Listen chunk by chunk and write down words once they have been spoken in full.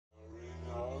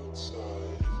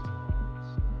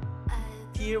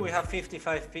Here we have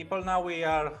 55 people now. We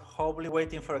are hopefully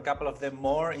waiting for a couple of them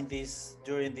more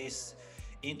during this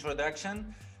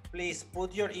introduction. Please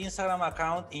put your Instagram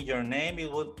account in your name. It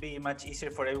would be much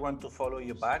easier for everyone to follow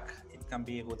you back. It can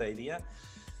be a good idea.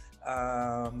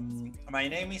 My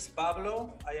name is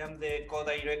Pablo. I am the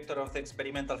co-director of the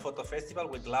Experimental Photo Festival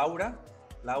with Laura.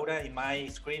 Laura, in my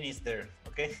screen is there,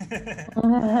 okay?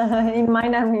 In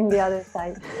mine, I'm in the other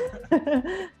side.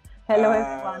 Hello,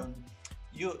 everyone.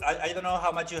 I don't know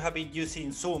how much you have been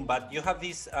using Zoom, but you have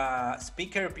this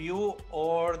speaker view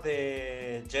or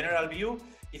the general view.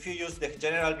 If you use the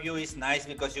general view, it's nice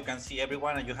because you can see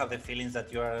everyone and you have the feelings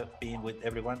that you are being with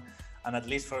everyone. And at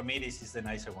least for me, this is the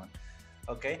nicer one.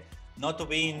 Okay? Not to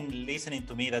be listening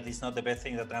to me, that is not the best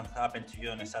thing that can happen to you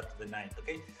on a Saturday night.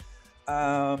 Okay?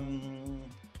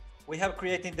 We have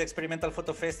created the Experimental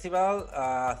Photo Festival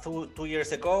 2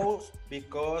 years ago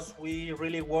because we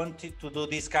really wanted to do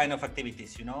this kind of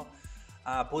activities, you know,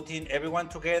 putting everyone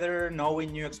together,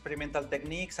 knowing new experimental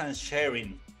techniques and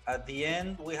sharing. At the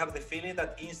end, we have the feeling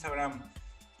that Instagram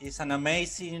is an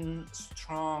amazing,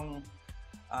 strong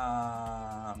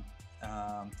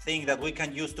thing that we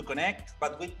can use to connect,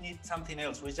 but we need something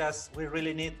else. We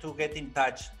really need to get in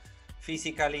touch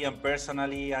physically and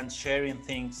personally and sharing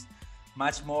things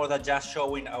much more than just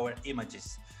showing our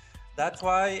images. That's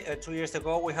why 2 years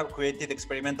ago we have created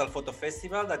Experimental Photo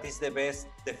Festival. That is the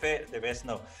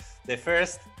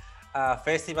first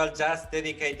festival just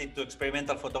dedicated to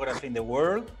experimental photography in the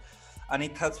world, and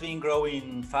it has been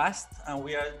growing fast, and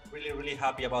we are really, really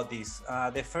happy about this.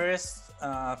 The first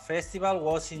festival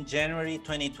was in January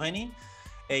 2020,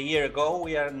 a year ago.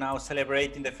 We are now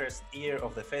celebrating the first year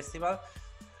of the festival.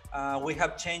 We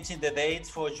have changed the dates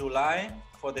for July,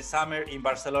 for the summer in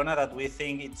Barcelona, that we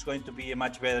think it's going to be a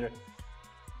much better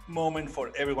moment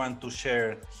for everyone to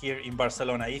share here in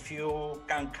Barcelona. If you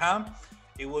can come,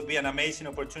 it would be an amazing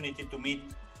opportunity to meet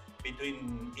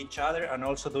between each other and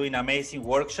also doing amazing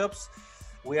workshops.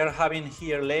 We are having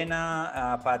here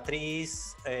Lena,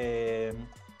 Patrice,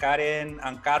 Karen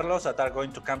and Carlos that are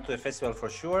going to come to the festival for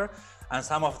sure. And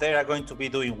some of them are going to be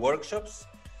doing workshops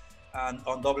and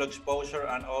on double exposure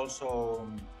and also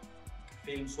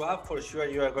Film Swap. For sure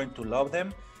you are going to love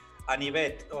them. And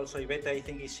Yvette, I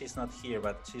think she's not here,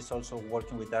 but she's also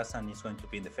working with us and is going to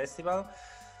be in the festival.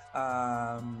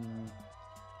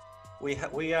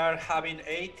 We are having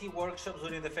 80 workshops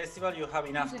during the festival. You have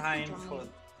enough time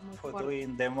for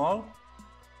doing them all.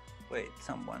 Wait,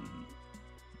 someone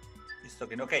is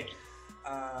talking. Okay.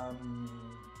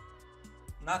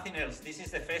 Nothing else. This is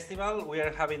the festival. We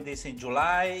are having this in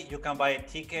July. You can buy a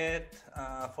ticket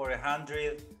for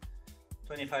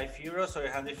 125 euros or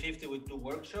 150 with 2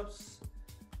 workshops.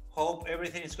 Hope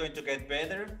everything is going to get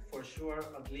better. For sure,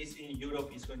 at least in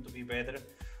Europe, it's going to be better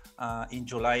in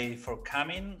July for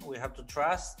coming. We have to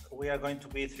trust. We are going to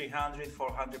be 300,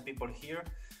 400 people here.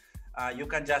 You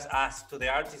can just ask to the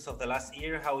artists of the last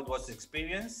year how it was the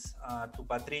experience. To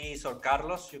Patrice or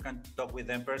Carlos, you can talk with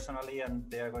them personally and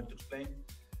they are going to explain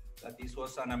that this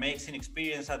was an amazing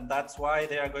experience and that's why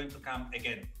they are going to come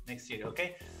again next year,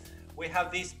 okay? We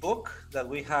have this book that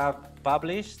we have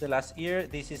published the last year.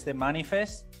 This is the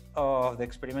manifest of the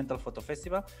Experimental Photo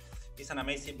Festival. It's an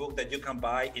amazing book that you can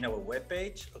buy in our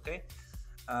webpage, okay?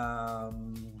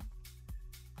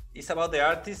 It's about the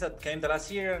artists that came the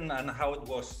last year and how it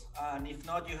was. And if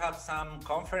not, you have some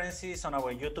conferences on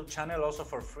our YouTube channel also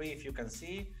for free if you can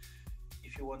see,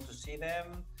 if you want to see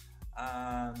them.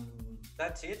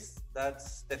 That's it.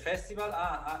 That's the festival.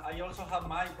 I also have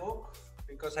my book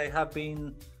because I have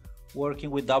been working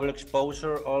with double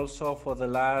exposure also for the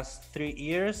last 3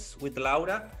 years with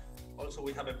Laura. Also,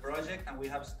 we have a project and we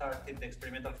have started the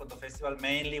Experimental Photo Festival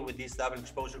mainly with this double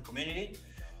exposure community.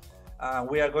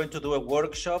 We are going to do a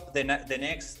workshop the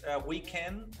next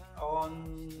weekend.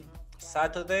 On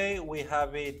Saturday, we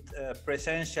have it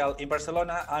presential in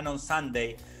Barcelona, and on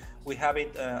Sunday, we have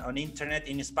it on internet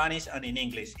in Spanish and in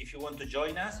English. If you want to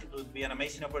join us, it would be an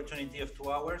amazing opportunity of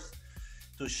 2 hours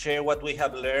to share what we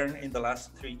have learned in the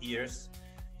last 3 years.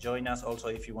 Join us also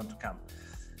if you want to come.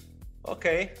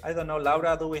 Okay, I don't know,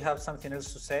 Laura, do we have something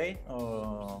else to say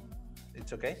or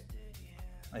it's okay?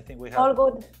 I think we have... All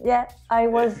good. Yeah, I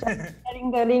was just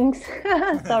sharing the links.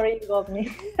 Sorry, you got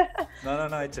me. No,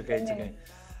 it's okay. It's okay.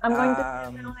 I'm going to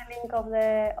share now the link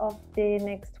of the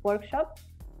next workshop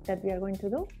that we are going to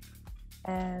do.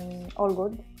 And all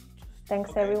good.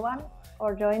 Thanks everyone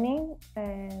for joining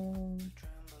and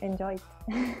enjoy.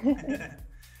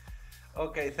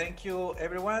 Okay, thank you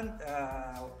everyone.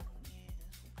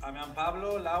 I'm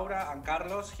Pablo, Laura, and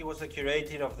Carlos. He was the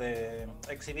curator of the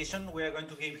exhibition. We are going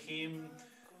to give him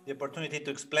the opportunity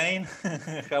to explain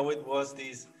how it was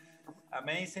this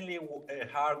amazingly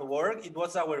hard work. It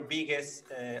was our biggest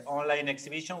online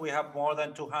exhibition. We have more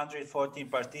than 214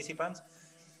 participants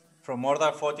from more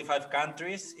than 45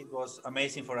 countries. It was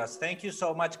amazing for us. Thank you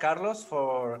so much, Carlos,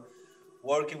 for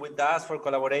working with us, for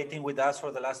collaborating with us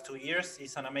for the last 2 years.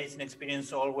 It's an amazing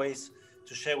experience always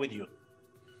to share with you.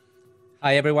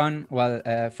 Hi, everyone. Well,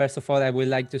 first of all, I would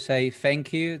like to say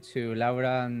thank you to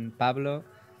Laura and Pablo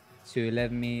to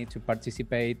let me to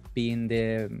participate, being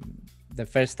the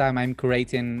first time I'm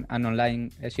creating an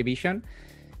online exhibition.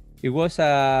 It was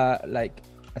like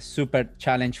a super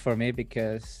challenge for me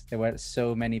because there were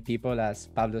so many people, as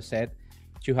Pablo said,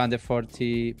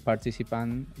 240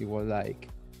 participants. It was like,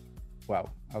 wow,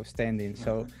 outstanding.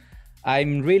 So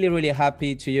I'm really, really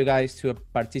happy to you guys to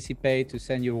participate, to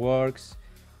send your works.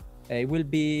 It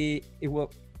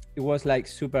was like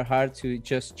super hard to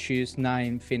just choose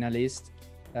 9 finalists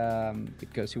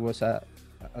because it was a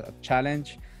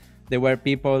challenge. There were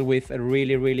people with a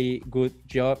really, really good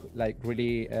job, like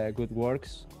really good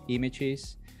works,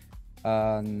 images,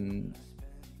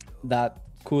 that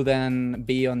couldn't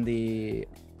be on the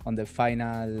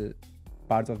final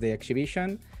part of the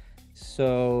exhibition.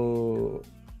 So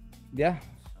yeah,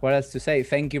 what else to say?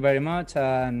 Thank you very much,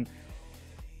 and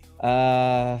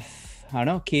I don't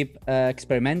know, keep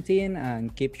experimenting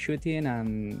and keep shooting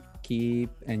and keep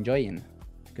enjoying,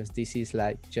 because this is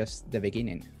like just the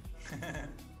beginning.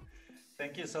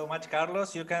 Thank you so much,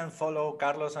 Carlos. You can follow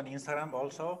Carlos on Instagram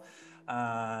also.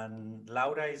 And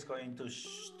Laura is going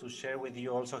to share with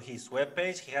you also his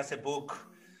webpage. He has a book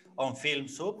on Film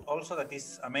Soup also that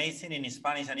is amazing in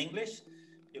Spanish and English.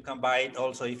 You can buy it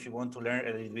also if you want to learn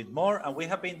a little bit more. And we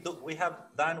have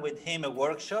done with him a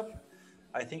workshop.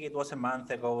 I think it was a month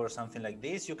ago or something like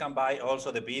this. You can buy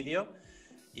also the video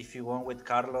if you want, with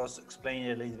Carlos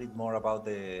explaining a little bit more about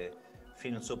the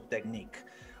Film Soup technique.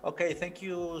 Okay, thank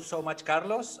you so much,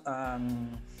 Carlos.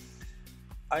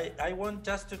 I want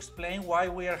just to explain why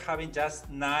we are having just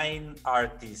 9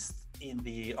 artists in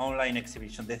the online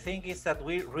exhibition. The thing is that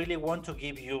we really want to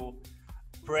give you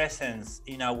presence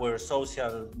in our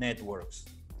social networks.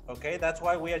 Okay, that's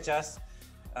why we are just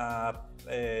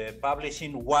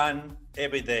publishing 1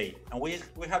 every day, and we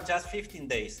have just 15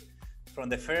 days from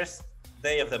the first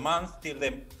day of the month till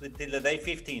the day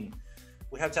 15.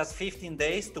 We have just 15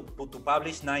 days to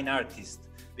publish 9 artists,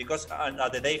 because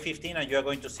at the day 15, and you are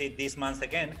going to see it this month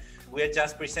again, we are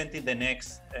just presenting the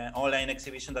next online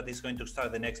exhibition that is going to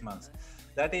start the next month.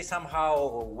 That is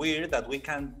somehow weird that we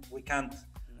can't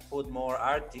put more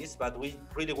artists, but we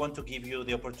really want to give you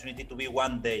the opportunity to be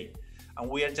 1 day. And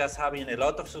we are just having a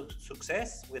lot of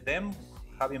success with them,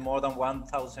 having more than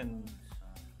 1,000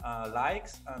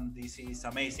 likes, and this is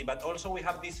amazing. But also we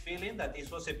have this feeling that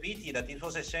this was a pity, that it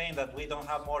was a shame that we don't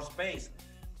have more space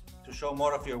to show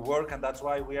more of your work, and that's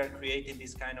why we are creating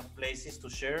these kind of places to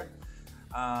share.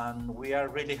 And we are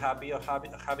really happy of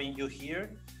having you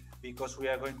here, because we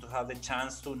are going to have the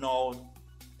chance to know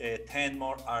 10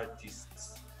 more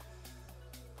artists.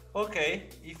 Okay,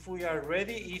 if we are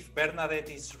ready, if Bernadette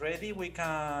is ready, we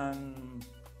can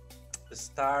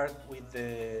start with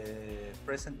the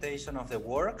presentation of the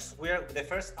works. The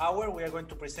first hour, we are going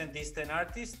to present these 10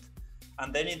 artists,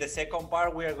 and then in the second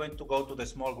part, we are going to go to the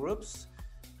small groups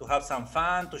to have some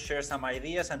fun, to share some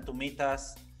ideas, and to meet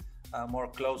us more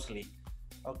closely.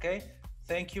 Okay,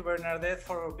 thank you, Bernadette,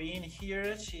 for being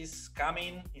here. She's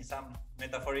coming,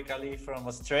 metaphorically, from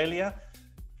Australia,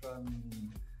 from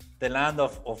the land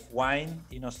of wine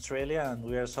in Australia, and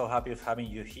we are so happy of having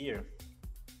you here.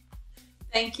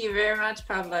 Thank you very much,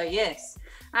 Pablo. Yes,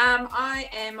 I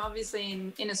am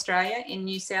obviously in Australia, in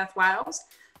New South Wales.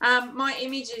 My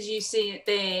image, as you see it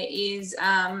there, is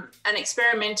an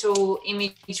experimental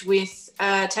image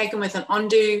taken with an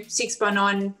Ondu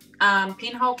 6x9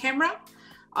 pinhole camera.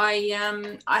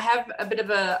 I have a bit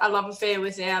of a love affair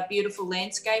with our beautiful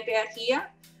landscape out here,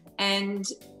 and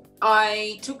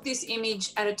I took this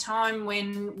image at a time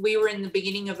when we were in the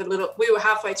beginning of we were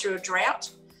halfway through a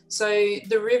drought. So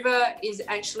the river is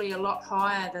actually a lot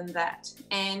higher than that.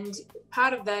 And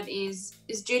part of that is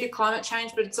due to climate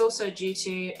change, but it's also due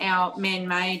to our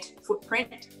man-made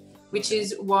footprint, which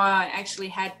is why I actually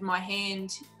had my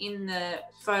hand in the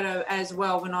photo as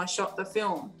well when I shot the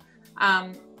film.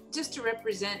 Just to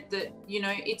represent that,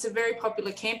 it's a very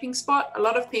popular camping spot. A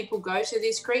lot of people go to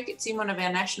this creek. It's in one of our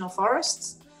national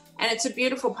forests. And it's a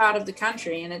beautiful part of the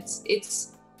country, and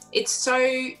it's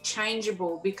so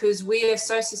changeable because we are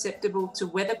so susceptible to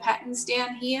weather patterns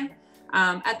down here.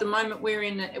 At the moment, we're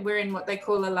in what they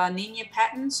call a La Nina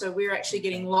pattern, so we're actually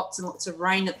getting lots and lots of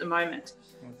rain at the moment.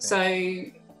 Okay. So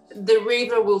the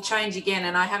river will change again,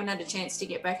 and I haven't had a chance to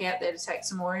get back out there to take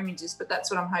some more images, but that's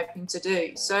what I'm hoping to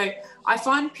do. So I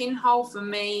find pinhole for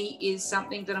me is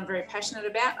something that I'm very passionate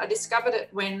about. I discovered it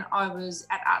when I was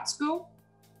at art school,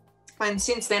 and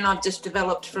since then I've just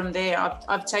developed from there.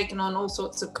 I've taken on all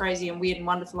sorts of crazy and weird and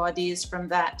wonderful ideas from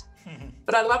that.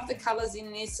 But I love the colors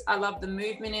in this. I love the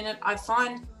movement in it. I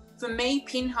find, for me,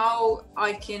 pinhole,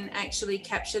 I can actually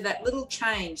capture that little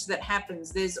change that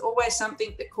happens. There's always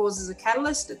something that causes a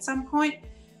catalyst at some point,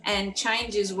 and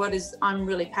change is what I'm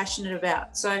really passionate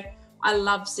about. So I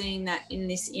love seeing that in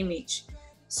this image.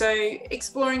 So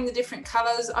exploring the different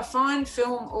colors, I find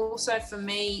film also for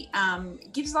me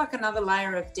gives like another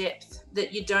layer of depth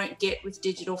that you don't get with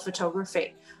digital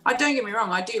photography. Don't get me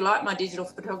wrong, I do like my digital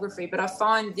photography, but I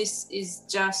find this is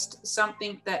just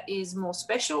something that is more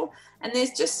special, and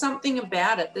there's just something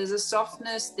about it. There's a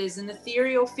softness, there's an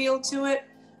ethereal feel to it.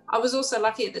 I was also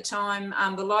lucky at the time,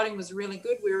 the lighting was really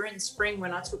good. We were in spring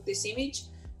when I took this image,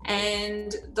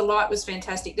 and the light was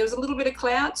fantastic. There was a little bit of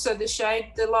cloud, so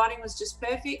the lighting was just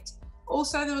perfect.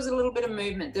 Also, there was a little bit of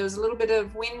movement. There was a little bit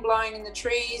of wind blowing in the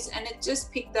trees, and it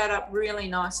just picked that up really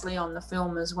nicely on the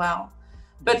film as well.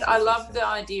 But I love the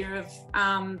idea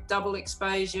of double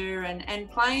exposure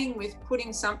and playing with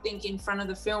putting something in front of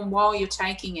the film while you're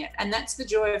taking it. And that's the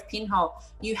joy of pinhole.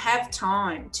 You have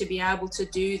time to be able to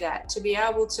do that, to be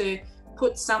able to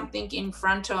put something in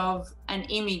front of an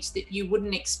image that you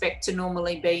wouldn't expect to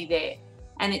normally be there.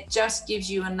 And it just gives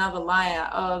you another layer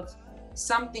of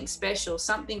something special,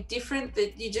 something different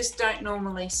that you just don't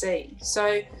normally see.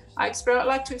 So I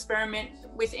like to experiment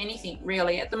with anything,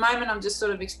 really. At the moment, I'm just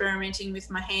sort of experimenting with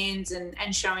my hands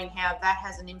and showing how that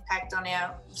has an impact on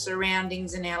our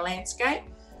surroundings and our landscape.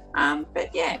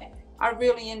 But yeah, I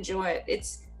really enjoy it.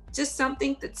 It's just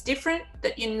something that's different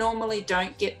that you normally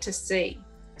don't get to see.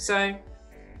 So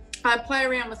I play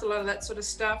around with a lot of that sort of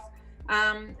stuff.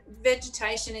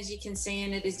 Vegetation, as you can see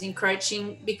in it, is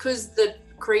encroaching because the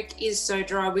creek is so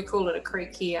dry. We call it a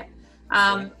creek here.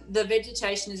 The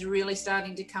vegetation is really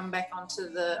starting to come back onto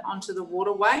the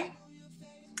waterway,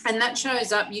 and that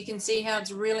shows up. You can see how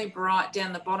it's really bright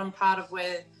down the bottom part of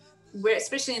where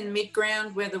especially in the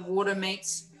mid-ground where the water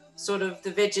meets sort of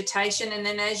the vegetation, and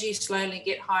then as you slowly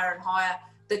get higher and higher,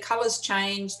 the colours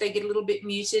change, they get a little bit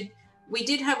muted. We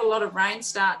did have a lot of rain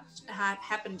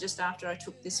happen just after I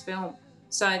took this film.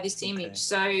 So this image, okay.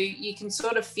 So you can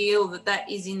sort of feel that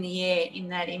is in the air in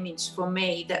that image. For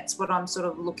me, that's what I'm sort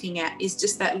of looking at, is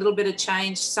just that little bit of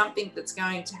change, something that's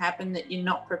going to happen that you're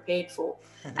not prepared for.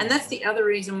 And that's the other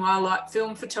reason why I like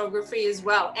film photography as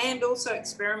well, and also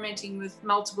experimenting with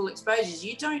multiple exposures.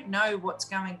 You don't know what's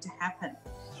going to happen.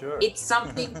 Sure. It's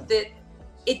something that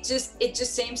it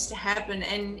just seems to happen,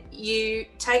 and you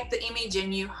take the image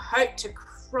and you hope to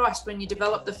Christ when you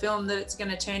develop the film that it's going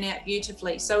to turn out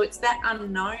beautifully. So it's that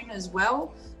unknown as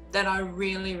well that I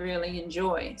really, really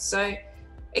enjoy. So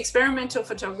experimental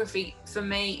photography for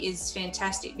me is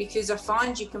fantastic because I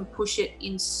find you can push it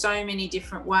in so many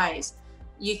different ways.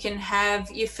 You can have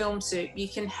your film suit, you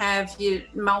can have your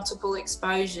multiple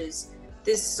exposures.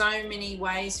 There's so many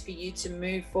ways for you to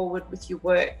move forward with your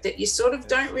work that you sort of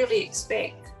don't really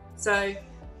expect. So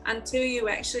until you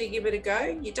actually give it a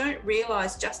go, you don't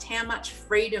realise just how much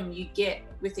freedom you get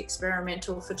with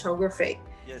experimental photography.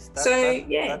 Yes,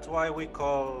 that's why we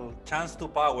call chance to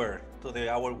power to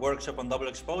our workshop on double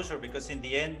exposure, because in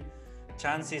the end,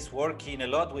 chance is working a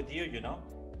lot with you, you know?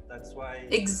 That's why...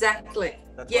 Exactly.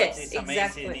 That's why it's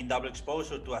amazing in double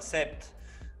exposure to accept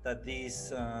that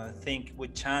this thing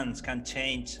with chance can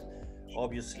change,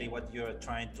 obviously, what you're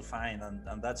trying to find,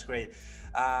 and that's great.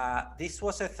 This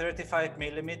was a 35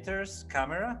 millimeters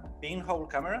camera, pinhole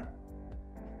camera?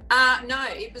 No,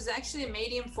 it was actually a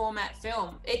medium format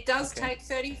film. It does take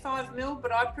 35 mil,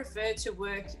 but I prefer to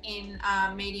work in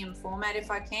medium format if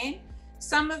I can.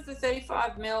 Some of the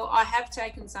 35 mil, I have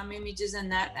taken some images in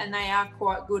that, and they are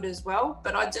quite good as well,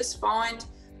 but I just find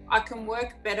I can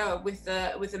work better with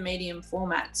a medium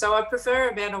format. So I prefer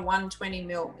about a 120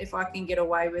 mil if I can get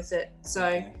away with it.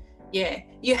 So yeah,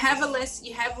 you have less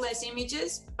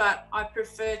images, but I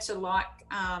prefer to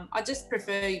I just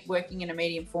prefer working in a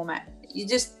medium format. You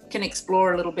just can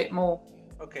explore a little bit more.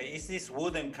 Okay, is this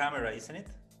wooden camera, isn't it?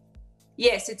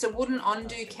 Yes, it's a wooden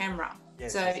Ondu camera.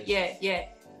 Yes, so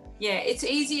yeah, it's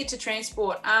easier to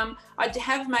transport. I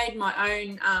have made my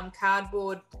own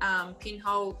cardboard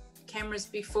pinhole cameras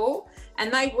before,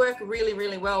 and they work really,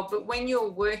 really well. But when you're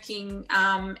working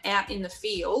out in the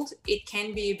field, it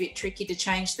can be a bit tricky to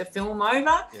change the film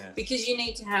over because you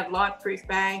need to have light-proof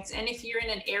bags. And if you're in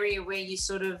an area where you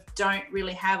sort of don't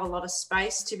really have a lot of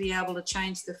space to be able to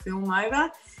change the film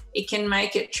over, it can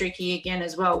make it tricky again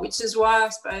as well, which is why I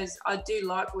suppose I do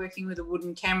like working with a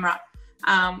wooden camera.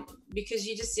 Because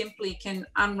you just simply can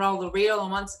unroll the reel,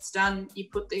 and once it's done, you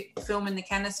put the film in the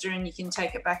canister and you can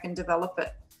take it back and develop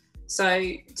it. So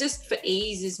just for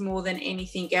ease is more than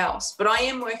anything else. But I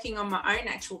am working on my own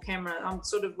actual camera. I'm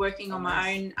sort of working on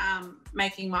my own,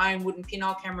 making my own wooden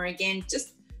pinhole camera again,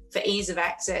 just for ease of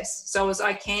access. So as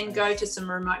I can go to some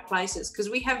remote places, because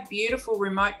we have beautiful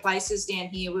remote places down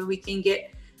here where we can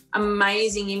get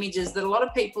amazing images that a lot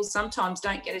of people sometimes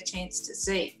don't get a chance to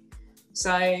see.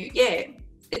 So yeah,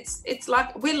 it's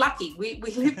like we're lucky. We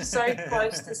live so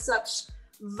close to such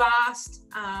vast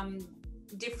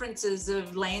differences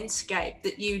of landscape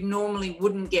that you normally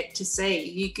wouldn't get to see.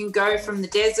 You can go from the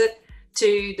desert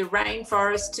to the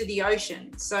rainforest to the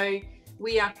ocean. So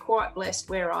we are quite blessed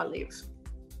where I live.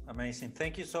 Amazing.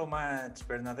 Thank you so much,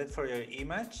 Bernadette, for your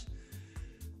image.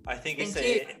 I think it's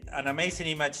an amazing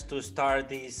image to start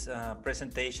this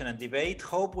presentation and debate.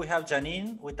 Hope we have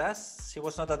Janine with us. She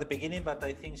was not at the beginning, but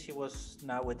I think she was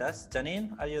now with us.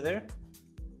 Janine, are you there?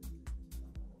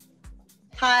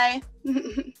 Hi.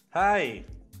 Hi.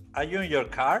 Are you in your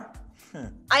car?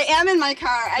 I am in my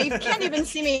car. I can't even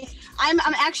see me. I'm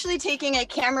actually taking a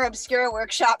camera obscura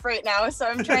workshop right now, so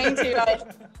I'm trying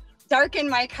to darken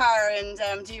my car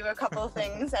and do a couple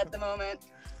things at the moment.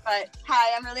 But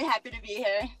hi, I'm really happy to be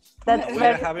here. That's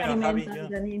we're happy to have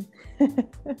you.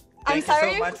 Thank you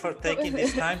so much for taking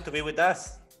this time to be with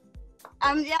us.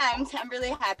 Yeah, I'm really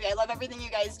happy. I love everything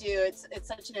you guys do. It's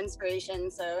such an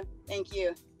inspiration. So thank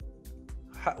you.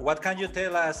 What can you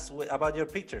tell us about your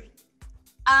picture?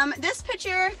 This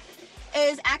picture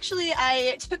is actually,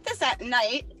 I took this at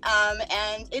night,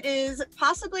 and it is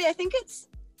possibly, I think it's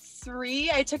 3.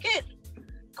 I took it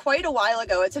quite a while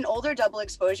ago. It's an older double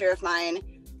exposure of mine.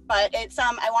 But it's,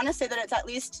 I want to say that it's at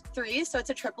least 3, so it's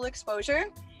a triple exposure.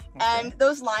 Okay. And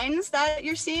those lines that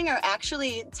you're seeing are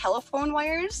actually telephone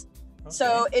wires. Okay.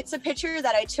 So it's a picture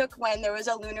that I took when there was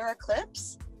a lunar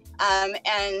eclipse.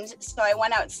 And so I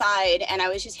went outside and I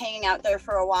was just hanging out there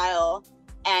for a while.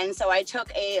 And so I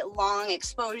took a long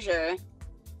exposure,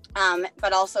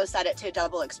 but also set it to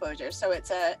double exposure. So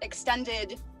it's a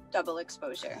extended double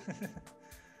exposure.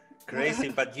 Crazy,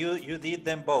 but you did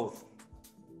them both?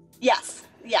 Yes.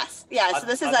 Yeah. So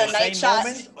this is a night shot.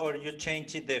 Moment, or you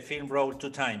changed the film roll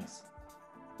 2 times?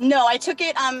 No, I took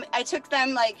it. I took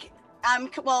them like,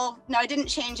 well, no, I didn't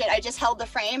change it. I just held the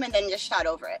frame and then just shot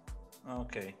over it.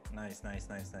 Okay, nice.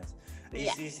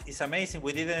 It's amazing.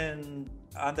 We didn't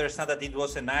understand that it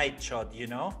was a night shot. You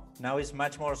know, now it's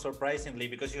much more surprisingly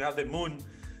because you have the moon,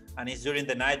 and it's during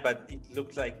the night, but it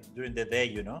looks like during the day.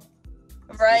 You know.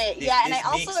 Right. This and I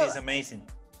also. Mix is amazing.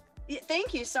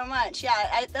 Thank you so much.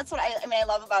 Yeah, that's what I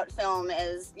love about film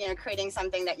is, creating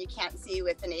something that you can't see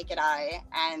with the naked eye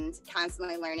and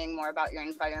constantly learning more about your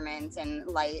environment and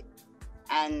light.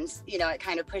 And, it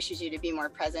kind of pushes you to be more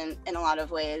present in a lot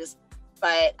of ways.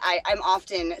 But I'm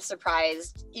often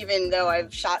surprised, even though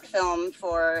I've shot film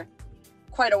for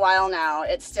quite a while now,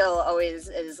 it still always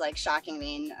is like shocking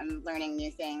me, and I'm learning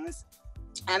new things.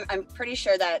 I'm pretty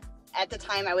sure that at the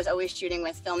time I was always shooting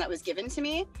with film that was given to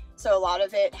me. So a lot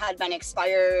of it had been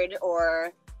expired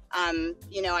or,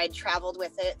 I'd traveled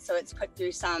with it. So it's put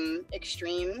through some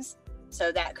extremes.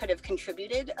 So that could have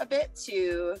contributed a bit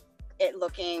to it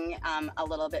looking a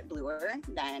little bit bluer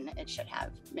than it should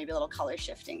have. Maybe a little color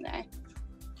shifting there.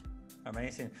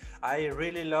 Amazing. I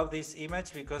really love this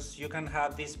image because you can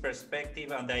have this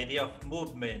perspective and the idea of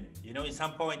movement. In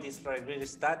some point it's like really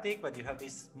static, but you have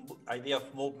this idea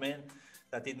of movement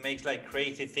that it makes like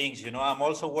crazy things. I'm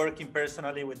also working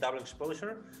personally with double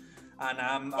exposure, and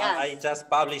I just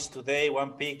published today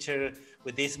one picture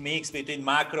with this mix between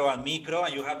macro and micro,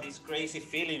 and you have this crazy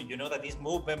feeling, that is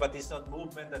movement, but it's not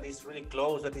movement, that is really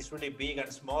close, that is really big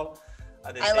and small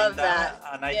at the same time. That.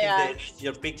 And I think that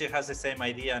your picture has the same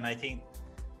idea, and I think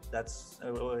that's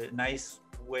a nice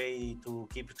way to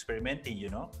keep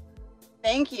experimenting,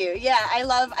 Thank you. Yeah, I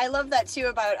love that too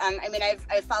about,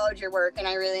 I've followed your work and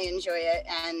I really enjoy it.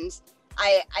 And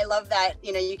I love that,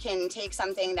 you can take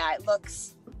something that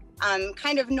looks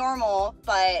kind of normal,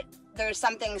 but there's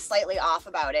something slightly off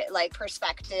about it, like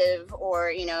perspective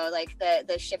or, like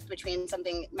the shift between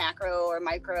something macro or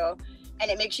micro,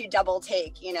 and it makes you double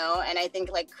take, and I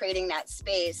think like creating that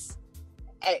space,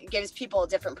 it gives people a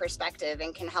different perspective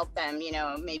and can help them,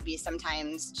 maybe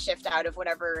sometimes shift out of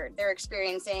whatever they're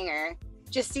experiencing or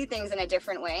just see things in a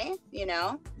different way, you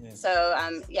know? Yes. So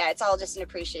yeah, it's all just an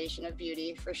appreciation of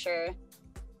beauty for sure.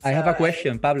 I have a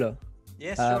question, Pablo.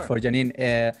 Yes, sure. For Janine.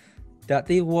 That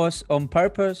it was on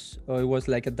purpose, or it was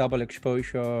like a double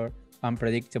exposure,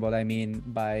 unpredictable, I mean,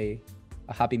 by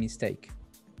a happy mistake?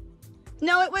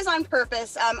 No, it was on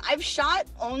purpose. I've shot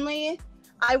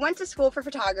I went to school for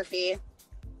photography.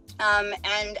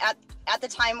 And at the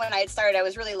time when I had started, I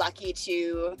was really lucky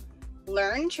to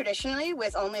learn traditionally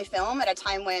with only film at a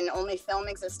time when only film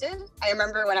existed. I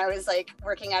remember when I was like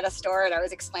working at a store and I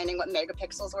was explaining what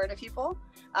megapixels were to people.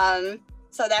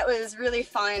 So that was really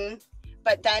fun.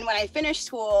 But then when I finished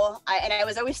school, I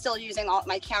was always still using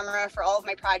my camera for all of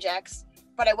my projects,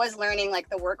 but I was learning like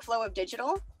the workflow of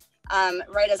digital.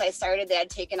 Right as I started, they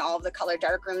had taken all of the color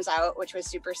darkrooms out, which was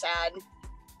super sad.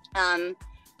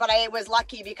 But I was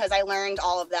lucky because I learned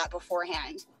all of that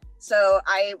beforehand. So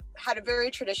I had a very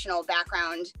traditional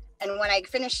background. And when I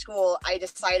finished school, I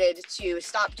decided to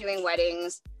stop doing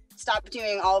weddings, stop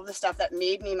doing all of the stuff that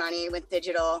made me money with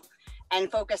digital, and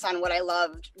focus on what I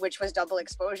loved, which was double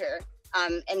exposure.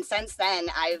 And since then,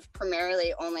 I've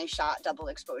primarily only shot double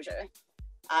exposure.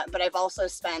 But I've also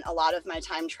spent a lot of my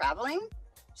time traveling.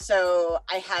 So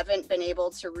I haven't been able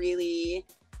to really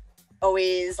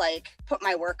always like put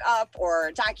my work up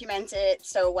or document it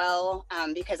so well,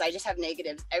 because I just have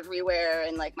negatives everywhere,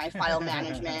 and like my file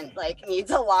management like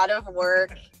needs a lot of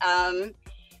work.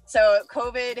 So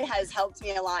COVID has helped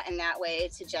me a lot in that way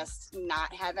to just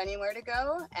not have anywhere to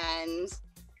go. And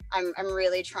I'm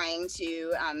really trying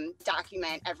to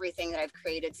document everything that I've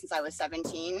created since I was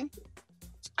 17.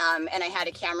 And I had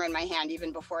a camera in my hand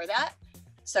even before that.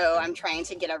 So I'm trying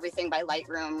to get everything by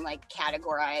Lightroom, like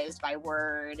categorized by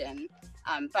word, and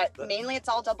but mainly it's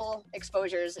all double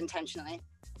exposures intentionally.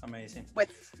 Amazing.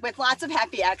 With lots of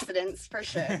happy accidents for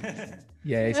sure.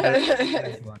 Yeah, it's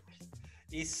a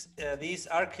Is this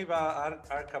archival,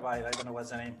 I don't know what's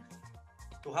the name.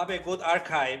 To have a good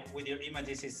archive with your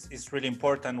images is really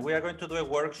important. We are going to do a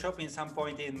workshop in some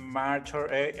point in March or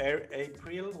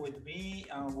April with me,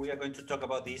 and we are going to talk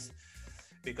about this,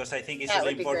 because I think it's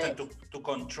really important to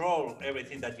control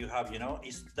everything that you have, you know.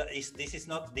 This is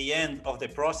not the end of the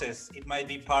process. It might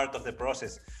be part of the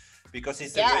process, because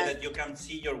it's the way that you can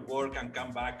see your work and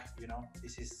come back, you know.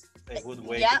 This is a good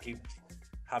way to keep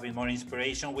having more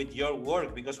inspiration with your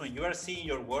work, because when you are seeing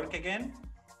your work again,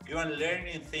 you are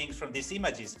learning things from these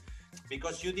images,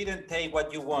 because you didn't take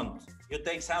what you want. You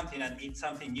take something and it's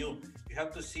something new. You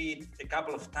have to see it a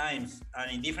couple of times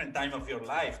and in different time of your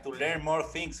life to learn more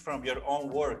things from your own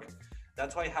work.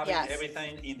 That's why having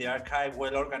everything in the archive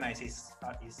well organized is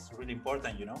really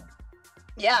important, you know?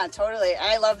 Yeah, totally.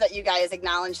 I love that you guys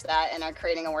acknowledge that and are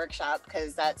creating a workshop,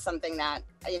 because that's something that,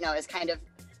 you know, is kind of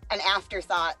an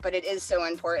afterthought, but it is so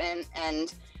important.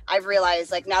 And I've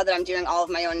realized, like, now that I'm doing all of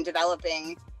my own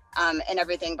developing and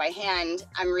everything by hand,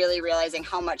 I'm really realizing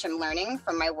how much I'm learning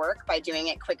from my work by doing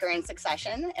it quicker in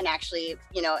succession, and actually,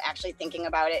 you know, actually thinking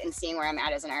about it and seeing where I'm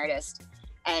at as an artist.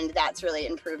 And that's really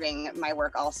improving my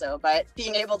work also. But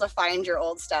being able to find your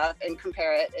old stuff and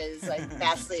compare it is like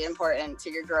vastly important to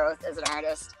your growth as an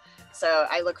artist. So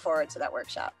I look forward to that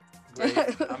workshop.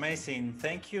 Great, amazing.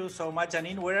 Thank you so much,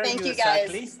 Janine. Where are you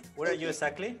exactly? Where are you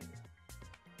exactly?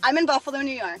 I'm in Buffalo,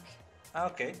 New York.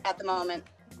 Okay. At the moment.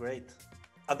 Great.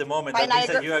 At the moment, that means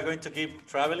that you are going to keep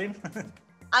traveling.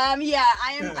 Yeah,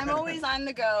 I'm always on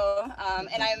the go,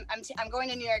 and I'm going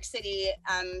to New York City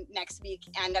next week,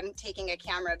 and I'm taking a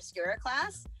camera obscura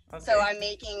class. Okay. So I'm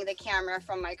making the camera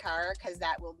from my car, because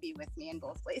that will be with me in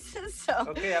both places. So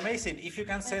okay, amazing. If you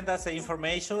can send us the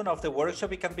information of the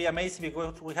workshop, it can be amazing,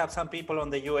 because we have some people on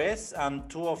the US, and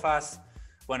two of us.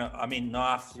 Well, I mean,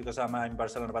 not us, because I'm in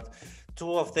Barcelona, but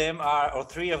two of them are, or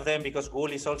three of them, because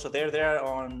Gul is also there. They're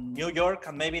on New York,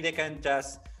 and maybe they can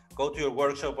just go to your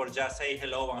workshop or just say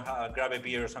hello and grab a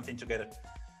beer or something together.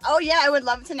 Oh yeah, I would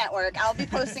love to network. I'll be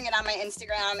posting it on my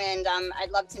Instagram, and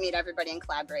I'd love to meet everybody and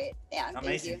collaborate. Yeah,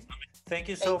 amazing. Thank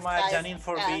you so much, guys. Janine,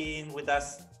 for being with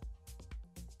us.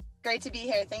 Great to be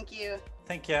here. Thank you.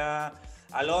 Thank you.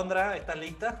 Alondra, ¿estás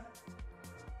lista?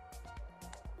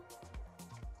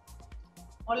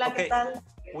 Hola, okay. ¿qué tal?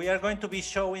 We are going to be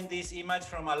showing this image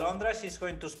from Alondra. She's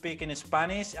going to speak in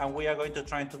Spanish, and we are going to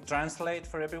try to translate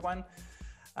for everyone.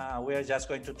 We are just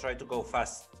going to try to go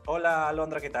fast. Hola,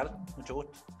 Alondra, ¿qué tal? Mucho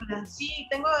gusto. Hola, sí,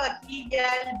 tengo aquí ya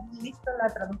listo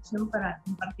la traducción para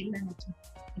compartirla en el chat.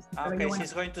 Okay, bueno,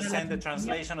 she's going to send the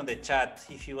translation on the chat.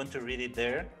 If you want to read it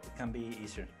there, it can be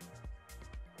easier.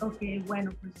 Ok,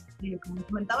 bueno, pues como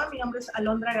comentaba, mi nombre es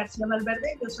Alondra García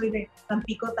Valverde. Yo soy de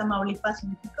Tampico, Tamaulipas,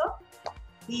 México.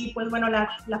 Y pues bueno,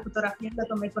 la fotografía la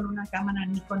tomé con una cámara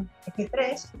Nikon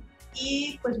F3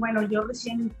 y pues bueno, yo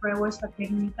recién pruebo esta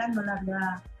técnica, no la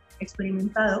había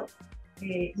experimentado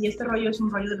y este rollo es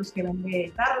un rollo de los que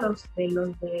vende Carlos, de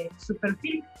los de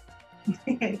Superfilm.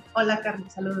 Hola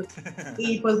Carlos, saludos.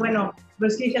 Y pues bueno,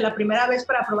 pues dije, la primera vez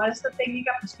para probar esta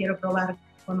técnica, pues quiero probar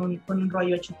con un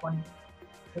rollo hecho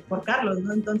por Carlos,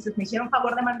 ¿no? Entonces me hicieron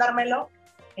favor de mandármelo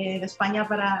de España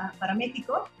para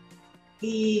México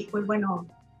y pues bueno,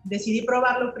 decidí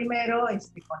probarlo primero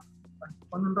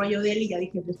con un rollo de él y ya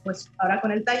dije después, ahora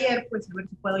con el taller, pues a ver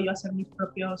si puedo yo hacer mis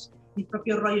propios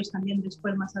rollos también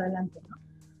después más adelante, ¿no?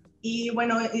 Y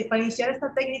bueno, para iniciar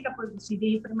esta técnica, pues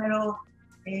decidí primero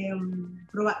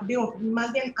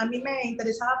más bien a mí me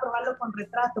interesaba probarlo con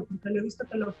retrato, porque lo he visto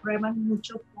que lo prueban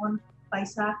mucho con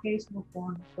paisajes o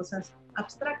con cosas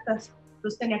abstractas.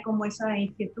 Entonces tenía como esa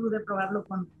inquietud de probarlo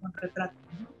con retrato,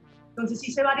 ¿no? Entonces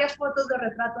hice varias fotos de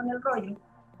retrato en el rollo.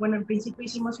 Bueno, en principio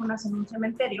hicimos unas en un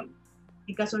cementerio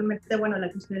y casualmente, bueno,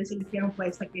 la que ustedes eligieron fue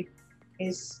esta que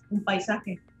es un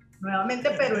paisaje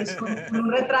nuevamente, pero es con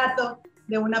un retrato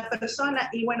de una persona.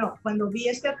 Y bueno, cuando vi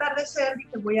este atardecer dije,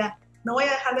 no voy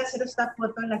a dejar de hacer esta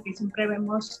foto en la que siempre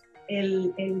vemos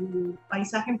el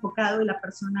paisaje enfocado y la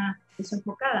persona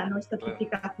desenfocada, ¿no? Esta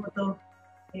típica foto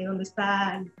donde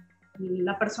está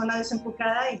la persona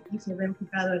desenfocada y se ve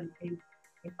enfocado el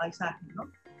paisaje, ¿no?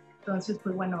 Entonces,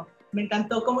 pues bueno, me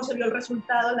encantó cómo se vio el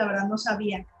resultado, la verdad no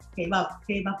sabía qué iba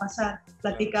a pasar.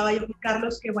 Platicaba yo con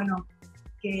Carlos que, bueno,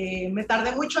 que me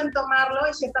tardé mucho en tomarlo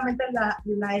y ciertamente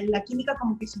la química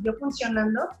como que siguió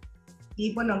funcionando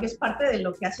y bueno, que es parte de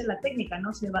lo que hace la técnica,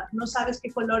 ¿no? No sabes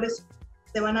qué colores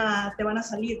te van a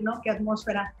salir, ¿no? Qué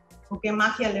atmósfera o qué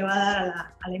magia le va a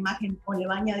dar a la imagen o le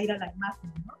va a añadir a la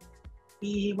imagen, ¿no?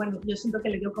 Y bueno, yo siento que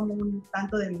le dio como un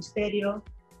tanto de misterio,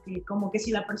 como que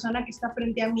si la persona que está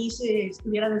frente a mí se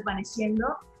estuviera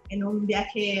desvaneciendo en un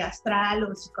viaje astral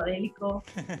o psicodélico,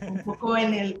 un poco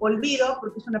en el olvido,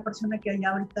 porque es una persona que ya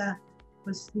ahorita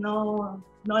pues no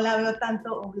la veo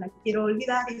tanto o la quiero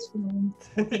olvidar, es como un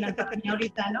final para mí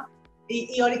ahorita, ¿no?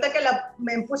 Y ahorita que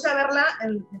me puse a verla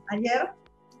ayer,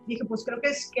 dije, pues creo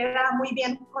que queda muy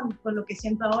bien con lo que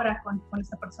siento ahora con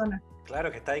esta persona.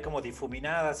 Claro, que está ahí como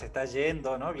difuminada, se está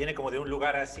yendo, ¿no? Viene como de un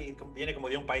lugar así, viene como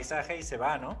de un paisaje y se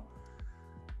va, ¿no?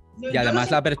 Y además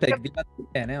la perspectiva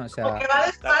también, ¿eh? O sea, o que va de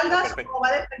espaldas o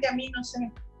va de frente a mí, no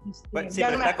sé. Bueno, sí,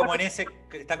 pero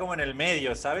está como en el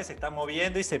medio, ¿sabes? Se está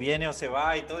moviendo y se viene o se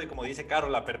va y todo. Y como dice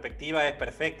Carlos, la perspectiva es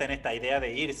perfecta en esta idea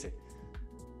de irse.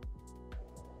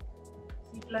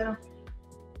 Sí, claro.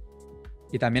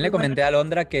 Y también le comenté a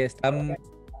Alondra que está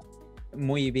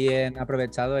muy bien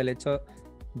aprovechado el hecho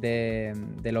de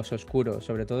los oscuros,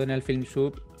 sobre todo en el film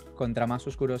sub, contra más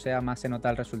oscuro sea, más se nota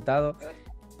el resultado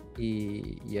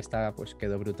y esta pues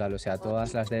quedó brutal, o sea,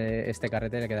 todas las de este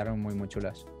carrete le quedaron muy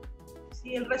chulas.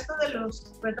 Sí, el resto de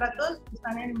los retratos que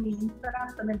están en mi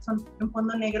Instagram también son en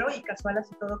fondo negro y casual,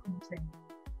 así todo como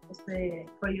este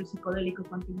rollo psicodélico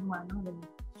continúa, ¿no?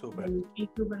 Del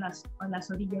YouTube en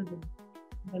las orillas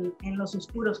en los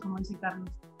oscuros, como dice Carlos.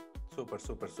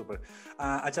 Super.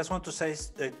 I just want to say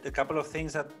a couple of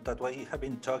things that we have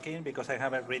been talking because I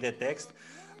haven't read the text.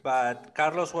 But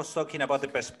Carlos was talking about the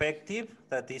perspective,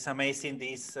 that is amazing,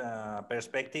 this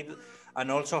perspective,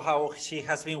 and also how she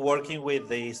has been working with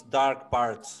these dark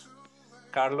parts.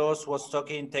 Carlos was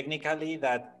talking technically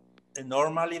that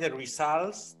normally the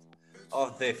results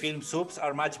of the film subs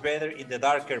are much better in the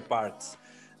darker parts.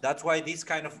 That's why these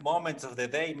kind of moments of the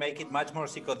day make it much more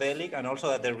psychedelic, and also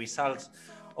that the results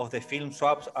of the film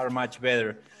swaps are much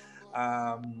better.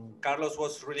 Carlos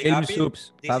was really happy. Film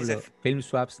swaps, Pablo. Film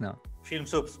swaps, no. Film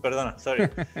subs, perdona,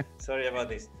 sorry about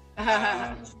this.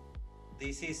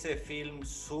 This is a film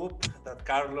sub that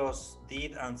Carlos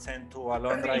did and sent to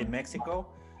Alondra in Mexico.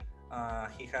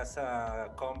 He has a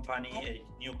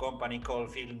new company called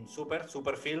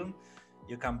Superfilm.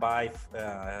 You can buy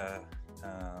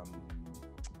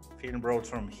film rolls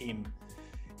from him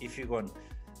if you want.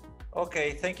 Ok,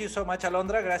 thank you so much,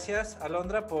 Alondra. Gracias,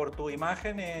 Alondra, por tu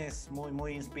imagen. Es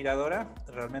muy inspiradora.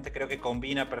 Realmente creo que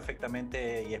combina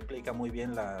perfectamente y explica muy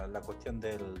bien la cuestión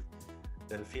del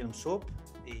film sub.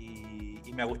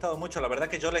 Y me ha gustado mucho. La verdad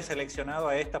que yo le he seleccionado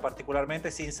a esta particularmente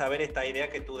sin saber esta idea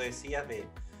que tú decías de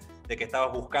que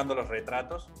estabas buscando los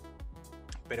retratos.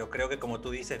 Pero creo que, como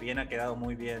tú dices, bien ha quedado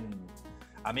muy bien.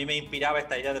 A mí me inspiraba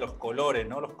esta idea de los colores,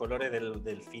 ¿no? Los colores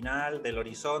del final, del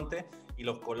horizonte, y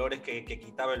los colores que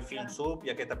quitaba el film sub,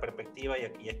 ya que esta perspectiva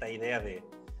y esta idea de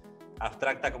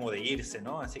abstracta como de irse,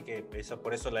 ¿no? Así que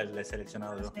por eso la he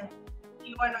seleccionado yo.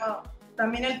 Y bueno,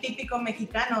 también el típico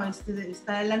mexicano,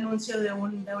 está el anuncio de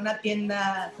una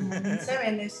tienda como un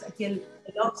Seven, es aquí el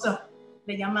Oxxo,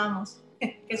 le llamamos,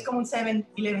 que es como un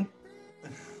 7-Eleven.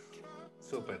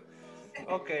 Super.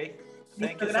 Okay.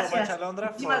 Thank Listo, you so much, gracias.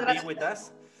 Alondra, Muchísimas for being gracias. with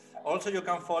us. Also, you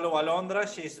can follow Alondra.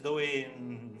 She's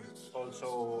doing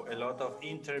also a lot of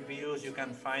interviews. You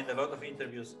can find a lot of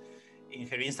interviews in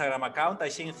her Instagram account. I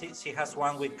think she has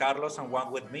one with Carlos and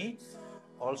one with me,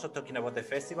 also talking about the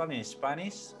festival in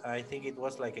Spanish. I think it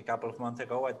was like a couple of months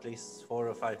ago, at least 4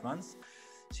 or 5 months.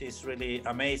 She's really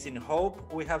amazing.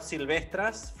 Hope we have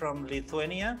Silvestras from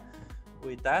Lithuania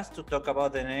with us to talk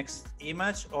about the next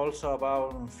image, also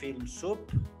about Film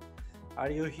Soup. Are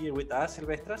you here with us,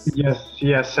 Silvestras?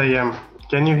 Yes, I am.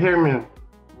 Can you hear me?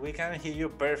 We can hear you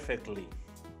perfectly.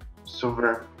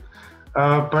 Super.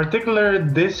 Particular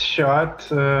this shot,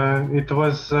 it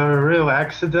was a real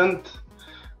accident.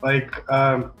 Like,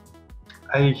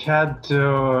 I had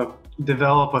to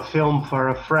develop a film for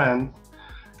a friend,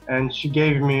 and she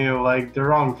gave me like the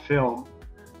wrong film.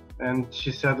 And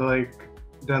she said like,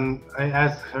 then I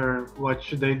asked her, what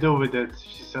should I do with it?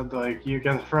 She said like, you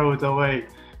can throw it away.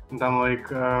 And I'm like,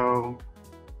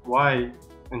 why?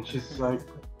 And she's like,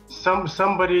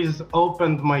 somebody's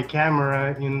opened my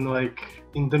camera in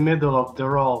the middle of the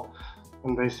roll.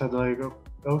 And I said like,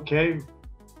 okay,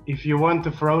 if you want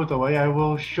to throw it away, I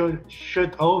will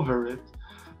shoot over it.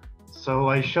 So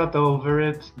I shot over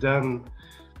it, then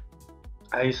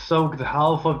I soaked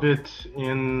half of it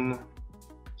in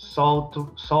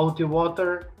salty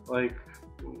water, like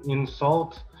in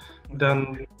salt,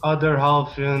 then other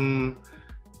half in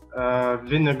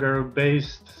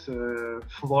vinegar-based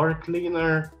floor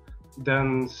cleaner,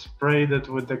 then sprayed it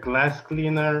with the glass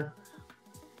cleaner,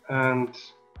 and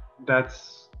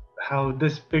that's how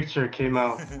this picture came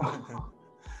out.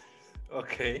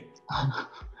 Okay.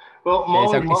 Well,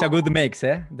 it's a good mix,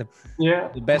 eh? The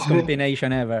best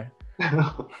combination ever.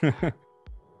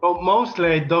 Well,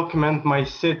 mostly I document my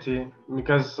city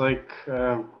because, like,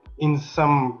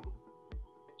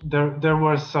 there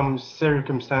were some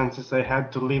circumstances I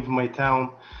had to leave my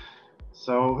town,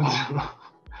 so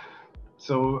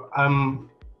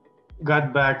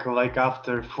got back like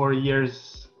after 4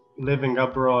 years living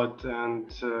abroad, and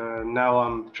now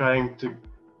I'm trying to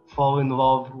fall in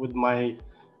love with my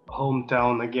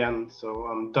hometown again. So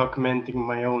I'm documenting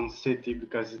my own city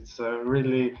because it's a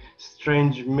really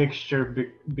strange mixture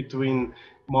between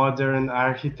modern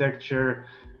architecture,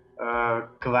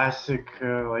 classic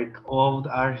like old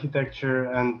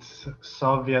architecture, and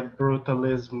Soviet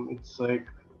brutalism. It's like,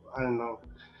 I don't know,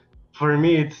 for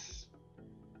me it's,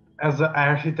 as an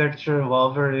architecture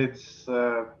lover, it's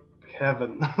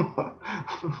heaven.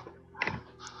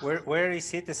 Where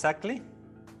is it exactly?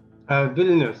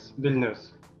 Vilnius.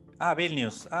 Vilnius.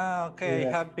 Okay. Yeah.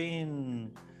 I have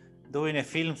been doing a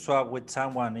film swap with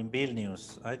someone in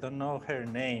Vilnius. I don't know her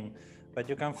name, but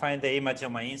you can find the image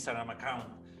on my Instagram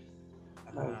account.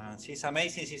 She's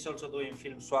amazing. She's also doing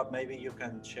film swap. Maybe you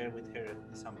can share with her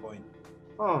at some point.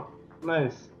 Oh,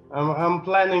 nice. I'm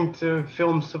planning to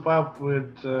film swap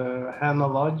with Hannah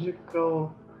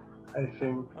Logical, I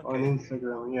think, on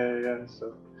Instagram. Yeah.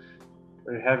 So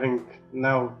we're having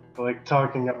now like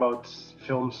talking about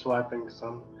film swapping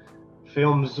some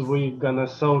films we gonna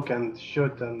soak and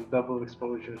shoot and double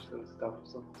exposures and stuff.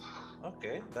 So.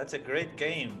 Okay, that's a great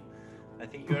game. I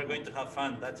think you are going to have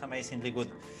fun. That's amazingly good.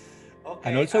 Okay.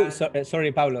 And also,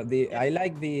 sorry, Pablo. I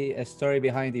like the story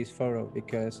behind this photo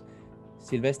because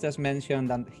Silvestras mentioned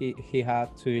that he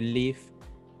had to leave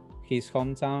his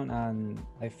hometown, and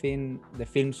I think the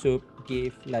Film Soup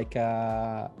give like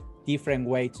a different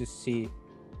way to see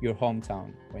your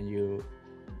hometown when you,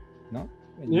 no?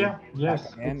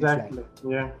 Yes, exactly.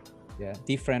 Like, yeah,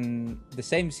 different, the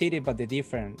same city, but the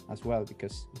different as well,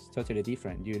 because it's totally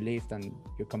different. You lived and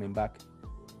you're coming back.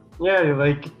 Yeah,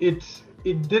 like it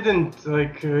didn't,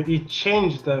 like, it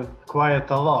changed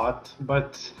quite a lot,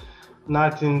 but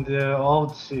not in the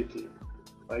old city.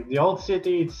 Like the old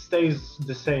city, it stays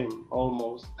the same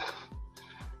almost.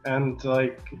 And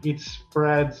like it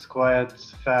spreads quite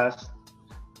fast.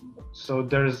 So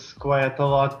there's quite a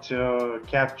lot to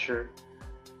capture.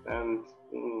 And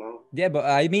you know. Yeah, but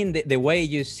I mean the way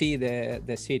you see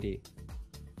the city.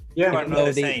 Yeah, are not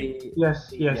the same.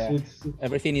 Yes, it's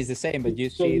everything is the same, but you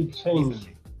see it changed.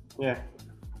 Yeah,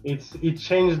 it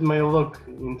changed my look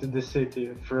into the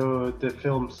city through the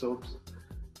film soaps,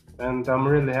 and I'm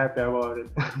really happy about it.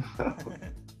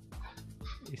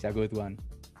 It's a good one.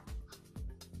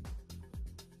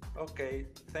 Okay,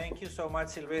 thank you so much,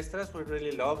 Silvestras. We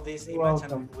really love this image.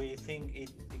 Welcome. And we think it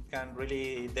can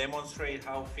really demonstrate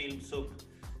how Film Soup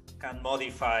can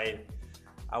modify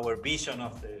our vision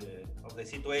of the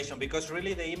situation, because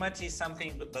really the image is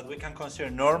something that we can consider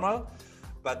normal,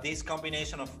 but this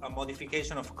combination of a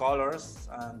modification of colors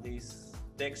and this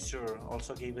texture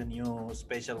also give a new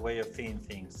special way of seeing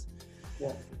things.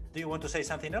 Yeah. Do you want to say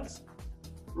something else?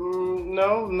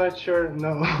 No, not sure.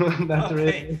 No, not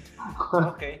really.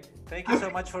 Okay. Thank you so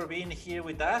much for being here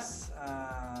with us.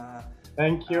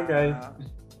 Thank you, guys.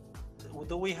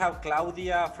 Do we have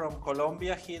Claudia from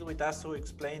Colombia here with us to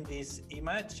explain this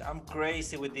image? I'm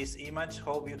crazy with this image.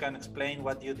 Hope you can explain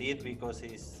what you did, because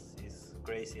it's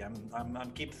crazy.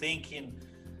 I'm keep thinking,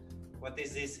 what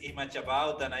is this image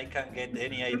about, and I can't get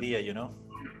any idea, you know.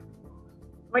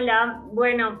 Hola,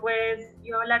 bueno, pues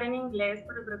iba a hablar en inglés,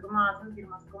 pero creo que me voy a sentir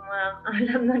más cómoda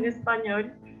hablando en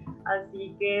español,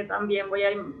 así que también voy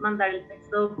a mandar el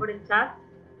texto por el chat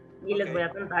y les voy a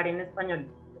contar en español.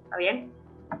 ¿Está bien?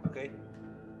 Okay.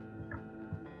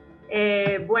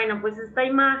 Bueno, pues esta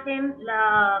imagen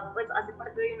pues hace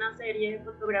parte de una serie de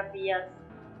fotografías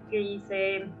que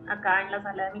hice acá en la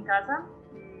sala de mi casa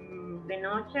de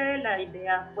noche. La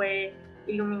idea fue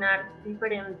iluminar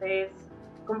diferentes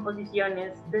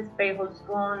composiciones de espejos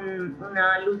con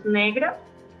una luz negra.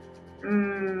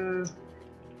 En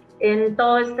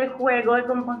todo este juego de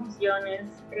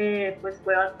composiciones pues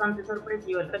fue bastante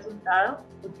sorpresivo el resultado.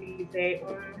 Utilicé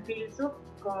un filtro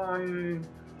con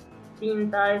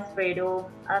tinta de esfero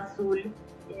azul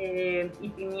y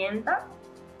pimienta.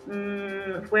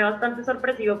 Fue bastante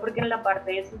sorpresivo porque en la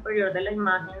parte superior de la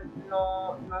imagen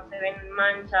no se ven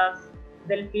manchas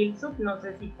del filtro, no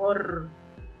sé si por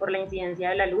la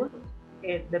incidencia de la luz,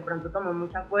 que de pronto tomó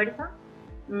mucha fuerza.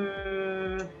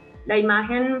 La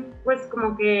imagen pues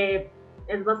como que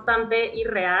es bastante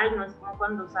irreal, no es como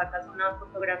cuando sacas una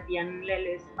fotografía en el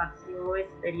espacio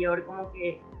exterior, como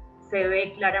que se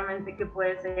ve claramente que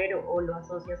puede ser o lo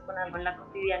asocias con algo en la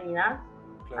cotidianidad.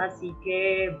 Claro. Así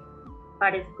que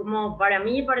parece como, para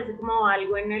mí parece como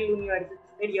algo en el universo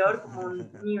exterior, como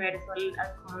un universo,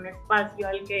 como un espacio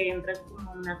al que entras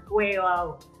como una cueva,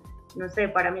 o no sé,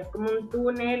 para mí es como un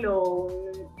túnel o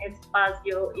un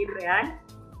espacio irreal.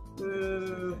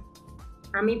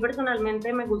 A mí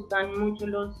personalmente me gustan mucho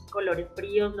los colores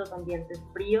fríos, los ambientes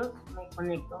fríos, me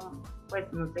conecto,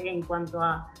 pues no sé, en cuanto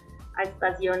a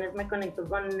estaciones me conecto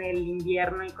con el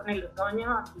invierno y con el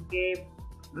otoño, así que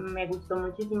me gustó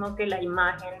muchísimo que la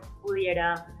imagen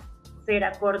pudiera ser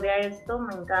acorde a esto.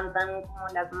 Me encantan como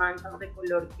las manchas de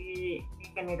color que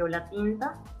generó la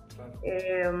tinta.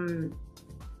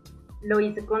 Lo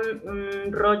hice con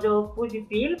un rollo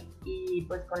Fujifilm y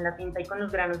pues con la tinta y con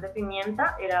los granos de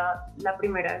pimienta. Era la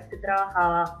primera vez que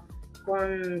trabajaba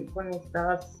con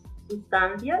estas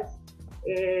sustancias.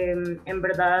 En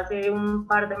verdad hace un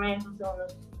par de meses,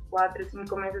 unos 4 o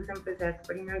 5 meses, empecé a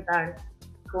experimentar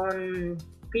con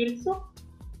filtro.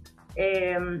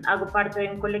 Hago parte de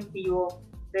un colectivo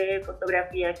de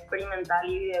fotografía experimental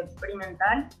y video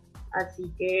experimental,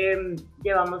 así que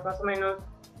llevamos más o menos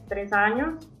 3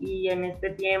 años y en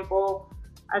este tiempo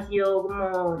ha sido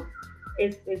como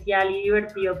especial y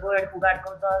divertido poder jugar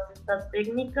con todas estas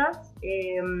técnicas.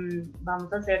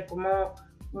 Vamos a hacer como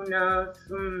unas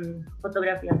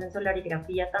fotografías en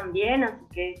solarigrafía también, así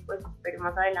que pues espero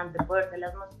más adelante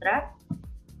podérselas mostrar.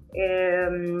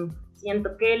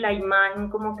 Siento que la imagen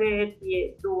como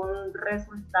que tuvo un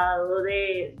resultado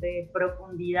de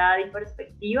profundidad y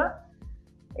perspectiva.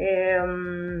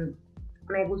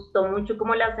 Me gustó mucho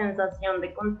como la sensación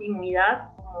de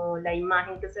continuidad, como la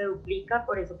imagen que se duplica,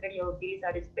 por eso quería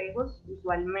utilizar espejos.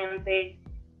 Usualmente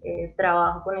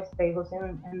trabajo con espejos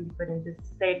en diferentes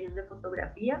series de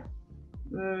fotografía.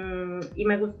 Y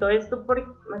me gustó esto porque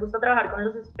me gusta trabajar con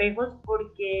los espejos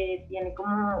porque tiene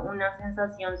como una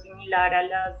sensación similar a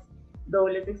las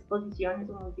dobles exposiciones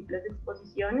o múltiples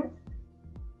exposiciones.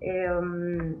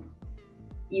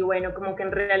 Y bueno, como que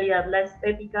en realidad la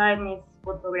estética de mis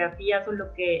fotografías o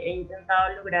lo que he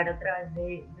intentado lograr a través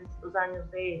de estos años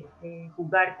de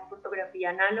jugar con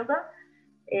fotografía análoga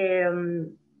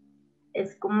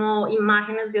es como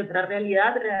imágenes de otra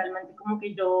realidad. Realmente como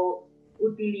que yo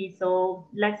utilizo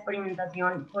la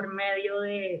experimentación por medio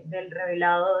del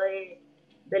revelado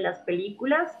de las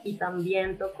películas y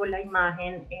también toco la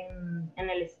imagen en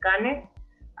el escáner,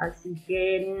 así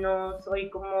que no soy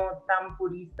como tan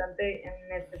purista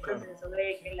en este proceso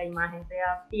de que la imagen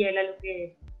sea fiel a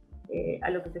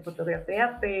lo que se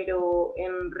fotografía, pero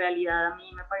en realidad a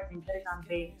mí me parece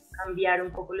interesante cambiar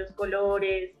un poco los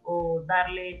colores o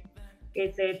darle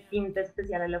ese tinte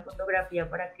especial a la fotografía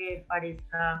para que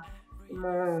parezca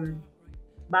como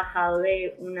bajado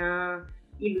de una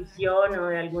ilusión o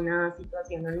de alguna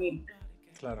situación onírica.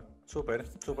 Claro, súper.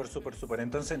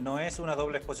 Entonces no es una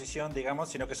doble exposición, digamos,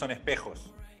 sino que son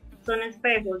espejos. Son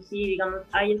espejos, sí, digamos,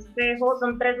 hay espejos,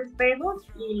 son 3 espejos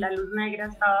y la luz negra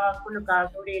estaba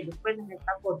colocada sobre ellos, pues en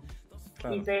esta foto.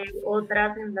 Claro. Hice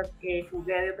otras en las que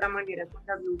jugué de otra manera con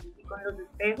las luces y con los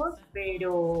espejos,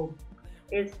 pero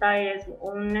esta es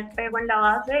un espejo en la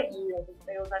base y 2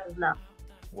 espejos a los lados.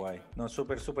 Guay, no,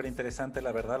 súper interesante,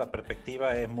 la verdad, la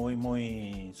perspectiva es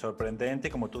muy sorprendente,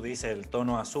 como tú dices, el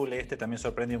tono azul también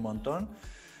sorprende un montón.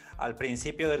 Al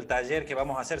principio del taller que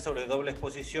vamos a hacer sobre doble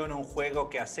exposición, un juego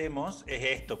que hacemos es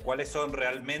esto, cuáles son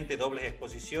realmente dobles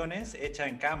exposiciones hechas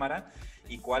en cámara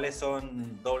y cuáles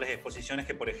son dobles exposiciones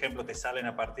que, por ejemplo, te salen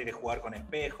a partir de jugar con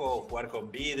espejo o jugar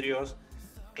con vidrios.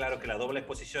 Claro que la doble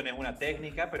exposición es una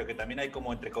técnica, pero que también hay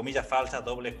como, entre comillas, falsas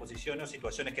doble exposiciones o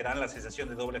situaciones que dan la sensación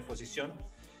de doble exposición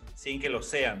sin que lo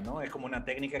sean, ¿no? Es como una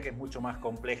técnica que es mucho más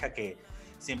compleja que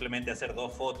simplemente hacer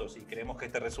 2 fotos, y creemos que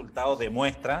este resultado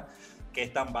demuestra que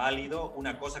es tan válido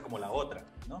una cosa como la otra,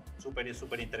 ¿no? Súper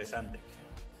interesante.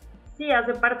 Sí,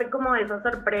 hace parte como de esa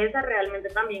sorpresa realmente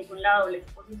también con la doble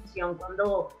exposición,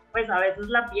 cuando pues a veces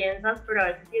la piensas, pero a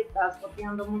veces si estás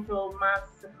copiando mucho más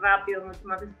rápido, mucho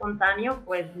más espontáneo,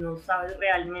 pues no sabes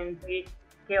realmente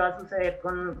qué va a suceder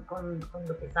con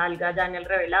lo que salga ya en el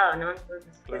revelado, ¿no?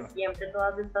 Entonces, pues siempre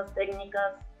todas estas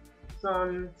técnicas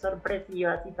son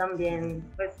sorpresivas y también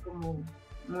pues como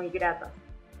muy gratas.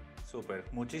 Súper,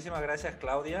 muchísimas gracias,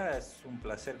 Claudia, es un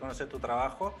placer conocer tu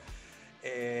trabajo.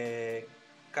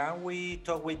 Can we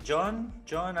talk with John?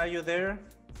 John, are you there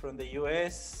from the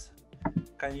US?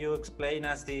 Can you explain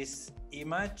us this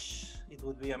image? It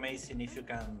would be amazing if you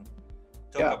can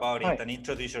talk about it and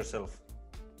introduce yourself.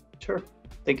 Sure.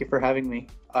 Thank you for having me.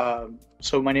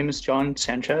 So my name is John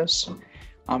Sanchez.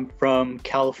 I'm from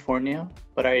California,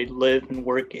 but I live and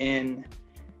work in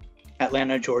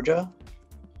Atlanta, Georgia.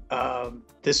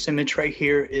 This image right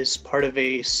here is part of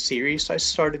a series I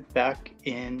started back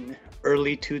in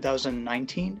early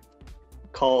 2019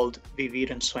 called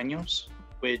Vivir en Sueños,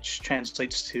 which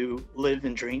translates to live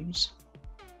in dreams.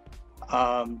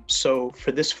 So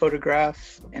for this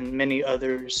photograph and many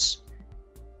others,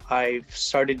 I've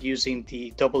started using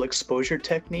the double exposure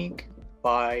technique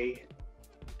by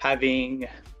having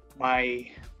my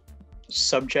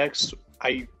subjects.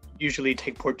 I usually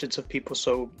take portraits of people,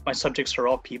 so my subjects are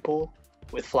all people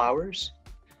with flowers.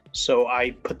 So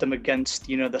I put them against,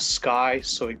 the sky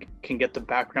so it can get the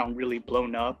background really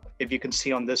blown up. If you can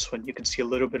see on this one, you can see a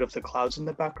little bit of the clouds in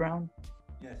the background.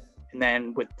 Yes. And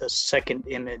then with the second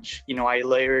image, I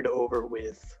layered over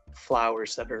with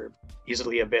flowers that are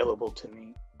easily available to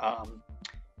me.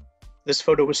 This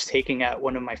photo was taken at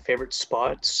one of my favorite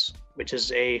spots, which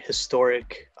is a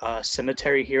historic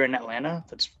cemetery here in Atlanta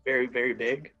that's very, very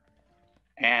big.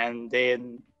 And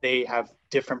then they have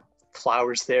different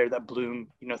flowers there that bloom,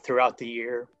 throughout the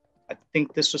year. I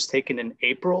think this was taken in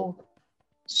April.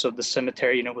 So the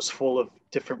cemetery, was full of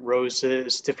different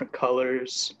roses, different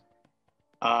colors.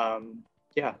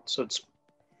 So it's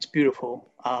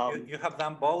beautiful. You have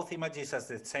done both images at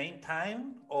the same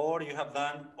time, or you have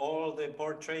done all the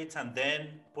portraits and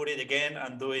then put it again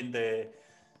and doing the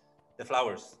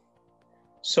flowers?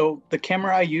 So the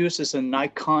camera I use is a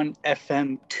Nikon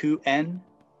FM2N.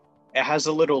 It has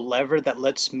a little lever that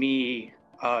lets me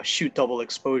shoot double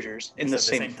exposures in the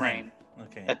same frame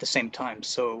at the same time.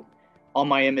 So all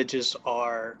my images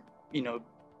are,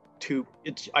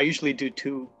 I usually do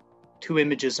two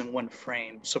images in one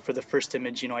frame. So for the first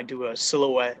image, I do a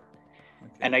silhouette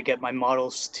and I get my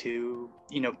models to,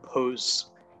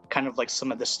 pose kind of like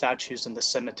some of the statues in the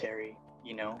cemetery,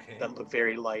 that look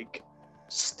very like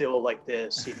still like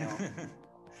this,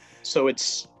 So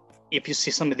it's, if you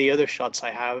see some of the other shots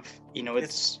I have,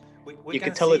 it's we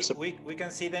can tell it's we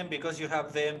can see them because you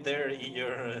have them there in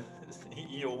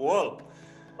your wall.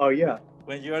 Oh yeah.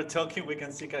 When you are talking, we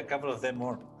can see a couple of them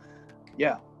more.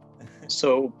 Yeah.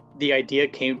 So the idea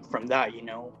came from that,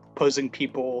 posing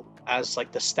people as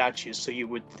like the statues. So you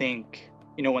would think,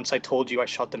 once I told you I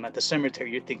shot them at the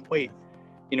cemetery, you'd think, wait,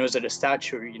 is it a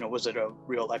statue or, was it a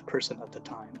real life person at the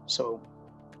time? So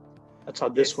that's how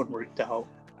this one worked out.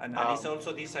 And it's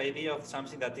also this idea of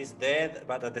something that is dead,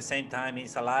 but at the same time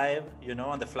is alive,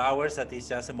 and the flowers, that is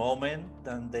just a moment,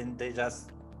 and then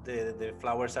the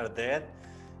flowers are dead.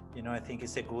 I think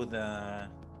it's a good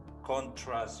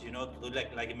contrast, to do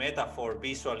like a metaphor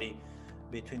visually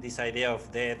between this idea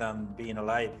of death and being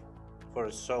alive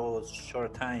for so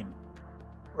short time.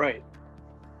 Right.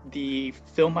 The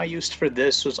film I used for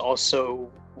this was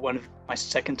also one of my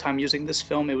second time using this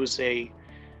film. It was a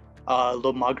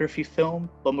lomography film,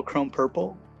 Lomochrome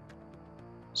Purple.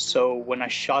 So when I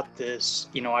shot this,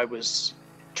 I was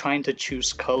trying to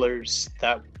choose colors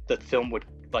that the film would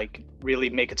like really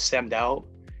make it stand out.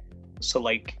 So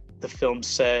like the film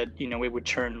said, you know, it would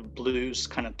turn blues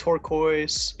kind of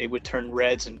turquoise, it would turn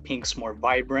reds and pinks more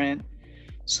vibrant.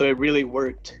 So it really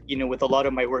worked. You know, with a lot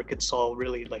of my work, it's all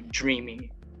really like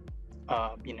dreamy,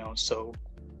 you know, so,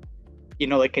 you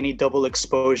know, like any double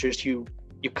exposures, you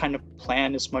kind of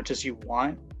plan as much as you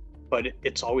want, but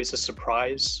it's always a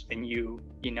surprise, and you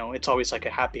know, it's always like a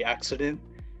happy accident.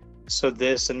 So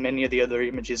this and many of the other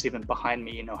images even behind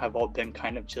me, you know, have all been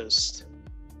kind of just,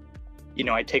 you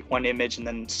know, I take one image and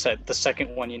then set the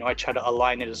second one, you know, I try to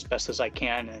align it as best as I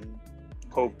can and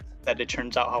hope that it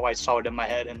turns out how I saw it in my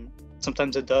head. And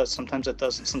sometimes it does, sometimes it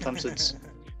doesn't, sometimes it's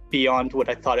beyond what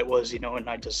I thought it was, you know, and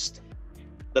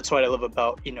that's what I love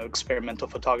about, you know, experimental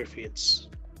photography. It's,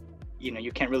 you know,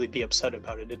 you can't really be upset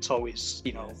about it. It's always,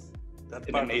 you know, that's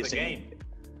an part amazing, of the game.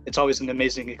 It's always an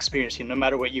amazing experience. You know, no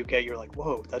matter what you get, you're like,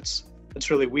 whoa, that's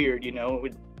really weird, you know,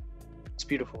 it's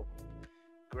beautiful.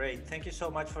 Great, thank you so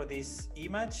much for this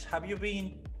image. Have you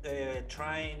been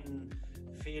trying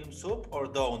Film Soup or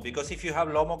don't? Because if you have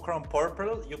Lomochrome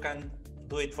purple, you can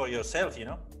do it for yourself, you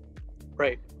know?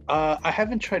 Right. I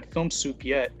haven't tried Film Soup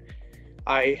yet.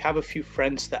 I have a few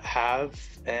friends that have,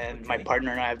 and my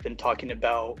partner and I have been talking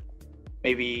about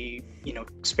maybe, you know,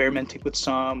 experimenting with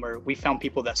some, or we found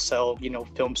people that sell, you know,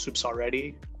 film soups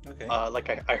already. Okay. Like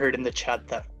I heard in the chat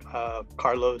that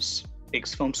Carlos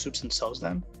makes film soups and sells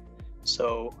them.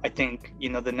 So I think, you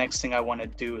know, the next thing I want to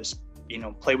do is, you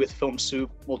know, play with Film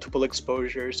Soup, multiple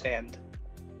exposures, and,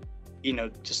 you know,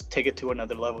 just take it to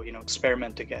another level, you know,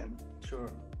 experiment again.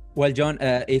 Sure. Well, John,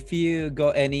 if you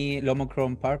got any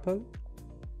Lomochrome purple,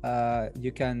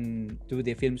 you can do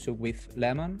the Film Soup with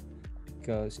lemon,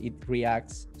 because it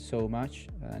reacts so much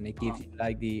and it gives you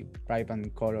like the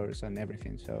vibrant colors and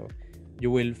everything. So you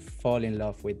will fall in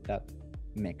love with that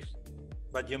mix.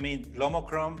 But you mean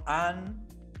Lomochrome and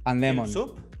lemon Film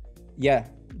Soup? Yeah,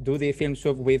 do the Film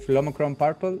Soup with Lomochrome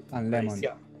purple and lemon.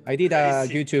 Yeah. I did a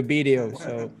YouTube video,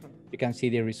 so you can see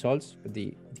the results, but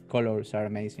the colors are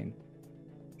amazing.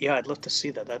 Yeah, I'd love to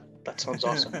see that. That sounds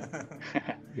awesome.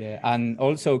 Yeah, and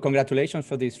also congratulations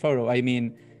for this photo. I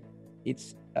mean,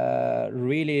 it's a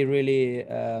really, really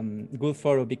good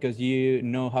photo because you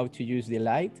know how to use the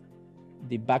light.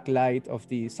 The backlight of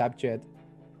the subject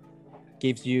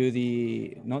gives you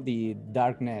the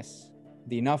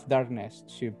enough darkness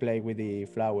to play with the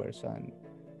flowers, and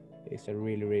it's a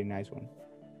really, really nice one.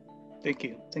 Thank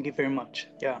you very much.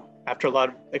 Yeah, after a lot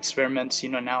of experiments, you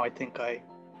know, now I think I,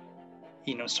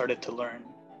 you know, started to learn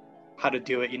how to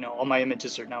do it. You know, all my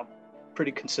images are now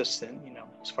pretty consistent, you know,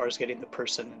 as far as getting the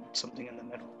person and something in the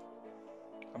middle.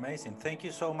 Amazing. Thank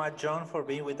you so much, John, for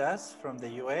being with us from the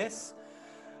US.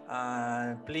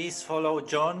 Please follow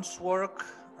John's work.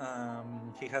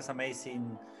 He has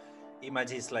amazing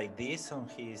images like this on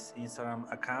his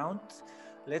Instagram account.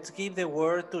 Let's give the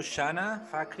word to Shana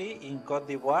Fakri in Côte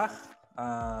d'Ivoire.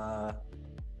 Are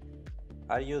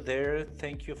you there?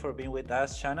 Thank you for being with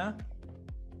us, Shana.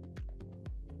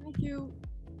 Thank you.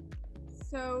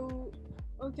 So,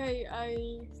 okay,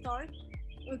 I start.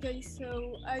 Okay,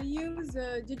 so I use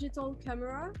a digital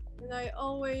camera, and I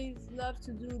always love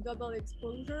to do double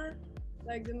exposure.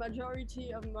 Like the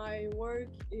majority of my work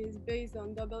is based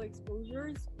on double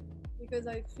exposures, because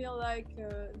I feel like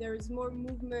there is more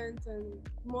movement and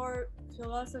more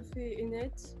philosophy in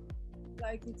it.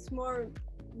 Like it's more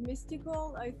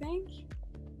mystical, I think.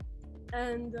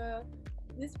 And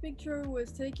this picture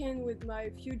was taken with my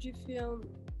Fujifilm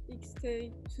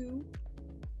X-T2.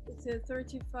 It's a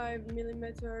 35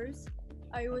 millimeters.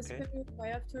 I was spending my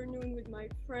afternoon with my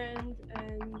friend,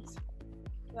 and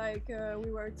like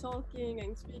we were talking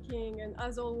and speaking, and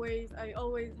as always, I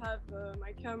always have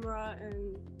my camera,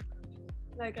 and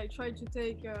like I try to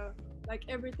take like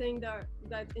everything that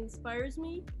inspires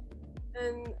me.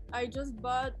 And I just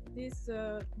bought this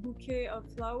bouquet of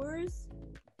flowers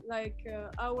like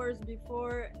hours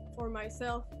before for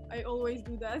myself. I always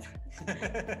do that.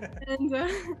 And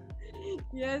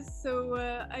yes, so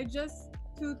I just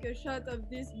took a shot of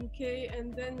this bouquet,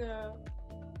 and then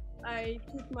I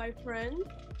took my friend,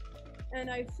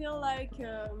 and I feel like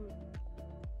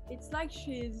it's like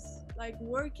she's like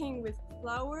working with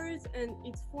flowers, and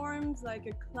it forms like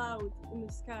a cloud in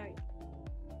the sky.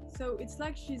 So it's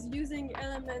like she's using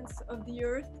elements of the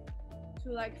earth to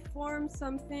like form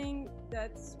something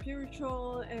that's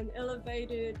spiritual and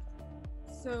elevated.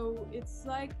 So it's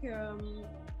like a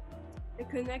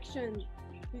connection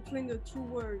between the two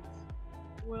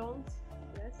worlds,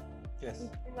 yes,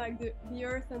 between like the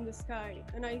earth and the sky.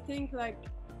 And I think like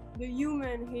the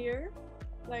human here,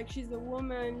 like she's a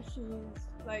woman, she's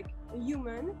like a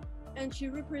human, and she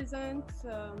represents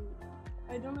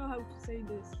I don't know how to say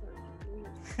this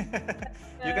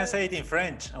You can say it in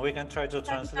French, and we can try to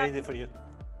translate it for you.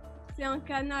 C'est un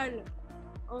canal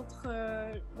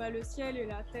entre le ciel et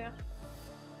la terre.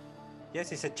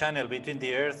 Yes, it's a channel between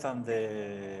the earth and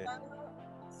the...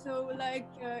 So like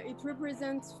it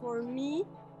represents for me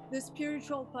the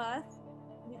spiritual path,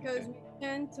 because we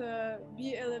can't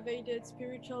be elevated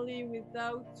spiritually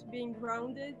without being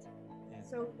grounded. Yeah.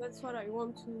 So that's what I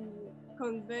want to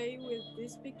convey with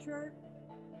this picture.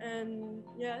 And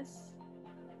yes,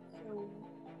 so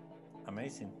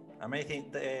Amazing,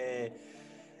 amazing.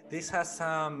 This has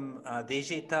some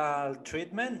digital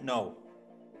treatment? No.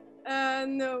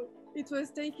 no, it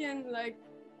was taken like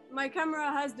my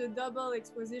camera has the double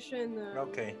exposition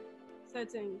Okay.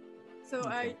 setting, so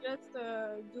I just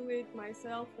do it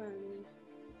myself. And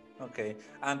Okay,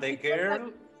 and the it's girl,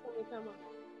 on the camera.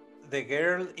 the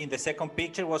girl in the second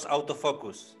picture was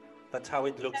autofocus. That's how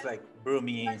it looks like,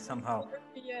 broomy somehow.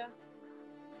 Yeah.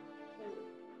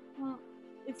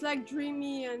 It's like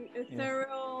dreamy and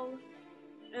ethereal,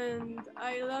 and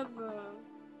I love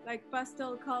like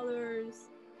pastel colors.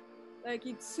 Like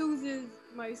it soothes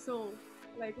my soul.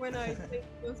 Like when I take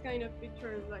those kind of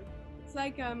pictures, like it's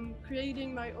like I'm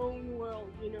creating my own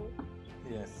world, you know.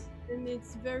 Yes. And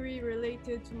it's very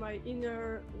related to my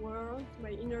inner world,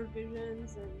 my inner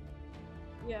visions, and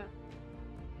yeah.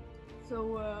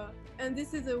 So and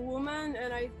this is a woman,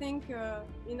 and I think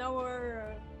in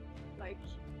our like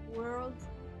world,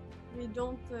 we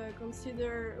don't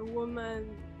consider a woman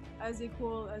as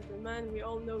equal as a man. We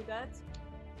all know that,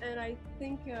 and I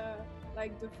think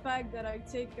like the fact that I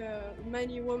take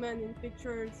many women in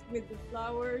pictures with the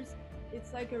flowers,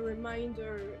 it's like a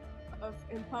reminder of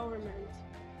empowerment.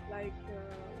 Like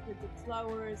with the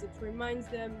flowers, it reminds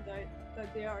them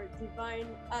that they are divine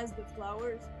as the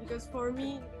flowers. Because for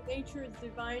me, nature is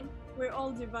divine. We're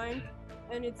all divine,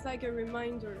 and it's like a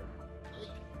reminder.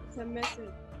 It's a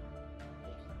message.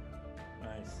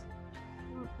 Nice.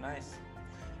 Nice.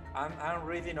 I'm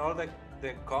reading all the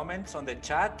comments on the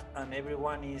chat, and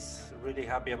everyone is really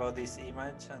happy about this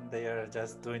image, and they are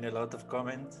just doing a lot of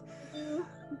comments.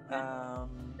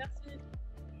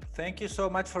 Thank you so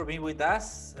much for being with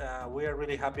us. We are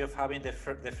really happy of having the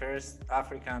first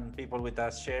African people with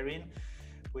us sharing.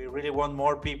 We really want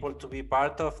more people to be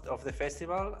part of the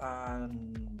festival,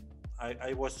 and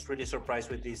I was really surprised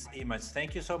with this image.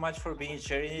 Thank you so much for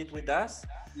sharing it with us,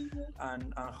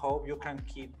 and hope you can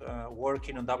keep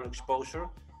working on double exposure,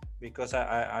 because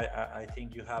I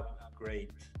think you have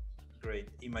great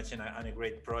image and a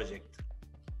great project.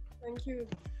 Thank you.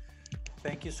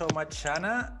 Thank you so much,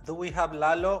 Shanna. Do we have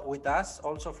Lalo with us,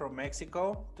 also from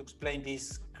Mexico, to explain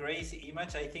this crazy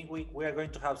image? I think we are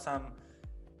going to have some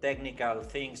technical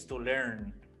things to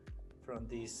learn from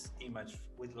this image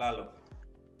with Lalo.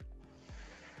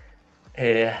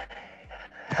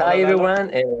 Hi,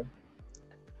 everyone.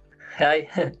 Hi.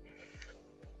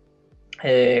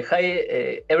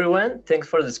 Hi, everyone. Thanks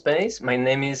for the space. My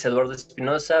name is Eduardo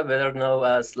Espinosa, better known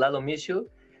as Lalo Mishu.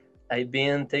 I've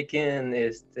been taking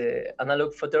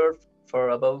analog photo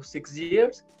for about 6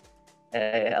 years.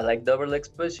 I like double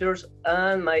exposures,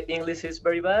 and my English is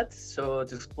very bad. So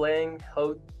to explain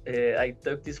how I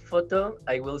took this photo,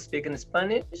 I will speak in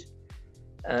Spanish.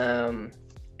 Don't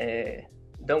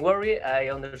worry, I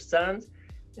understand,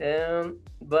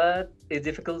 but it's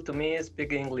difficult to me to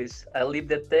speak English. I leave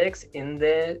the text in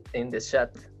the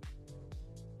chat.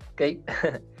 Okay.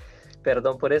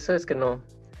 Perdón por eso, es que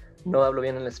no hablo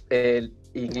bien el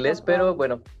inglés, pero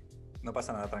bueno. No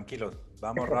pasa nada, tranquilo.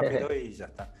 Vamos rápido y ya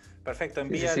está. Perfecto,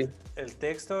 envía el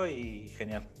texto y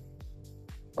genial.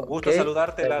 Un gusto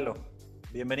saludarte, Lalo.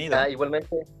 Bienvenido.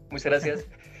 Igualmente, muchas gracias.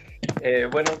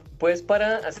 Bueno, pues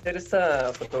para hacer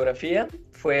esta fotografía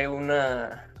fue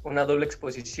una doble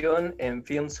exposición en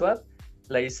FilmSwap.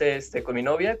 La hice con mi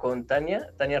novia, con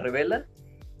Tania Revela.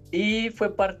 Y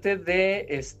fue parte de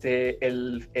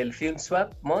el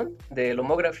FilmSwap Month del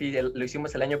Homography, lo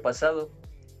hicimos el año pasado.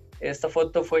 Esta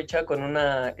foto fue hecha con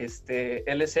una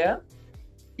LCA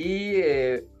y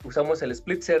usamos el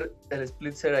splitzer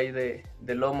ahí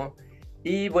de lomo.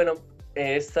 Y bueno,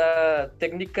 esta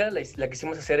técnica la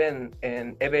quisimos hacer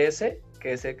en EBS,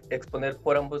 que es exponer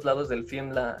por ambos lados del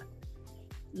film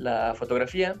la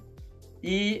fotografía.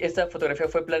 Y esta fotografía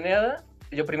fue planeada.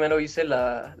 Yo primero hice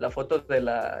la foto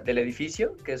del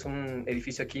edificio, que es un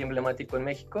edificio aquí emblemático en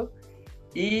México,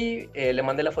 y le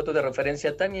mandé la foto de referencia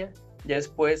a Tania. Ya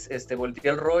después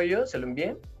volteé el rollo, se lo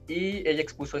envié, y ella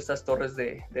expuso estas torres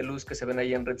de luz que se ven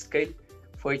ahí en Redscale.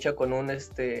 Fue hecha con un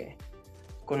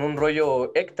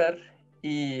rollo Hectar,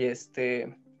 y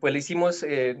pues lo hicimos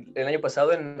el año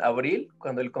pasado en abril,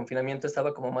 cuando el confinamiento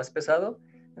estaba como más pesado.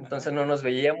 entonces no nos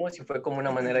veíamos y fue como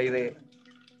una manera ahí de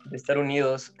estar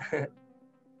unidos.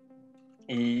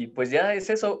 Y pues ya es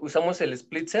eso, usamos el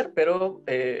Splitzer, pero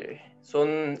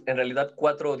son en realidad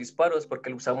 4 disparos porque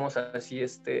lo usamos así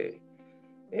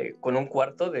con un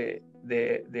cuarto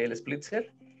del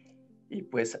Splitzer. Y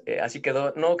pues así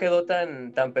quedó, no quedó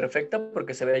tan perfecta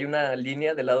porque se ve ahí una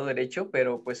línea del lado derecho,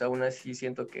 pero pues aún así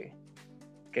siento que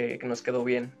nos quedó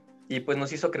bien. Y pues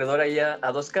nos hizo acreedor ahí a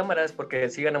 2 cámaras porque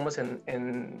sí ganamos en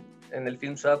el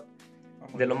Film Swap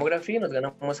de Lomography, nos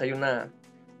ganamos ahí una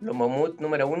Lomomut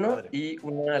número 1 y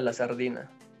una La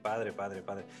Sardina. Padre.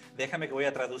 Déjame que voy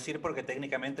a traducir porque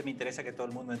técnicamente me interesa que todo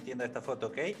el mundo entienda esta foto,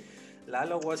 ¿ok?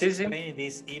 Lalo was explaining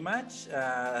this image.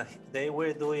 They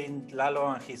were doing, Lalo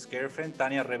and his girlfriend,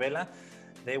 Tania Revela,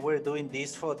 they were doing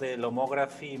this for the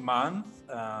Lomography month,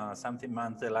 something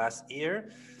month the last year,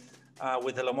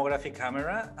 with the Lomography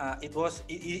camera.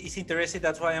 It's interesting,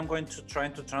 that's why I'm going to try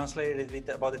to translate a little bit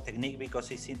about the technique because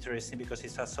it's interesting, because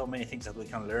it has so many things that we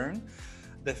can learn.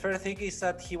 The first thing is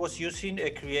that he was using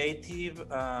a creative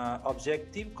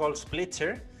objective called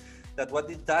Splitzer, that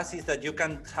what it does is that you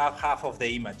can have half of the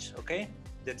image, okay?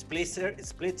 The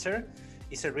Splitzer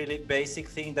is a really basic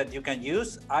thing that you can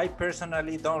use. I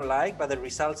personally don't like, but the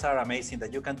results are amazing,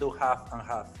 that you can do half and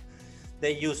half.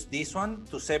 They use this one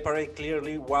to separate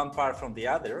clearly one part from the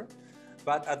other,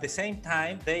 but at the same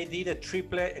time, they did a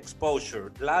triplet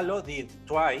exposure. Lalo did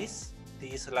twice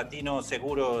this Latino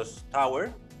Seguros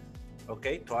tower,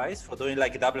 okay, twice for doing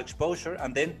like double exposure,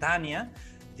 and then Tania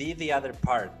did the other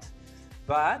part.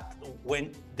 But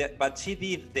she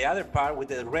did the other part with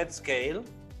the red scale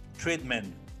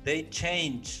treatment. They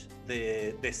changed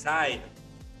the side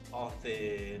of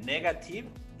the negative.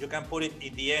 You can put it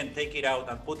in the end, take it out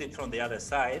and put it from the other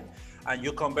side, and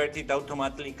you convert it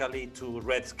automatically to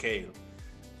red scale.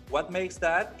 What makes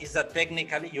that is that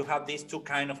technically you have these 2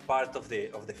 kind of parts of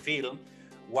the film,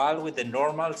 one with the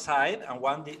normal side and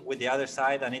one with the other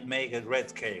side, and it makes a red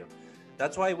scale.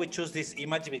 That's why we choose this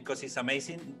image, because it's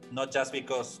amazing, not just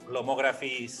because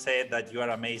Lomography said that you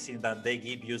are amazing, that they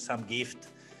give you some gift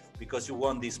because you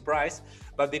won this prize,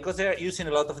 but because they are using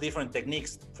a lot of different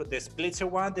techniques. For the Splitzer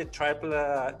one, the triple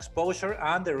exposure,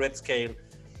 and the red scale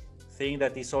thing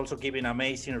that is also giving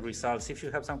amazing results. If you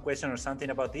have some question or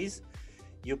something about this,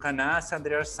 you can ask, and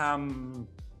there are some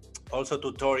also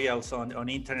tutorials on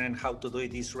internet how to do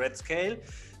this red scale.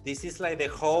 This is like the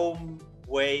home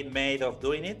way made of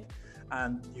doing it,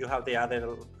 and you have the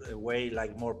other way,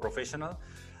 like more professional.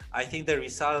 I think the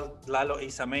result, Lalo,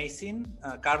 is amazing.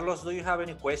 Carlos, do you have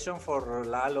any question for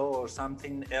Lalo or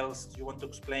something else you want to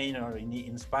explain, or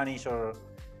in Spanish or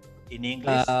in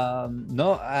English?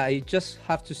 No, I just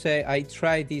have to say I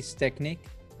tried this technique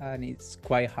and it's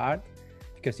quite hard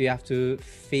because you have to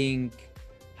think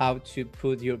how to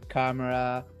put your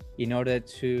camera in order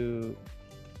to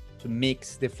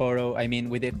mix the photo. I mean,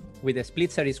 with the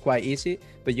Splitzer it's quite easy,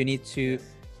 but you need to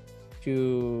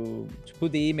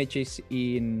put the images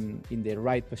in the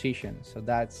right position. So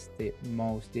that's the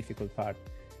most difficult part.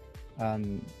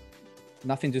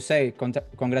 Nothing to say.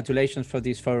 Congratulations for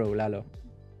this photo, Lalo.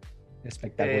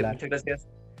 Espectacular. Muchas gracias.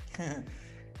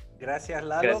 Gracias,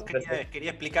 Lalo.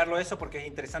 Quería explicarlo eso porque es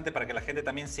interesante para que la gente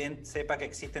también sepa que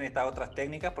existen estas otras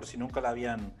técnicas, por si nunca la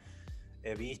habían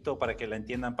visto, para que la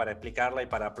entiendan, para explicarla y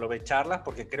para aprovecharlas,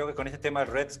 porque creo que con este tema del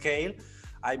red scale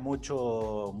hay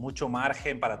mucho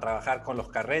margen para trabajar con los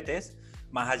carretes,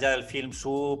 más allá del film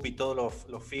sub y todos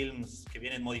los films que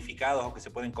vienen modificados o que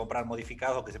se pueden comprar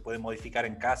modificados o que se pueden modificar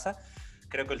en casa.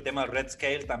 Creo que el tema del red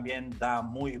scale también da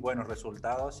muy buenos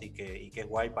resultados y que es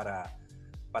guay para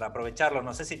aprovecharlos.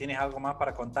 No sé si tienes algo más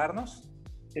para contarnos.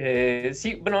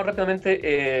 Sí, bueno,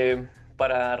 rápidamente,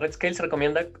 para Red Scale se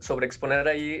recomienda sobreexponer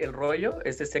ahí el rollo.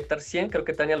 Este es Sector 100, creo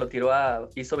que Tania lo tiró a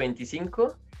ISO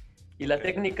 25. Y la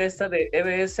técnica esta de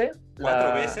EBS...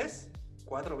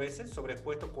 ¿Cuatro veces?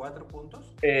 ¿Sobreexpuesto 4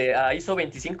 puntos? A ISO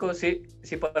 25, sí,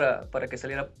 para que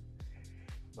saliera.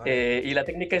 Vale. Y la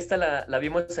técnica esta la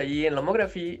vimos allí en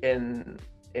Lomography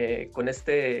con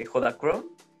este Kodachrome.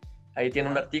 Ahí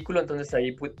tiene un artículo, entonces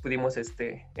ahí pudimos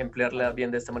emplearla bien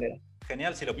de esta manera.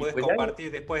 Genial, si lo puedes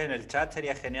compartir después en el chat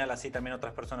sería genial, así también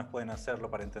otras personas pueden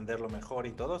hacerlo para entenderlo mejor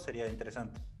y todo, sería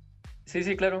interesante.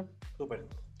 Sí, claro. Súper.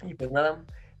 Y pues nada,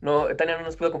 Tania no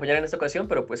nos pudo acompañar en esta ocasión,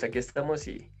 pero pues aquí estamos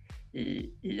y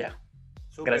ya.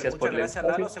 Súper, gracias muchas gracias,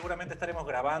 Lalo. Seguramente estaremos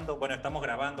estamos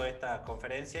grabando esta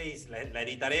conferencia y la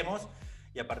editaremos,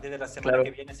 y a partir de la semana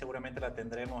que viene seguramente la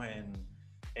tendremos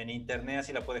en internet,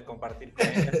 así la puedes compartir con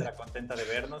ella, estará contenta de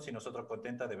vernos y nosotros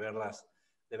contentas de verla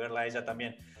a ella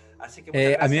también. Así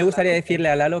que a mí me gustaría decirle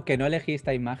a Lalo que no elegí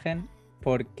esta imagen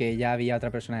porque ya había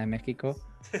otra persona de México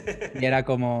y era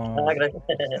como... Ah, gracias.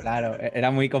 Claro,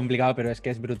 era muy complicado, pero es que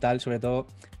es brutal, sobre todo,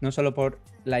 no solo por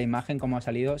la imagen como ha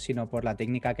salido, sino por la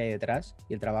técnica que hay detrás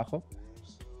y el trabajo.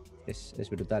 Es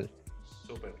brutal.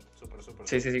 Súper.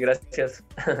 Sí, gracias.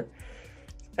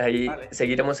 Ahí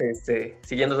seguiremos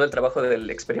siguiendo todo el trabajo del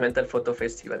Experimental Photo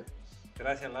Festival.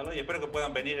 Gracias, Lalo, y espero que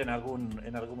puedan venir en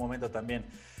algún momento también.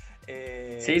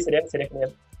 Sí, sería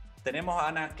genial. Tenemos a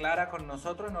Ana Clara con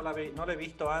nosotros, no la he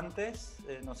visto antes,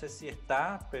 no sé si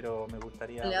está, pero me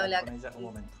gustaría hablar con ella un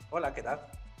momento. Hola, ¿qué tal?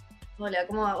 Hola,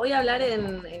 ¿cómo va? Voy a hablar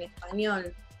en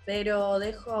español, pero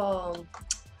dejo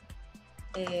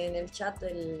en el chat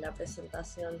la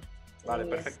presentación. Vale,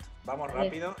 perfecto. Vamos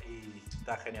rápido y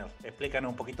está genial. Explícanos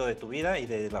un poquito de tu vida y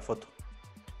de la foto.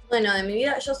 Bueno, de mi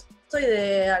vida, yo soy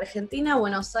de Argentina,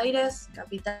 Buenos Aires,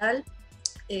 capital.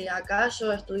 Acá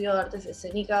yo estudio artes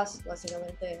escénicas,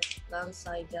 básicamente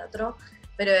danza y teatro,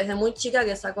 pero desde muy chica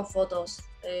que saco fotos.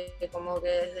 Como que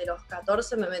desde los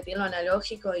 14 me metí en lo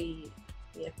analógico y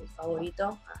es mi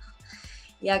favorito.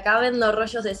 Y acá vendo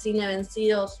rollos de cine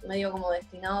vencidos, medio como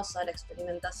destinados a la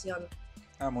experimentación.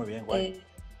 Ah, muy bien, guay.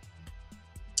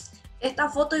 Esta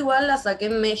foto igual la saqué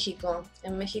en México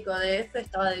DF,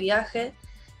 estaba de viaje,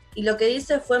 y lo que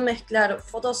hice fue mezclar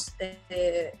fotos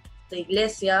de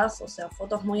iglesias, o sea,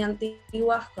 fotos muy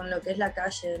antiguas con lo que es la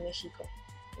calle de México,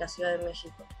 la Ciudad de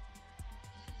México.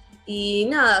 Y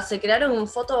nada, se crearon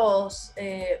fotos,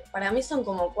 para mí son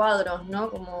como cuadros, ¿no?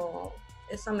 Como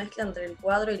esa mezcla entre el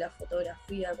cuadro y la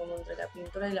fotografía, como entre la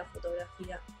pintura y la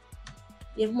fotografía.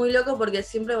 Y es muy loco porque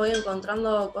siempre voy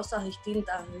encontrando cosas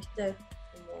distintas, ¿viste?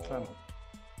 Como, claro.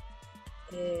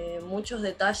 Muchos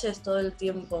detalles todo el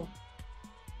tiempo.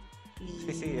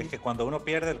 Sí, es que cuando uno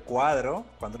pierde el cuadro,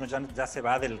 cuando uno ya se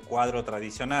va del cuadro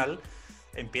tradicional,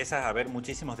 empiezas a ver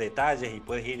muchísimos detalles y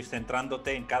puedes ir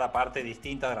centrándote en cada parte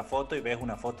distinta de la foto y ves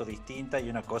una foto distinta y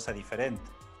una cosa diferente.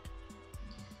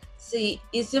 Sí,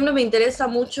 y siempre me interesa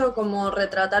mucho como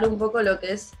retratar un poco lo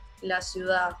que es la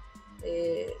ciudad,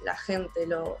 la gente,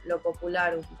 lo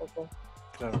popular un poco.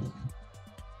 Claro.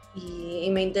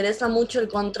 Y me interesa mucho el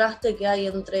contraste que hay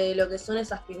entre lo que son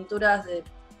esas pinturas de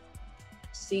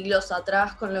siglos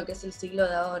atrás con lo que es el siglo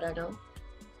de ahora, ¿no?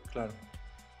 Claro.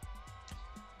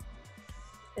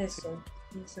 Eso.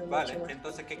 Sí. Vale,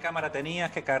 entonces, ¿qué cámara tenías?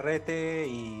 ¿Qué carrete?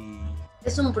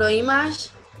 Es un ProImage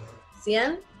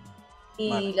 100 y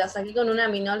vale. La saqué con una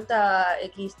Minolta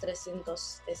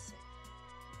X300S.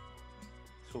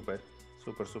 Súper.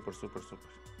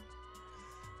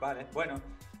 Vale, bueno,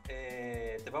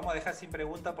 te vamos a dejar sin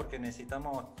pregunta porque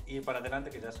necesitamos ir para adelante,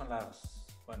 que ya son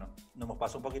bueno, nos hemos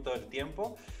pasado un poquito del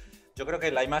tiempo. Yo creo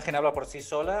que la imagen habla por sí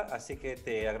sola, así que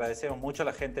te agradecemos mucho.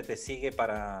 La gente te sigue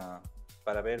para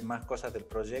ver más cosas del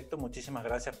proyecto. Muchísimas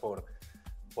gracias por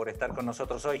estar con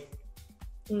nosotros hoy.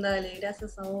 Dale,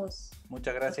 gracias a vos.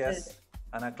 Muchas gracias,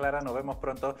 Ana Clara. Nos vemos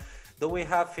pronto. Do we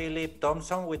have Philip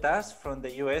Thompson with us from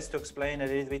the US to explain a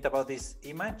little bit about this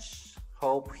image?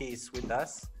 Hope he's with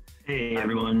us. Hey,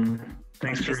 everyone.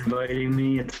 Thanks for inviting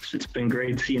me. It's been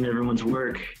great seeing everyone's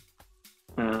work.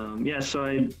 So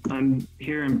I'm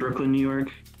here in Brooklyn, New York.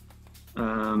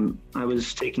 I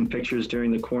was taking pictures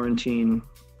during the quarantine.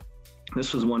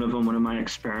 This was one of them, one of my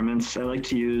experiments. I like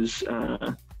to use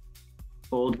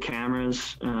old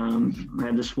cameras. I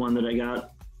had this one that I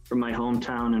got from my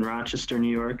hometown in Rochester,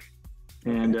 New York.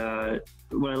 And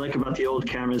what I like about the old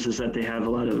cameras is that they have a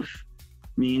lot of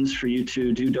means for you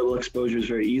to do double exposures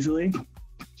very easily.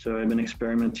 So I've been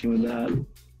experimenting with that.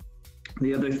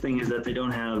 The other thing is that they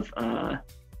don't have,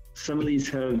 some of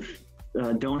these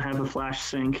don't have a flash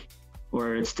sync,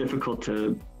 or it's difficult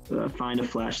to find a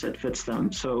flash that fits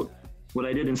them. So what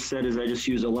I did instead is I just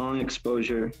used a long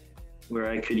exposure where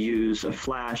I could use a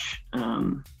flash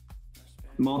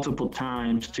multiple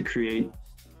times to create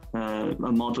a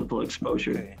multiple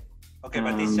exposure. Okay,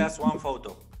 but it's just one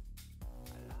photo.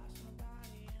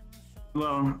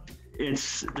 Well,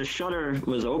 the shutter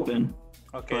was open.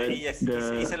 Okay, yes,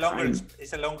 it's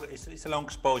a long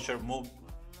exposure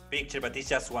picture, but it's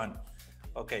just one.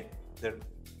 Okay, they're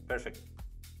perfect.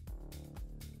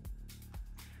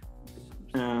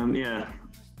 Yeah,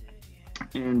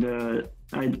 and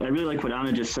I really like what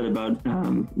Anna just said about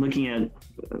looking at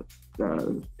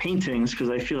paintings, because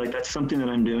I feel like that's something that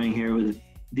I'm doing here with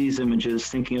these images,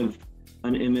 thinking of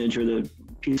an image or the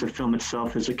piece of film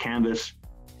itself as a canvas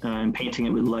and painting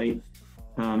it with light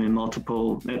in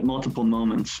multiple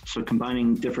moments. So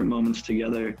combining different moments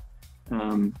together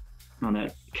on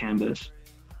that canvas.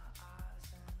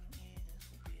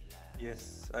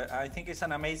 Yes, I think it's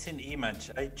an amazing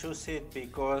image. I choose it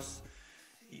because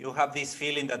you have this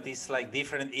feeling that it's like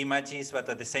different images, but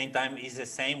at the same time is the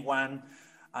same one.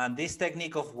 And this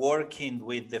technique of working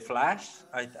with the flash,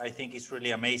 I think is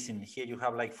really amazing. Here you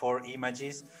have like 4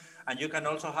 images, and you can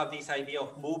also have this idea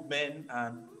of movement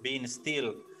and being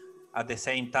still at the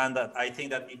same time. That I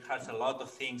think that it has a lot of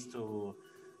things to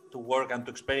work and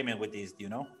to experiment with this, you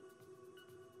know?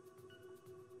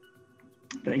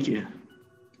 Thank you.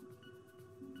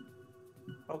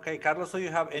 Okay, Carlos, do you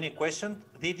have any question?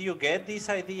 Did you get this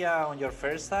idea on your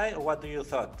first side, or what do you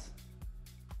thought?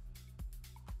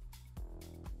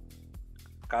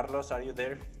 Carlos, are you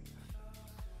there?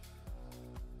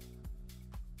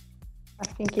 I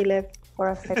think he left for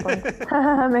a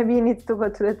second. Maybe he needs to go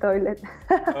to the toilet.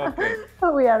 Okay.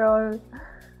 We are all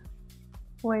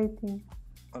waiting.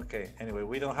 Okay, anyway,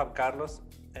 we don't have Carlos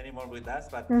anymore with us,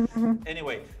 but Mhm.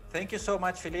 anyway, thank you so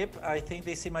much, Philippe. I think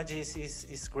this image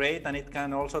is great, and it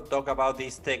can also talk about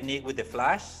this technique with the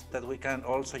flash that we can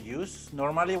also use.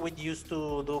 Normally, we used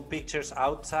to do pictures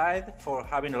outside for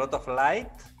having a lot of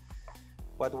light.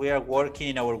 What we are working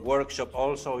in our workshop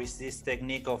also is this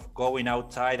technique of going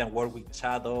outside and work with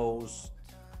shadows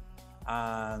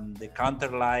and the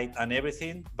counter light and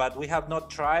everything, but we have not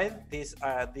tried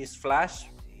this flash.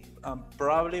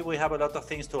 Probably we have a lot of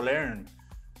things to learn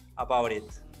about it.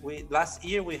 Last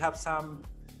year we have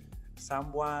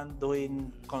someone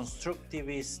doing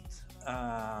constructivist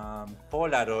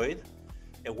Polaroid,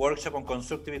 a workshop on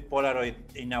constructivist Polaroid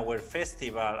in our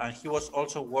festival, and he was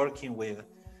also working with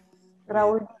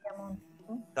Raúl Guillamón.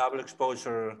 double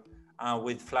exposure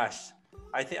with flash.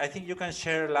 I think you can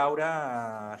share,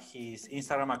 Laura, his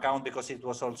Instagram account, because it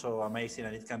was also amazing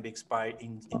and it can be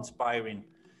inspiring.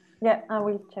 Yeah, I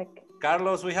will check.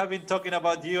 Carlos, we have been talking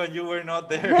about you and you were not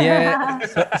there.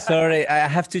 Yeah, sorry, I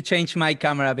have to change my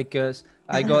camera because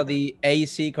I got the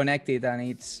AC connected and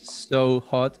it's so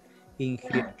hot in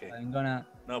here. Okay. I'm gonna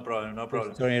No problem, no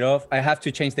problem. turn it off. I have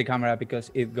to change the camera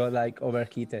because it got like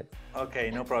overheated.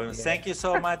 Okay, no problem. Yeah. Thank you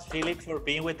so much, Philip, for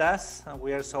being with us. And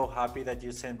we are so happy that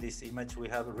you sent this image. We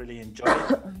have really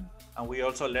enjoyed it. And we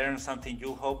also learned something.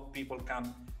 You hope people can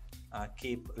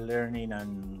keep learning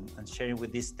and sharing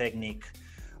with this technique.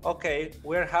 Okay,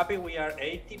 we're happy. We are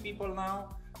 80 people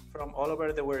now from all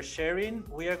over the world sharing.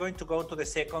 We are going to go to the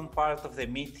second part of the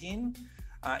meeting.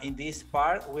 In this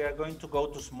part, we are going to go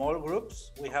to small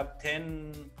groups. We have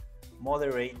 10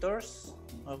 moderators,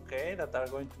 okay, that are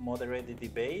going to moderate the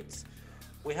debates.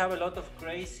 We have a lot of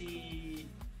crazy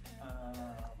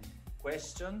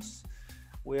questions.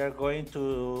 We are going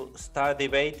to start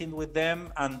debating with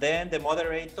them, and then the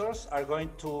moderators are going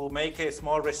to make a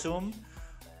small resume,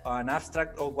 an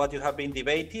abstract of what you have been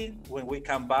debating. When we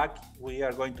come back, we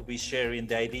are going to be sharing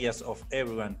the ideas of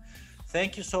everyone.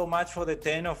 Thank you so much for the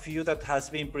 10 of you that has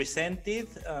been presented.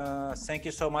 Thank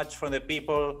you so much for the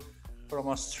people from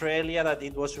Australia that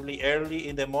it was really early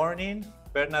in the morning.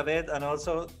 Bernadette, and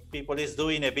also people is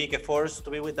doing a big effort to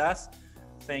be with us.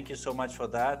 Thank you so much for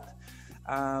that.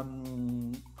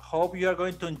 Hope you are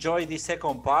going to enjoy this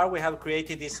second part. We have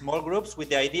created these small groups with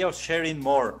the idea of sharing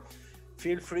more.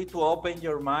 Feel free to open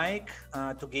your mic,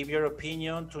 to give your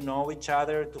opinion, to know each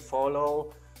other, to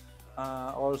follow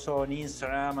also on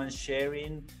Instagram and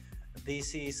sharing.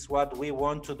 This is what we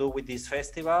want to do with this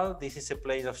festival. This is a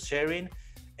place of sharing.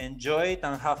 Enjoy it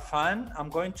and have fun. I'm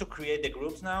going to create the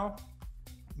groups now.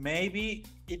 Maybe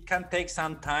it can take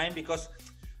some time because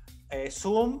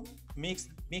Zoom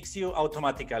mix you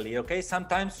automatically, okay?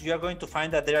 Sometimes you are going to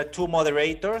find that there are 2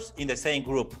 moderators in the same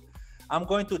group. I'm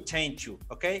going to change you,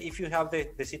 okay? If you have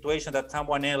the situation that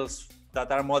someone else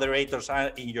that are moderators are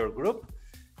in your group,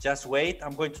 just wait.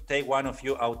 I'm going to take one of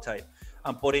you outside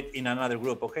and put it in another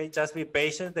group, okay? Just be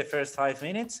patient the first 5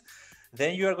 minutes.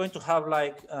 Then you are going to have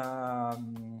like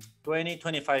 20,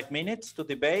 25 minutes to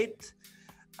debate.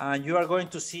 And you are going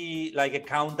to see like a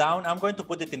countdown. I'm going to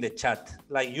put it in the chat.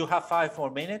 Like you have 5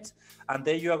 more minutes, and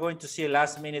then you are going to see a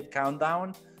last minute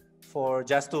countdown for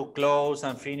just to close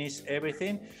and finish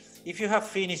everything. If you have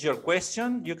finished your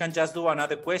question, you can just do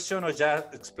another question or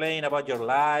just explain about your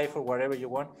life or whatever you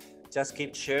want. Just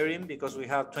keep sharing because we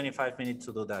have 25 minutes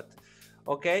to do that.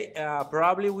 Okay,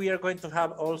 probably we are going to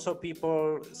have also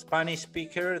people, Spanish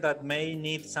speaker, that may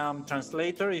need some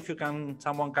translator. If you can,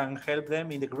 someone can help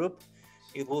them in the group,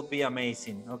 it would be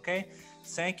amazing. Okay,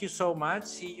 thank you so much.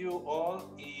 See you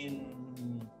all in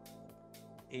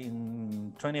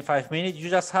 25 minutes. You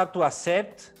just have to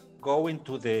accept going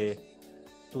to the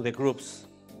groups.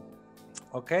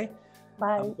 Okay.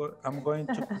 Bye. I'm going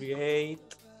to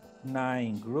create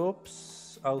 9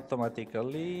 groups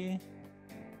automatically.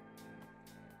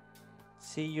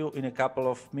 See you in a couple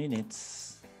of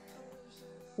minutes.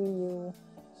 See you.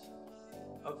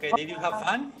 Okay, did you have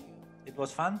fun? It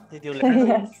was fun? Did you learn?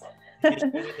 Yes. Did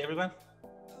you share with everyone?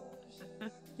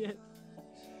 Yes.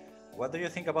 What do you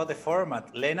think about the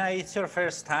format? Lena, it's your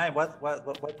first time. What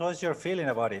was your feeling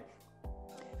about it?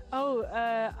 Oh,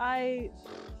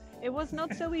 it was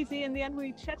not so easy. In the end,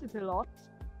 we chatted a lot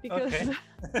because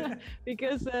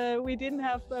because we didn't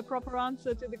have a proper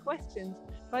answer to the questions.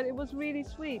 But it was really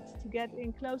sweet to get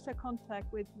in closer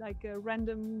contact with like a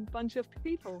random bunch of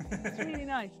people. It's really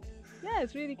nice. Yeah,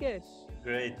 it's really good.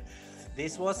 Great.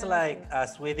 This was like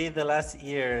as we did the last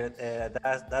year.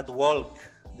 That walk.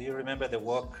 Do you remember the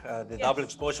walk? The double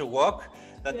exposure walk.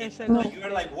 That you are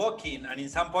like walking, and in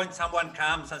some point someone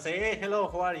comes and say, "Hey, hello,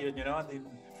 how are you?" You know,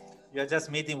 you're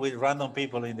just meeting with random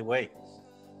people in the way.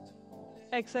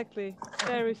 Exactly.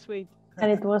 Very sweet.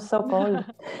 And it was so cold.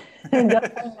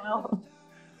 Just now.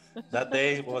 That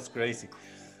day was crazy.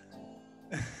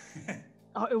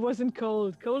 Oh, it wasn't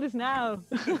cold. Cold is now.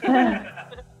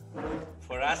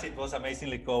 For us, it was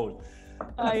amazingly cold.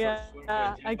 Oh yeah,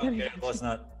 I can imagine. It was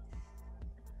not.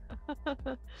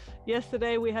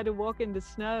 Yesterday we had a walk in the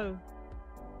snow,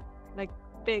 like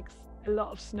a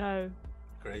lot of snow.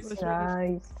 Crazy.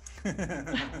 Nice.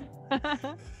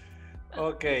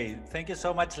 Okay, thank you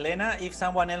so much, Lena. If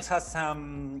someone else has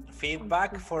some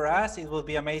feedback for us, it would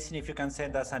be amazing if you can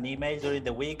send us an email during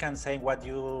the week and saying what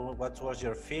was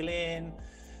your feeling,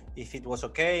 if it was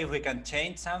okay, if we can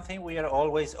change something. We are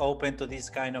always open to this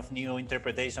kind of new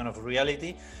interpretation of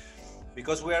reality,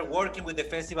 because we are working with the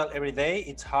festival every day.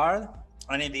 It's hard,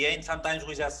 and in the end, sometimes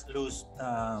we just lose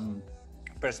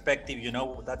perspective. You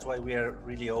know, that's why we are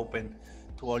really open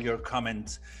to all your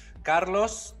comments.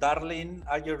 Carlos, darling,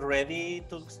 are you ready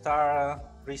to start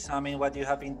resuming what you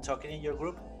have been talking in your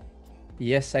group?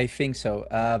 Yes, I think so.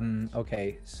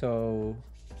 Okay, so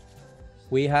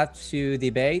we had to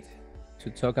debate to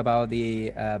talk about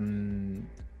the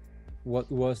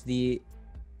what was the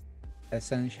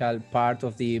essential part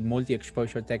of the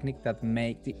multi-exposure technique that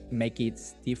make it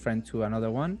different to another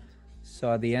one.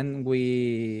 So at the end,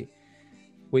 we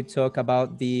talk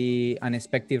about the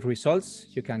unexpected results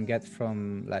you can get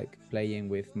from like playing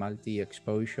with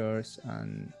multi-exposures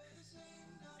and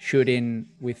shooting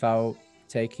without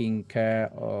taking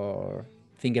care or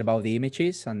thinking about the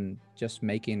images and just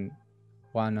making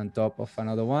one on top of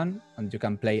another one, and you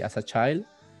can play as a child.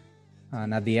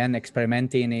 And at the end,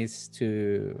 experimenting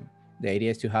the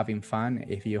idea is to having fun.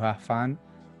 If you have fun,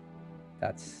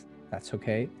 that's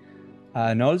okay.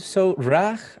 And also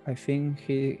Raj, I think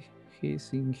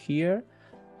he's in here,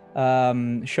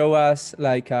 show us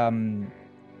like a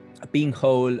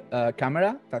pinhole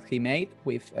camera that he made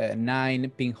with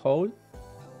 9 pinhole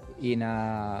in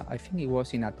I think it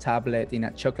was in a tablet, in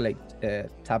a chocolate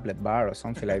tablet bar or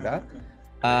something like that.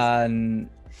 And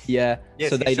yeah,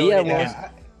 yes, so the idea was,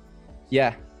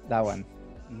 yeah, that one.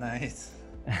 Nice.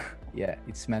 Yeah,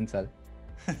 it's mental.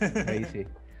 Crazy.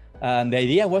 And the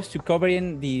idea was to cover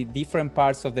in the different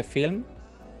parts of the film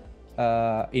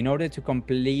in order to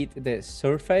complete the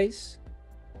surface,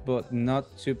 but not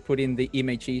to put in the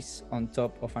images on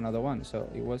top of another one. So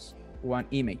it was one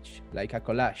image, like a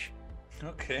collage.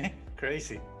 Okay,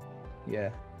 crazy.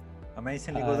 Yeah.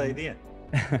 Amazingly good idea.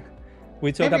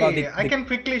 We talk about the... I can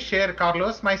quickly share,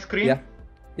 Carlos, my screen. Yeah,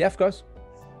 yeah, of course.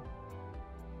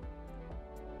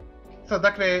 So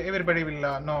that way everybody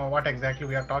will know what exactly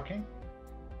we are talking.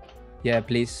 Yeah,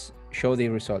 please show the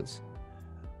results.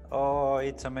 Oh,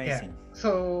 it's amazing. Yeah.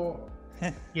 So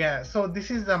yeah, so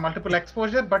this is the multiple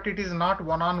exposure, but it is not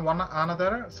one on one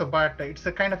another. So, but it's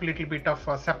a kind of little bit of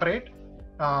separate.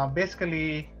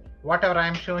 Basically, whatever I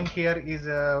am showing here is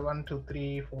 1, 2,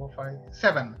 3, 4, 5,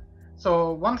 7.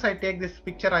 So once I take this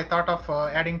picture, I thought of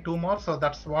adding 2 more. So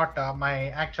that's what my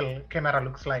actual camera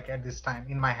looks like at this time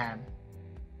in my hand.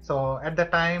 So at the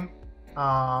time,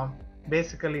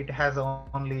 basically it has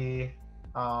only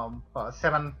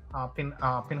 7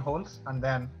 pinholes, and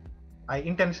then I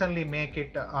intentionally make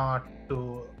it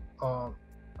to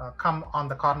come on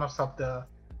the corners of the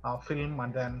film,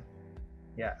 and then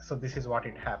yeah, so this is what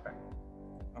it happened.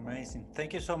 Amazing.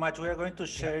 Thank you so much. We are going to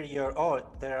share your... Oh,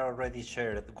 they're already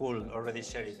shared. Cool, already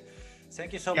shared it.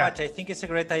 Thank you so much. I think it's a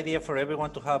great idea for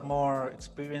everyone to have more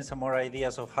experience and more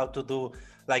ideas of how to do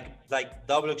like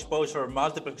double exposure or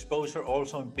multiple exposure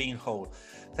also in pinhole.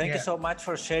 Thank you so much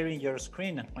for sharing your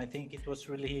screen. I think it was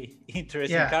really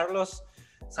interesting. Carlos?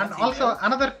 And also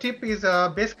another tip is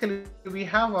basically we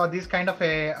have these kind of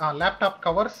a laptop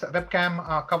covers,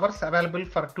 webcam covers available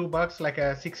for $2, like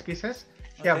 6 pieces.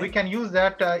 Okay. Yeah, we can use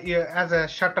that as a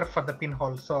shutter for the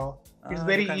pinhole. So it's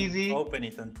very easy. Open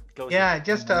it and close it.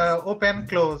 Just open,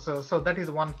 close. So that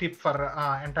is one tip for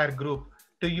entire group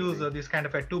to use this kind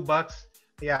of a $2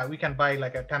 yeah, we can buy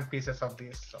like 10 pieces of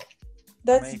these. So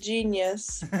that's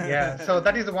genius. Yeah, so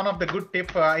that is one of the good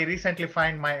tip. I recently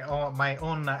find my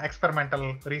own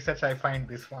experimental research. I find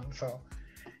this one. So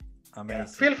amazing.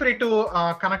 Feel free to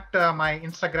connect my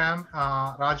Instagram,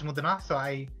 Raj Mudana. So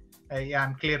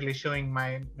I'm clearly showing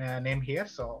my name here.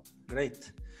 So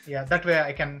great. Yeah, that way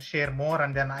I can share more,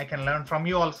 and then I can learn from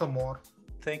you also more.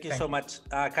 Thank you so much.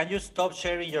 Can you stop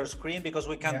sharing your screen because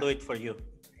we can't do it for you?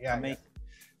 Yeah.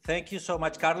 Thank you so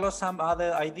much, Carlos. Some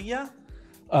other idea?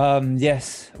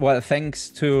 Yes. Well, thanks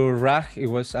to Raj, it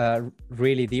was a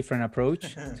really different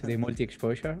approach to the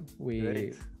multi-exposure.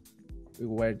 We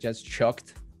were just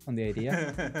shocked on the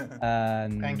idea.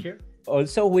 Thank you.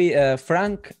 Also,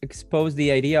 Frank exposed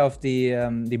the idea of the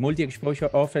multi-exposure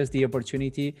offers the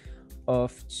opportunity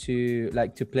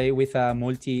to play with a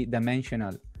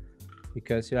multi-dimensional,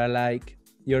 because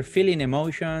you're feeling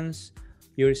emotions,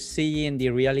 you're seeing the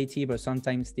reality, but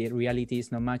sometimes the reality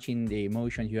is not matching the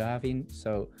emotions you're having.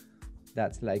 So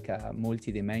that's like a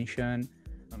multi-dimension.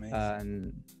 Amazing.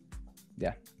 And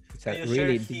yeah, it's a Can you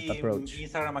really share deep approach.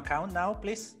 Instagram account now,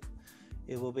 please?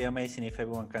 It will be amazing if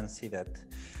everyone can see that.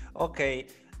 Okay,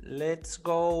 let's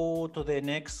go to the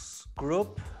next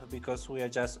group because we are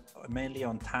just mainly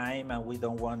on time and we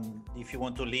don't want, if you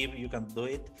want to leave, you can do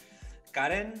it.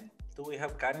 Karen, do we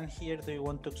have Karen here? Do you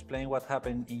want to explain what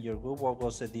happened in your group? What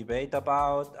was the debate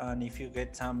about? And if you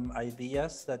get some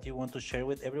ideas that you want to share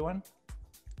with everyone?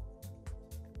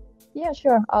 Yeah,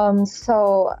 sure.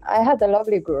 So I had a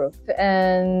lovely group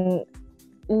and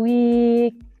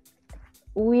we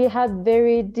had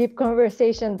very deep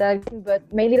conversation but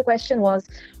mainly the question was,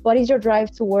 what is your drive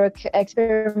to work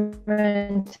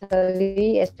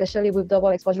experimentally, especially with double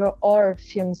exposure or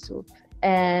film soup?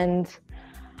 And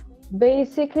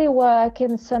basically what I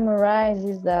can summarize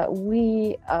is that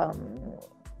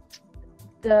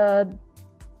the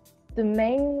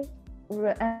main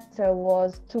answer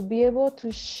was to be able to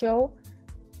show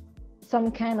some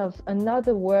kind of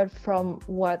another word from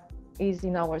what is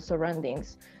in our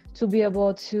surroundings, to be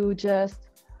able to just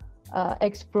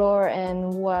explore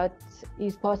and what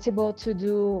is possible to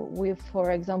do with,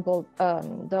 for example,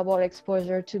 double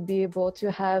exposure, to be able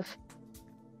to have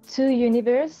two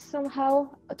universes somehow,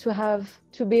 to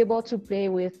be able to play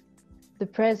with the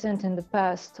present and the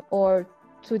past, or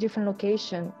two different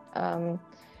locations.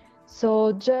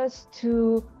 So just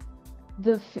to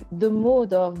the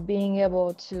mood of being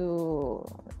able to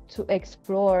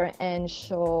explore and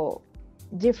show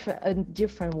a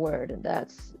different word.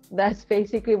 That's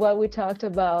basically what we talked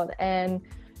about, and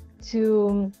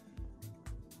to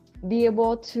be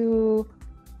able to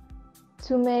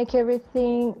make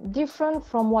everything different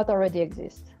from what already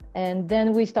exists. And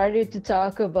then we started to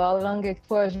talk about long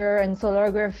exposure and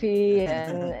solarography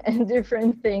and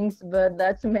different things, but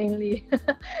that's mainly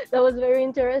that was very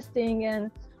interesting.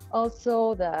 And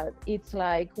also that it's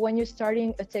like when you're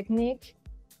starting a technique,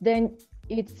 then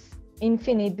it's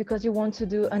infinite because you want to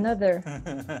do another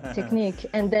technique,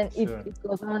 and then it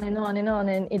goes on and on and on,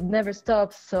 and it never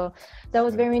stops. So that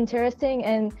was very interesting,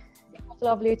 and it was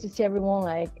lovely to see everyone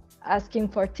like asking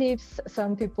for tips.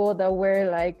 Some people that were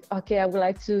like, okay, I would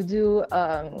like to do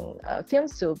film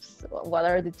soups, what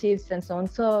are the tips and so on.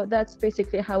 So that's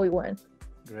basically how it went.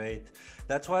 Great.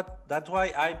 That's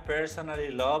why I personally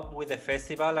love with the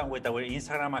festival and with our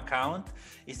Instagram account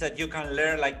is that you can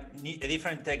learn like a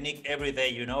different technique every day,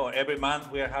 you know, every month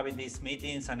we are having these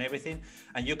meetings and everything,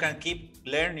 and you can keep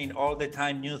learning all the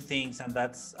time new things. And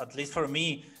that's, at least for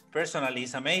me personally,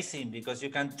 is amazing because you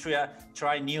can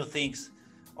try new things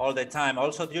all the time.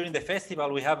 Also during the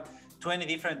festival, we have 20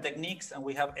 different techniques and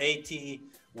we have 80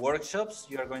 workshops.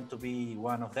 You are going to be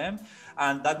one of them,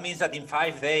 and that means that in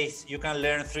 5 days you can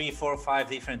learn 3, 4, 5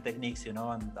 different techniques, you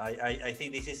know. And I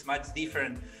think this is much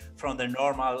different from the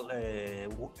normal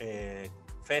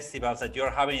festivals that you're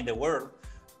having in the world.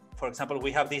 For example,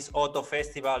 we have this auto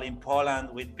festival in Poland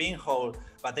with pinhole,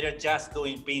 but they're just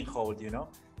doing pinhole, you know.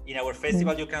 In our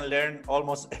festival you can learn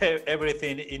almost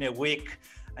everything in a week,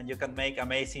 and you can make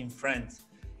amazing friends.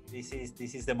 This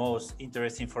is the most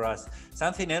interesting for us.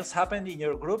 Something else happened in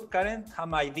your group, Karen?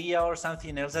 Some idea or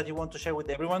something else that you want to share with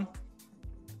everyone?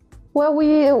 Well,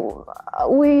 we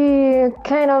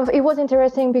kind of, it was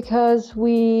interesting because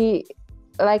we,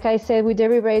 like I said, we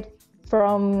derivated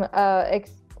from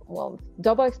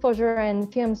double exposure and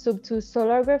film soup to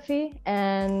solarography,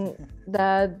 and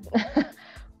that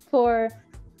for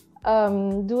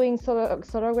doing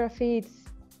solarography,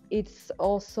 it's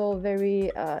also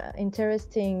very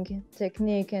interesting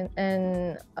technique,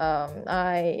 and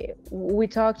we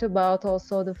talked about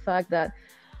also the fact that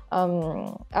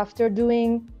after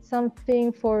doing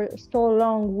something for so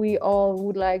long, we all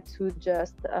would like to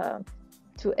just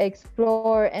to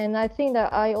explore. And I think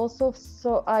that I also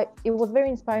it was very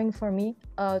inspiring for me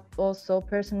also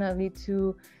personally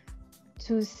to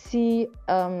see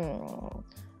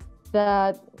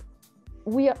that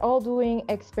we are all doing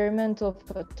experimental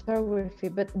photography,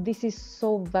 but this is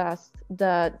so vast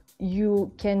that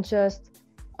you can just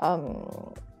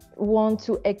want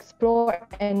to explore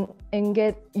and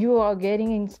you are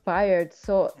getting inspired.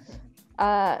 So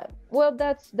well,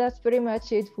 that's pretty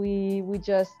much it. We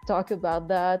just talk about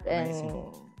that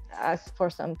and ask for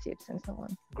some tips and so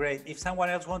on. Great. If someone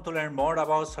else wants to learn more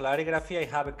about solarography, I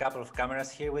have a couple of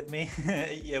cameras here with me.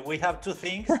 Yeah, we have two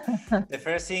things. The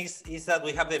first thing is that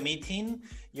we have the meeting.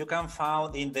 You can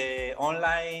find in the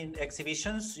online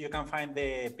exhibitions, you can find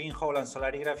the pinhole and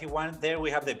solarography one. There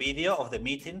we have the video of the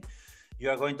meeting. You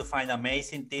are going to find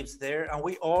amazing tips there. And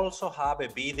we also have a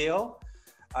video,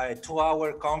 a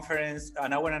 2-hour conference,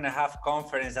 an hour and a half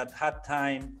conference that had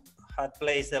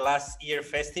place the last year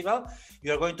festival.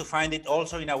 You are going to find it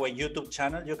also in our YouTube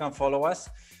channel. You can follow us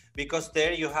because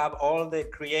there you have all the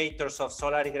creators of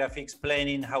solarography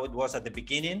explaining how it was at the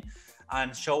beginning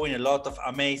and showing a lot of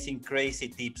amazing, crazy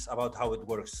tips about how it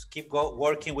works. Keep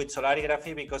working with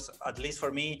solarography because at least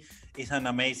for me, it's an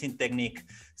amazing technique.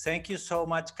 Thank you so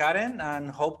much, Karen, and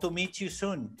hope to meet you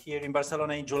soon here in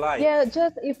Barcelona in July. Yeah,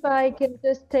 just if I can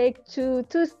just take two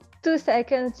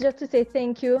seconds just to say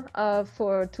thank you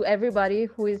to everybody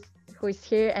who is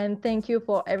here, and thank you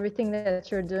for everything that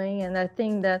you're doing. And I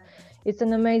think that it's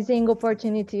an amazing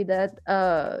opportunity that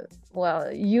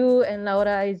well, you and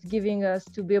Laura is giving us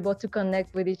to be able to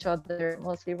connect with each other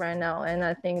mostly right now. And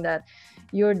I think that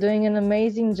you're doing an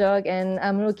amazing job, and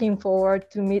I'm looking forward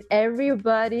to meet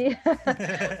everybody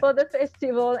for the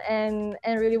festival, and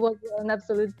really was an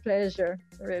absolute pleasure,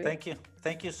 really.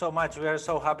 Thank you so much. We are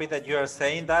so happy that you are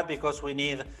saying that because we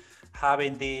need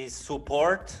having this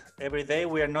support every day.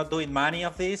 We are not doing many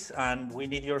of this, and we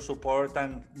need your support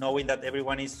and knowing that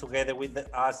everyone is together with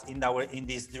us in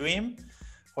this dream.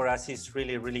 For us, is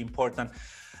really, really important.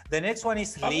 The next one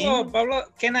is Lynn. Pablo,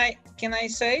 can I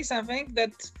say something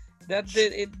that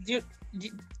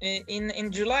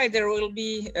in July there will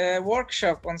be a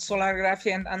workshop on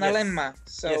solarography and analemma.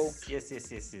 So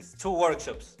yes. 2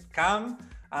 workshops. Come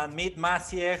and meet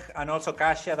Maciej and also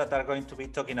Kasia that are going to be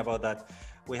talking about that.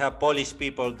 We have Polish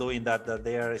people doing that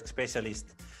they are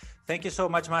specialists. Thank you so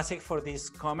much, Maciej, for this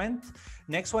comment.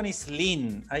 Next one is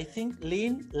Lynn. I think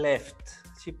Lynn left.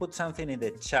 She put something in the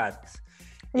chat.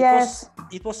 Yes.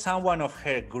 It was someone of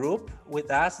her group with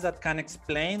us that can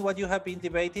explain what you have been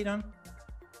debating on.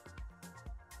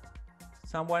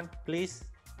 Someone, please.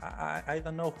 I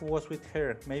don't know who was with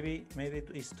her. Maybe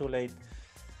it's too late.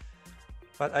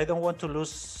 But I don't want to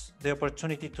lose the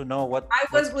opportunity to know what. I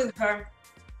was with her.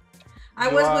 I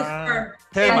was with her.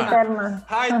 Thelma.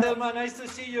 Hi, Thelma. Nice to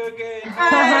see you again.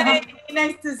 Hi,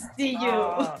 nice to see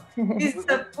you. It's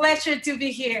a pleasure to be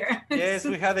here. Yes,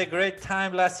 we had a great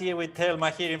time last year with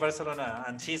Thelma here in Barcelona,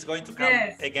 and she's going to come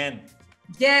again.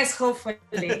 Yes, hopefully.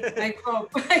 I hope.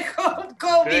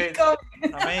 COVID.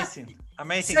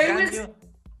 Amazing. So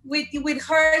with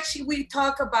her, we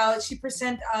talk about. She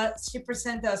present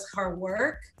us her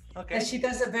work. Okay. And she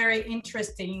does a very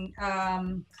interesting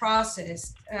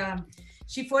process.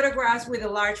 She photographs with a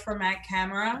large format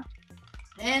camera,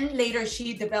 and later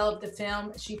she developed the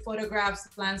film. She photographs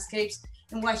landscapes,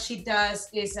 and what she does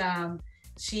is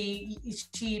she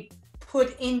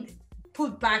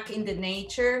put back in the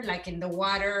nature, like in the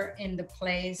water, in the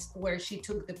place where she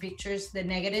took the pictures, the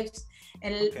negatives,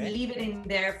 and leave it in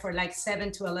there for like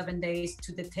 7 to 11 days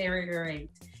to deteriorate.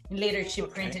 And later she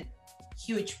printed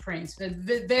huge prints, but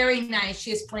very nice.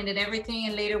 She explained everything,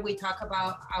 and later we talk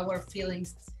about our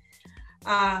feelings,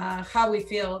 how we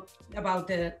feel about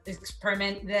the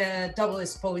experiment, the double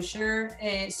exposure.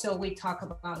 And so we talk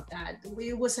about that.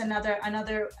 It was another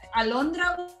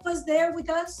Alondra was there with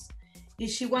us.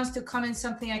 If she wants to comment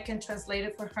something, I can translate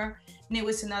it for her. And it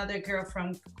was another girl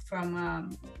from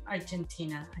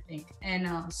Argentina, I think.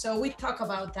 And so we talk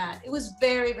about that. It was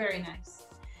very, very nice.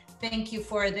 Thank you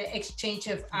for the exchange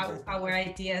of our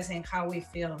ideas and how we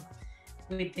feel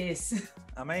with this.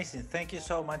 Amazing. Thank you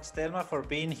so much, Thelma, for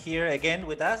being here again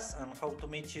with us, and hope to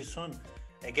meet you soon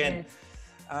again.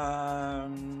 Yes.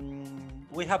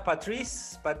 We have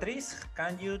Patrice. Patrice,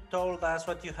 can you tell us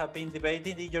what you have been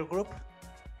debating in your group?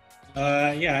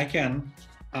 Yeah, I can.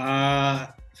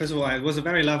 First of all, it was a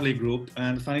very lovely group,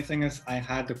 and the funny thing is I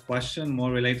had a question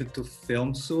more related to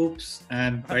film soups,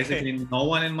 and basically no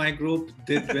one in my group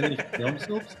did finish film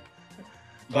soups.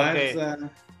 But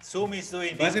Zoom is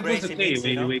doing but this it was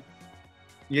crazy okay. mix,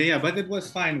 Yeah, but it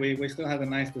was fine. We still had a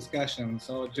nice discussion.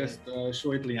 So just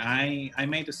shortly, I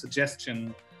made a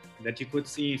suggestion that you could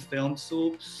see film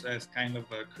soups as kind of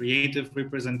a creative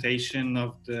representation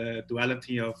of the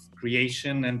duality of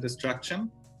creation and destruction.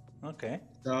 Okay.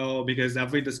 So because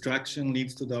every destruction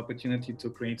leads to the opportunity to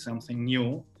create something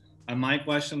new. And my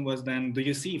question was then, do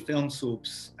you see film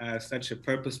soups as such a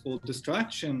purposeful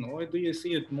destruction, or do you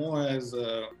see it more as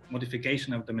a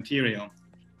modification of the material?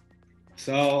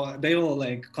 So they all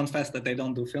like confess that they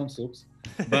don't do film soups,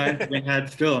 but we had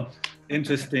still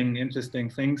interesting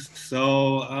things. So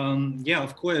yeah,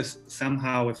 of course,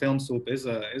 somehow a film soup is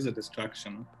a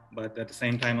destruction, but at the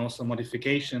same time also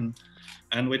modification.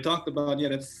 And we talked about, yeah,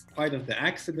 that's part of the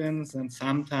accidents, and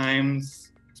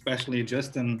sometimes, especially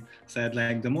Justin said,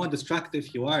 like, the more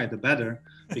destructive you are, the better,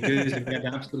 because you get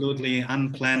absolutely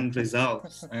unplanned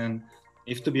results. And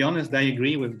if, to be honest, I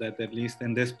agree with that, at least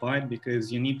in this part,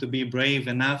 because you need to be brave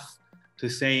enough to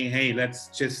say, hey, let's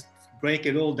just break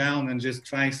it all down and just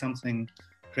try something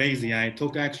crazy. I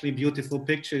took actually beautiful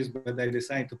pictures, but I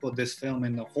decided to put this film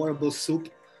in a horrible soup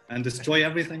and destroy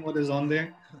everything what is on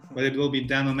there, but it will be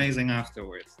damn amazing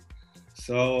afterwards.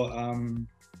 So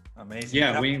amazing.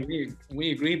 Yeah,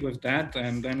 we agreed with that,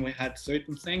 and then we had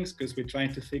certain things because we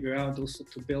tried to figure out also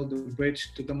to build a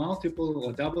bridge to the multiple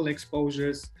or double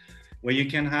exposures, where you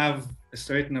can have a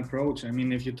certain approach. I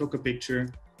mean, if you took a picture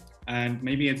and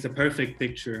maybe it's a perfect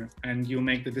picture and you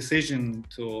make the decision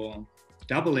to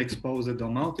double expose it or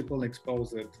multiple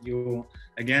expose it, you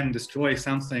again destroy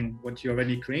something what you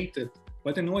already created,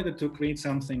 but in order to create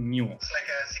something new. It's like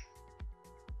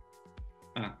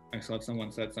I thought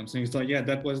someone said something. So yeah,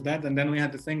 that was that. And then we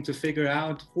had the thing to figure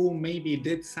out who maybe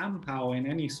did somehow in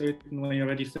any certain way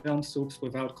already film soups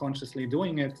without consciously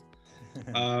doing it.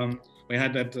 We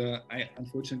had that, I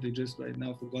unfortunately just right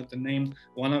now forgot the name.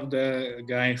 One of the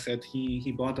guys said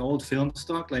he bought old film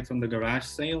stock, like from the garage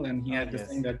sale, and he had the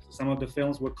thing that some of the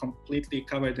films were completely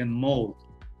covered in mold.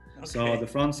 Okay. So the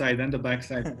front side and the back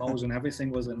side mold and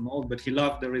everything was in mold, but he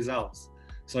loved the results.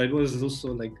 So it was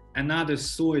also like another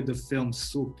sort of film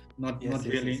soup, not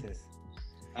really. Yes.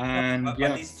 And but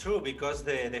yeah, it's true because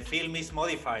the film is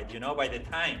modified, you know, by the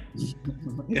time.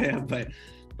 Yeah,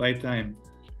 by time.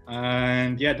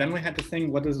 And yeah, then we had to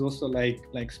think what is also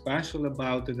like special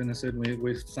about it in a certain way.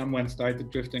 With someone started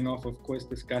drifting off, of course,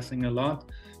 discussing a lot.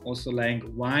 Also, like,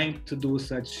 why to do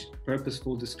such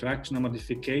purposeful destruction or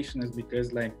modification is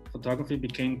because like photography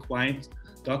became quite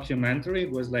documentary.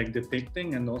 It was like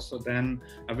depicting, and also then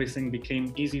everything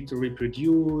became easy to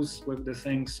reproduce with the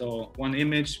thing. So one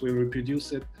image, we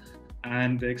reproduce it.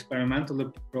 And the experimental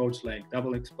approach, like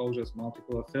double exposures,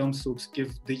 multiple film soups,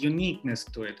 give the uniqueness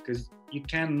to it, because you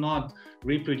cannot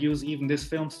reproduce even this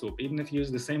film soup. Even if you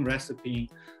use the same recipe,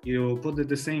 you put it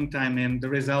the same time in, the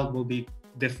result will be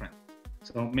different.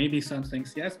 So maybe some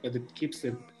things, yes, but it keeps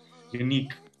it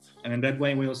unique. And in that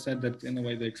way, we all said that in a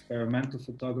way, the experimental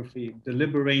photography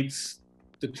deliberates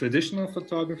the traditional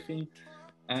photography.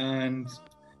 And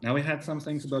now we had some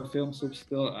things about film soup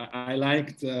still. I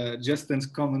liked Justin's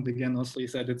comment again. Also, he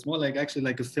said it's more like actually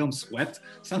like a film sweat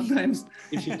sometimes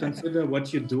if you consider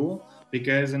what you do,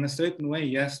 because in a certain way,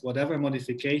 yes, whatever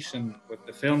modification with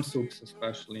the film soups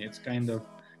especially, it's kind of,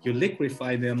 you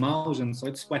liquefy the emulsion, so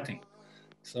it's sweating.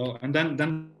 So, and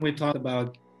then we talked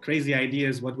about crazy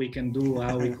ideas, what we can do,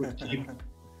 how we could keep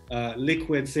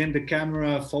liquids in the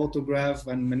camera, photograph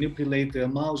and manipulate the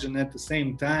emulsion at the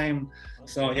same time.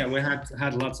 So yeah, we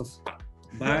had lots of fun.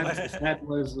 But that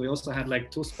was, we also had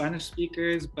like 2 Spanish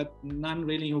speakers, but none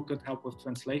really who could help with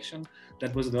translation.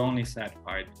 That was the only sad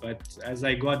part. But as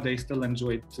I got, they still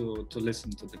enjoyed to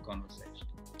listen to the conversation.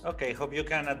 Okay, hope you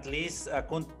can at least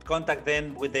contact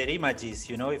them with their images.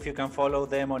 You know, if you can follow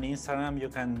them on Instagram, you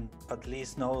can at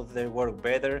least know their work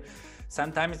better.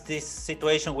 Sometimes this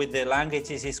situation with the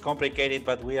languages is complicated,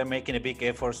 but we are making a big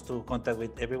effort to contact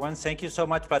with everyone. Thank you so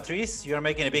much, Patrice. You are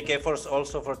making a big effort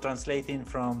also for translating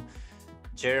from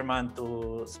German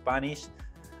to Spanish.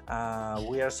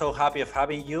 We are so happy of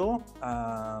having you.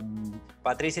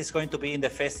 Patrice is going to be in the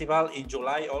festival in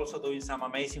July, also doing some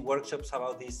amazing workshops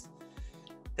about this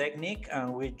technique,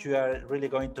 which you are really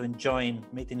going to enjoy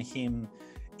meeting him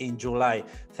in July.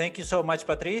 Thank you so much,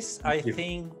 Patrice. I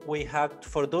think we had,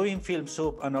 for doing film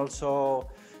soup and also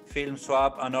film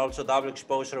swap and also double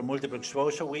exposure or multiple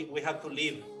exposure, we have to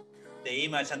leave the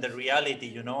image and the reality,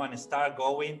 you know, and start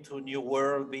going to new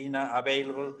world, being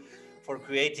available for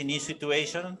creating new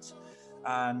situations.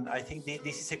 And I think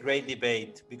this is a great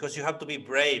debate, because you have to be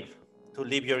brave to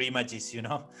leave your images, you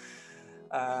know.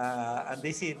 And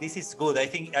this is good. I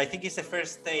think it's the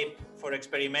first step for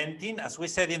experimenting. As we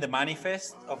said in the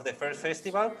manifest of the first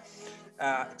festival,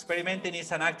 experimenting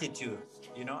is an attitude,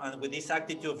 you know, and with this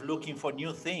attitude of looking for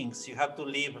new things, you have to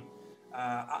leave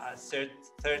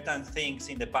certain things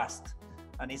in the past.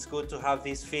 And it's good to have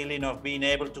this feeling of being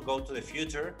able to go to the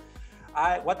future.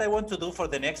 What I want to do for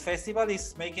the next festival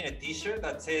is making a t-shirt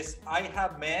that says, I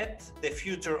have met the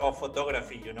future of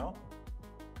photography, you know,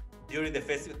 during the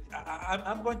festival.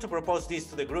 I'm going to propose this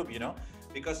to the group, you know,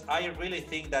 because I really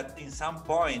think that in some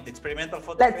point, the Experimental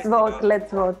Photo Festival...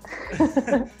 Let's vote.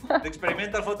 The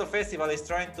Experimental Photo Festival is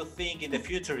trying to think in the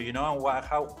future, you know, and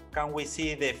how can we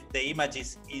see the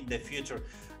images in the future?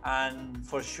 And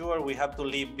for sure, we have to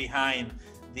leave behind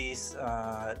this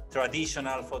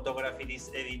traditional photography,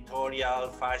 this editorial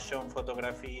fashion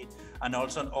photography, and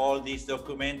also all this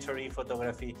documentary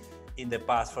photography in the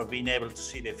past for being able to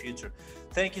see the future.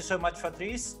 Thank you so much,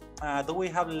 Patrice. Do we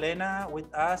have Lena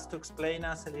with us to explain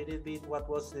us a little bit what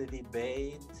was the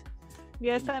debate?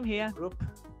 Yes, I'm here. Group.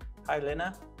 Hi,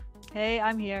 Lena. Hey,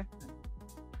 I'm here.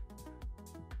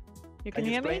 You can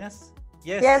hear me? Us?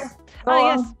 Yes. Yes.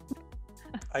 Yes.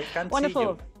 I can't Wonderful. see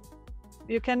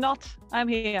you. You cannot. I'm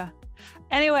here.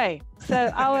 Anyway,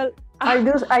 so I will.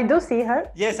 I do see her.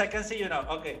 Yes, I can see you now.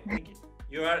 Okay, thank you.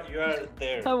 You are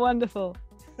there. Oh, wonderful.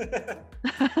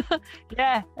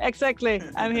 Yeah, exactly.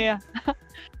 I'm here.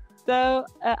 So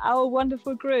our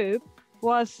wonderful group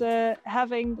was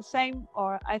having the same,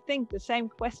 or I think the same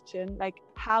question, like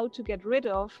how to get rid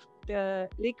of the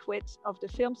liquids of the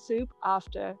film soup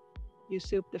after you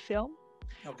soup the film.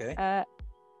 Okay.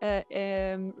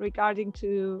 Regarding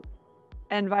to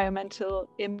environmental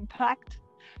impact,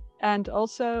 and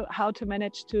also how to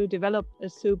manage to develop a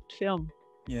souped film.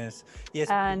 Yes, yes.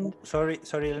 And sorry,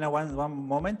 Elena, one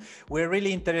moment. We're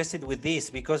really interested with this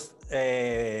because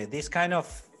this kind of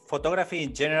photography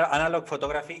in general, analog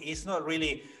photography, is not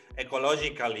really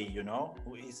ecologically, you know,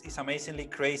 it's amazingly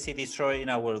crazy destroying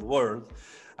our world.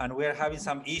 And we're having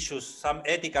some issues, some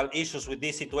ethical issues with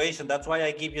this situation. That's why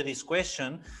I give you this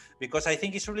question, because I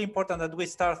think it's really important that we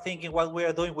start thinking what we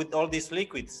are doing with all these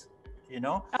liquids, you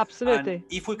know? Absolutely. And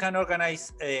if we can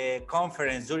organize a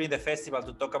conference during the festival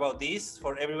to talk about this,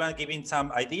 for everyone giving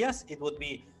some ideas, it would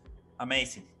be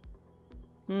amazing.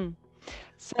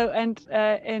 So, and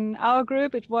in our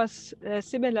group, it was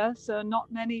similar. So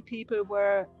not many people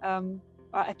were,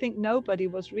 I think nobody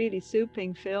was really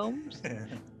souping films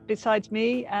besides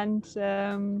me. And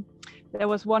there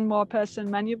was one more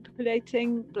person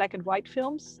manipulating black and white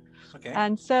films. Okay.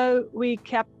 And so we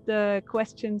kept the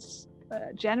questions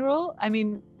general. I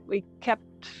mean, we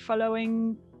kept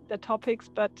following the topics,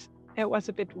 but it was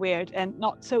a bit weird and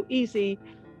not so easy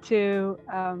to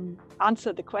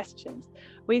answer the questions.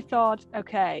 We thought,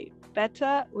 okay,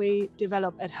 better we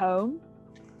develop at home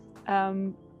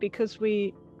because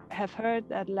we have heard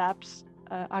that labs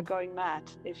are going mad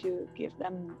if you give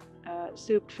them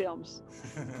souped films.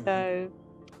 So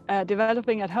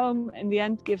developing at home in the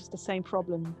end gives the same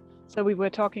problem. So we were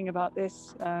talking about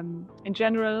this in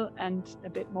general and a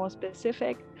bit more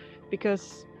specific,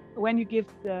 because when you give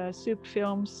the souped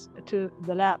films to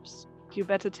the labs, you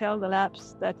better tell the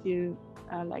labs that you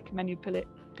like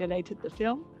manipulated the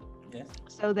film. Yes.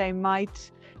 So they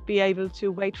might be able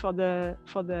to wait for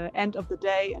the end of the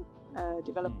day and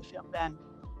develop the film then,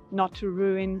 not to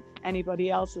ruin anybody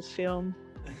else's film.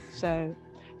 So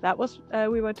that was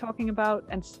we were talking about,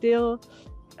 and still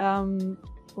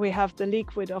we have the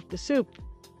liquid of the soup,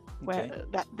 where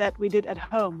that we did at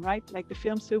home, right? Like the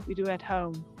film soup we do at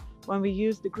home. When we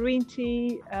use the green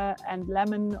tea and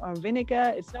lemon or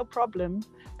vinegar, it's no problem.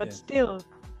 But still,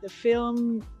 the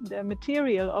film, the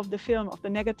material of the film, of the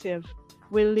negative,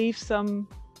 will leave some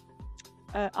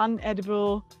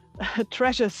unedible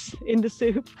treasures in the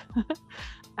soup.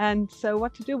 And so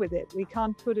what to do with it? We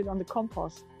can't put it on the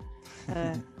compost,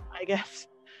 I guess.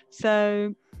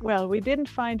 So, well, we didn't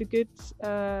find a good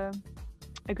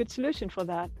solution for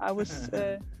that.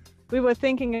 We were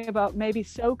thinking about maybe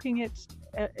soaking it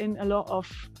in a lot of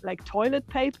like toilet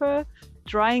paper,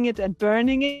 drying it and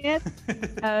burning it.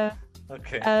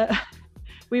 Okay.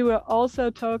 We were also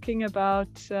talking about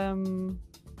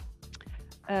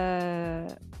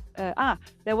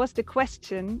there was the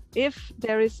question if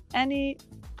there is any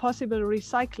possible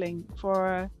recycling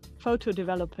for photo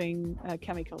developing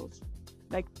chemicals,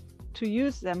 like to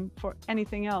use them for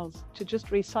anything else, to just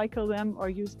recycle them or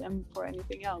use them for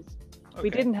anything else. We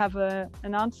didn't have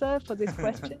an answer for this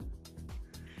question.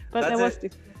 But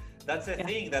that's the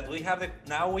thing that we have.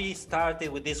 Now we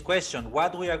started with this question: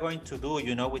 what we are going to do,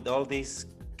 you know, with all these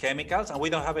chemicals, and we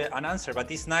don't have an answer. But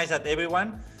it's nice that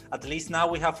everyone, at least now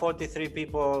we have 43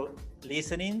 people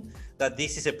listening, that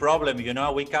this is a problem. You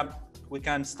know, we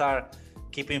can start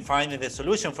keeping finding the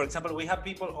solution. For example, we have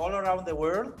people all around the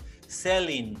world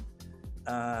selling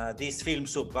these film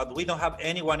soup, but we don't have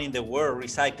anyone in the world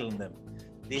recycling them.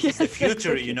 This is the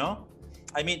future, you know?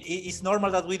 I mean, it's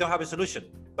normal that we don't have a solution,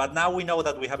 but now we know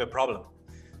that we have a problem,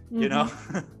 you know?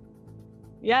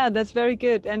 Yeah, that's very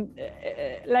good. And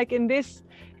like in this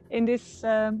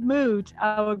mood,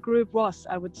 our group was,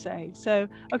 I would say. So,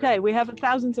 okay, we have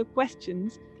thousands of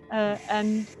questions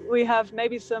and we have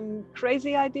maybe some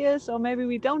crazy ideas, or maybe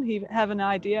we don't even have an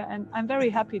idea. And I'm very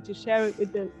happy to share it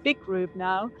with the big group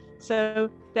now. So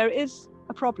there is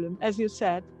a problem, as you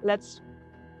said. Let's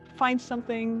find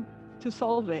something to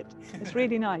solve it. It's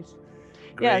really nice.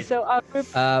 Yeah, so our group,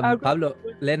 Pablo,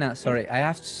 Lena, sorry, I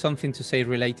have something to say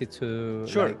related to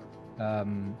sure. Like,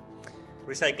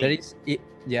 recycling. There is,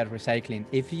 yeah, recycling.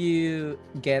 If you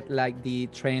get like the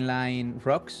train line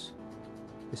rocks,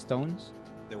 the stones,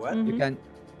 the what? You can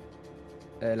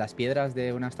las piedras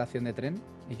de una estación de tren.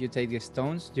 If you take the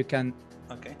stones, you can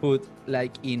put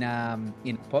like in a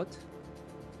pot,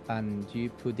 and you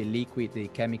put the liquid, the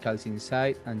chemicals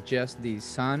inside, and just the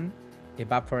sun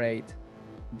evaporate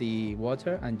the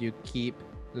water, and you keep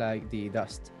like the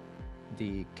dust,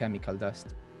 the chemical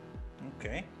dust.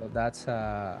 Okay. So that's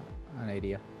an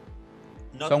idea.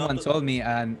 Someone told me,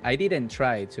 and I didn't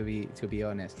try, to be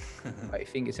honest. I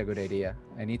think it's a good idea.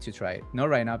 I need to try it. Not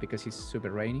right now because it's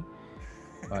super rainy,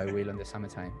 but I will in the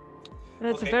summertime.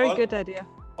 That's a very good idea.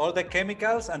 All the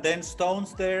chemicals and then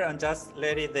stones there, and just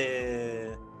let it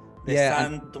the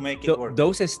sun to make it work.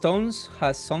 Those stones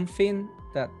has something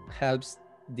that helps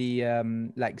the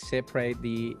like separate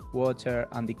the water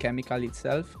and the chemical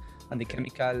itself, and the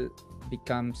chemical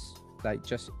becomes like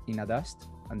just in a dust,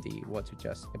 and the water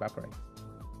just evaporates.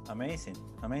 Amazing,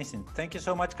 amazing. Thank you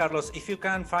so much, Carlos. If you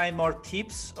can find more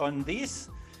tips on this,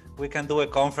 we can do a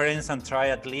conference and try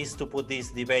at least to put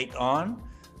this debate on.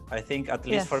 I think at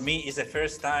least for me, it's the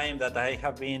first time that I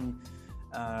have been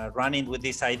running with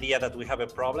this idea that we have a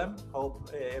problem. Hope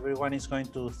everyone is going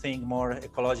to think more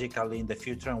ecologically in the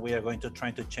future, and we are going to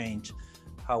try to change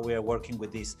how we are working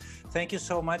with this. Thank you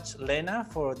so much, Lena,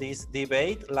 for this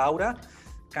debate. Laura,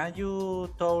 can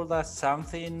you tell us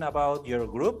something about your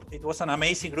group? It was an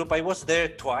amazing group. I was there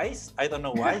twice. I don't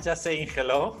know why, just saying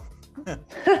hello.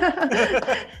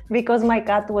 Because my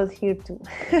cat was here too.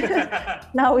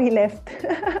 Now he left.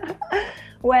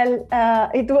 Well,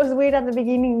 it was weird at the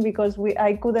beginning because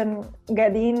I couldn't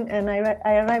get in, and I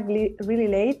arrived really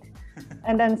late.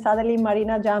 And then suddenly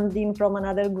Marina jumped in from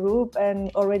another group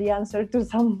and already answered to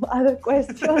some other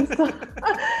questions. So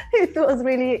it was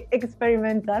really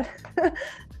experimental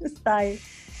style.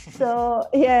 So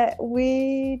yeah,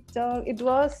 it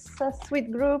was a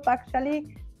sweet group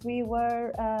actually. We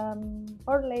were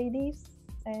 4 ladies,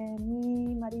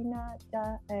 me, Marina,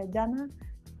 Jana,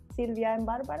 Silvia, and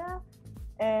Barbara.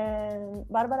 And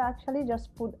Barbara actually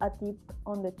just put a tip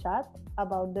on the chat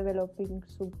about developing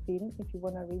subfilm, if you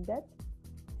want to read that.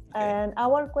 Okay. And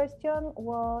our question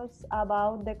was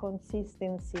about the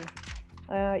consistency.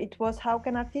 It was, how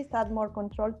can artists add more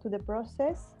control to the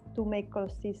process to make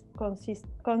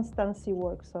constancy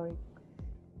work? Sorry,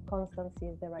 constancy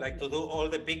is the right like word. To do all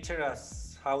the pictures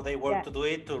as how they work to do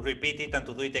it, to repeat it and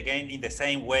to do it again in the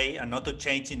same way, and not to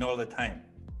change it all the time.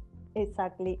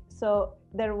 Exactly. So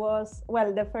there was,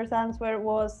 well, the first answer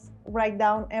was write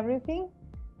down everything,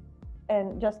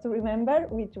 and just to remember,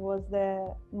 which was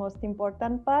the most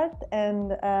important part.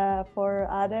 And for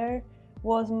other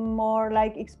was more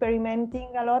like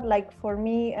experimenting a lot. Like for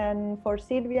me and for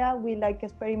Silvia, we like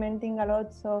experimenting a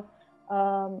lot. So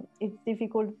it's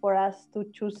difficult for us to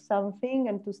choose something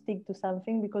and to stick to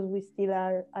something because we still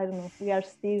are, I don't know, we are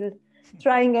still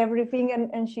trying everything.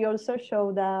 And she also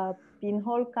showed a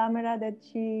pinhole camera that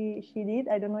she did.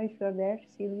 I don't know if you're there,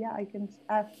 Silvia. I can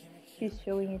she's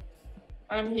showing it.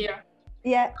 I'm here.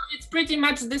 Yeah. It's pretty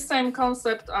much the same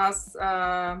concept as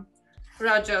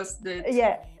Rajas did.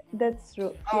 Yeah, that's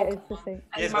true. Yeah, it's the same.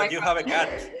 Yes, but you have a cat.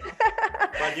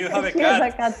 But you have a She cat.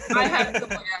 has a cat. I have two,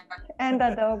 yeah. And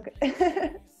a dog.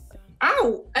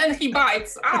 Ow! And he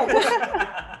bites. Ow!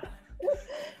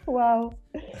 Wow.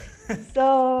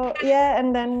 So yeah,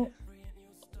 and then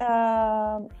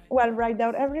well, write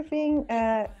down everything.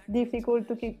 Difficult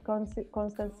to keep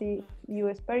constancy. You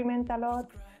experiment a lot,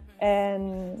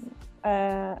 and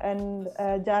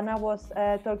Jana was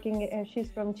talking. She's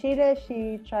from Chile.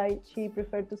 She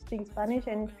preferred to speak Spanish,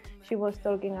 and she was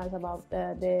talking us about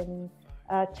the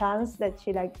chance that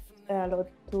she liked a lot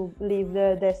to leave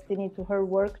the destiny to her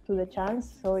work to the chance.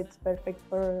 So it's perfect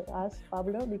for us,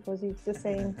 Pablo, because it's the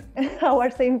same, our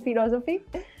same philosophy.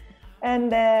 And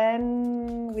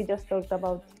then we just talked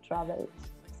about travel.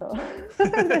 So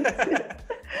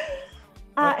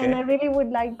And I really would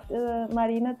like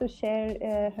Marina to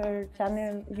share her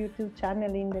channel, YouTube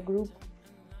channel in the group.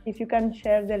 If you can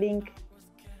share the link,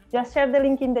 just share the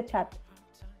link in the chat.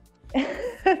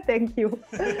 Thank you.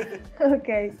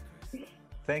 Okay.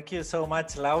 Thank you so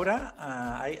much, Laura.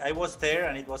 I was there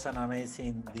and it was an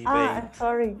amazing debate.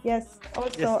 Sorry. Yes.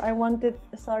 Also, Yes. I wanted,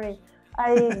 sorry.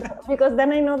 Because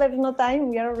then I know there's no time.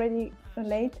 We are already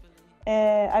late.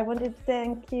 I wanted to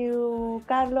thank you,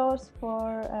 Carlos,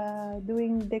 for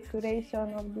doing the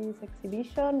curation of this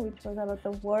exhibition, which was a lot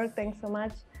of work. Thanks so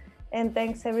much. And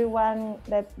thanks everyone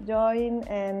that joined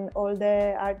and all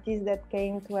the artists that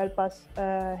came to help us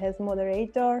as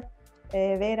moderator.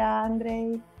 Vera,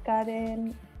 Andre,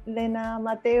 Karen, Lena,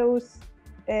 Mateus,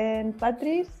 and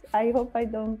Patrice. I hope I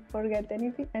don't forget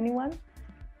anyone.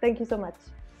 Thank you so much.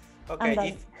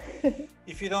 Okay,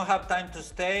 if you don't have time to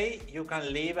stay, you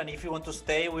can leave. And if you want to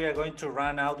stay, we are going to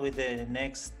run out with the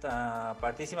next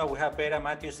participant. We have Vera,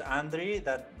 Matthews, Andre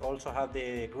that also have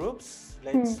the groups.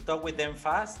 Let's talk with them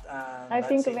fast. I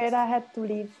think Vera had to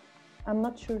leave. I'm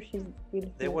not sure she's still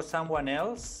here. There was someone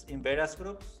else in Vera's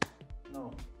groups?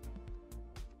 No.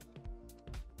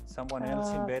 Someone else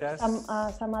in Vera's?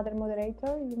 Some other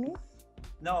moderator, you mean?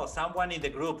 No, someone in the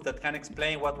group that can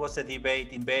explain what was the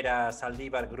debate in Vera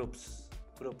Saldivar group.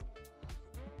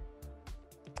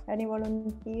 Any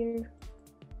volunteer?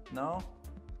 No?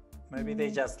 Maybe they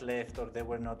just left or there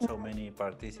were not so many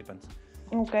participants.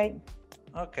 Okay.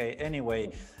 Okay,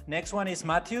 anyway. Next one is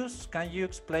Matthews. Can you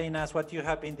explain us what you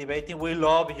have been debating? We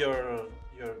love your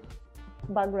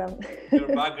background. Your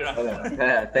background.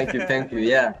 Thank you.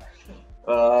 Yeah.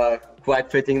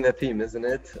 Quite fitting the theme, isn't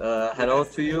it? Hello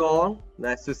to you all.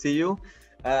 Nice to see you.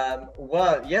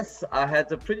 Well, yes, I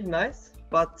had a pretty nice,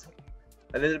 but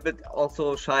a little bit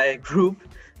also shy group.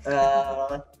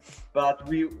 But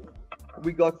we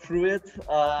got through it,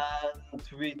 and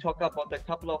we talked about a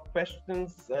couple of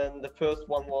questions. And the first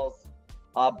one was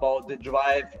about the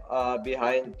drive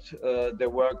behind the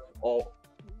work or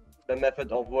the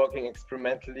method of working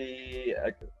experimentally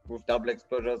with double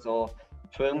exposures or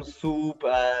film soup,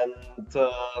 and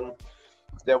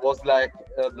there was like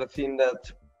the theme that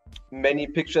many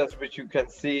pictures which you can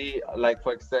see, like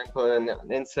for example on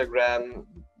Instagram,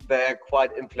 they're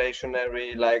quite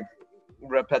inflationary, like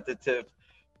repetitive.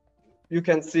 You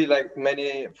can see like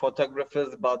many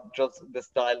photographers, but just the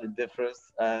style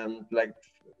differs, and like,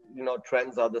 you know,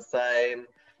 trends are the same.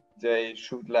 They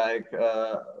shoot like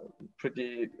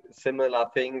pretty similar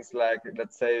things, like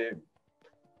let's say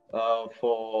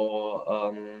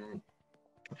for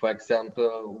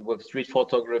example, with street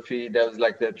photography, there's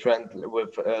like the trend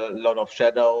with a lot of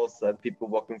shadows and people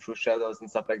walking through shadows and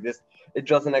stuff like this. It's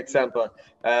just an example.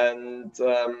 And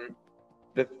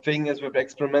the thing is with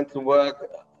experimental work,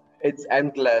 it's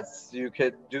endless. You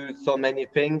could do so many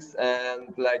things,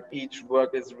 and like each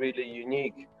work is really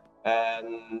unique.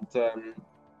 And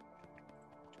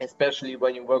especially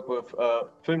when you work with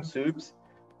film soups,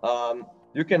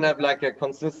 you can have like a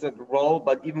consistent role,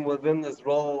 but even within this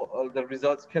role, the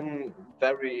results can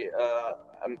vary a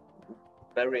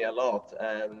lot,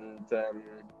 and there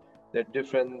are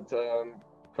different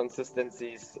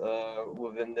consistencies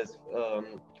within this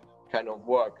kind of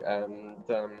work, and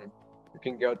you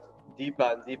can go deeper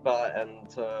and deeper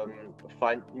and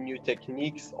find new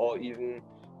techniques, or even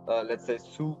let's say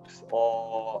soups,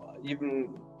 or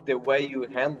even the way you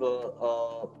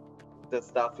handle the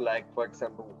stuff, like for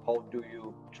example, how do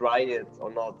you dry it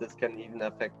or not? This can even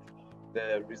affect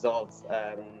the results.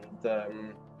 And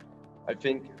I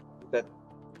think that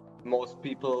most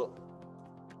people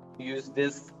use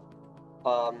this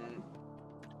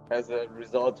as a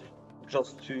result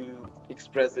just to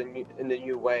express in a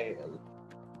new way,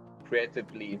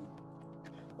 creatively.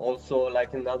 Also,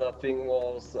 like another thing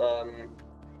was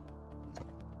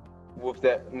with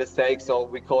the mistakes, or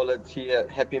we call it here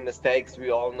happy mistakes. We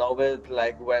all know it,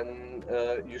 like when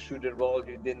you shoot a roll,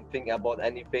 you didn't think about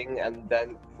anything, and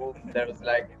then there's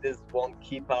like this one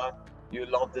keeper, you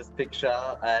love this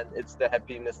picture, and it's the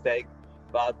happy mistake.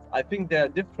 But I think there are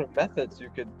different methods you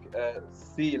could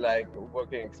see, like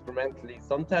working experimentally.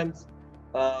 Sometimes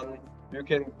you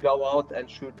can go out and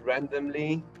shoot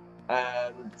randomly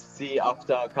and see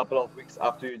after a couple of weeks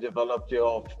after you developed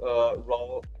your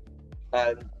roll,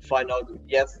 and find out,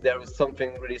 yes, there is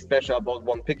something really special about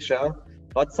one picture.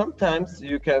 But sometimes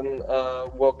you can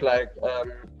work like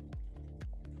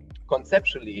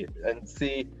conceptually and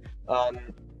see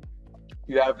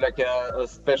you have like a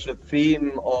special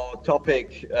theme or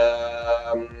topic,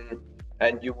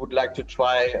 and you would like to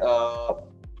try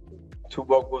to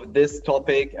work with this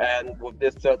topic and with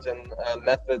this certain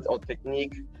method or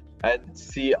technique, and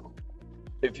see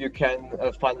if you can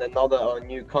find another or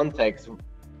new context,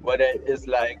 whether it is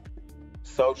like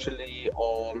socially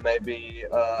or maybe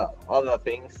other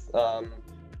things.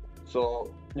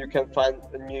 So you can find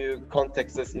new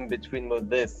contexts in between with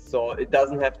this. So it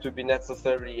doesn't have to be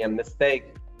necessarily a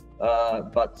mistake,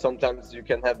 but sometimes you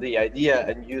can have the idea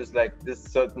and use like this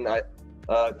certain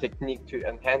technique to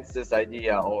enhance this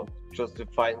idea or just to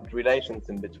find relations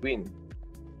in between.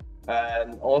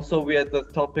 And also we had the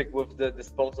topic with the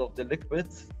disposal of the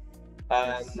liquids.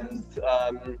 And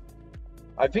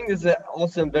I think this is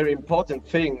also a very important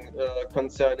thing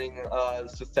concerning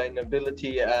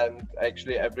sustainability, and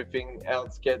actually everything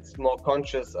else gets more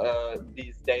conscious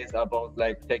these days about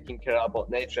like taking care about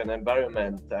nature and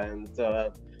environment. And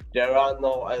there are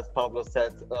no, as Pablo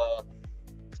said,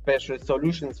 special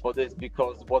solutions for this,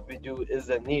 because what we do is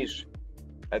a niche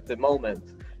at the moment,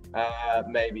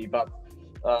 maybe. But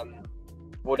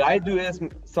what I do is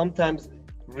sometimes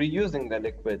reusing the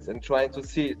liquids and trying to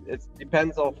see, it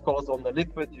depends of course on the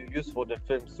liquid you use for the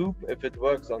film soup, if it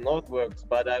works or not works,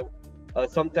 but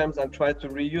sometimes I try to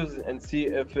reuse it and see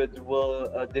if it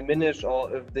will diminish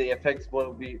or if the effects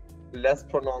will be less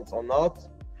pronounced or not.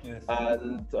 Yes.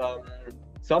 And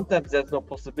sometimes there's no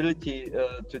possibility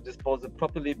to dispose it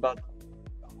properly, but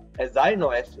as I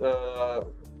know,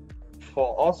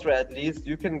 for Austria at least,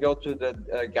 you can go to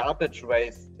the garbage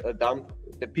waste dump,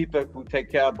 the people who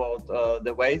take care about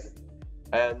the waste,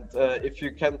 and if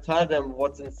you can tell them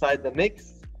what's inside the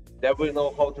mix, they will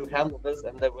know how to handle this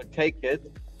and they will take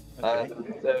it. Okay.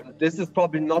 And this is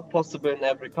probably not possible in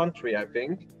every country, I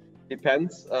think.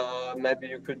 Depends. Maybe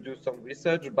you could do some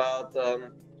research, but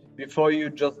before you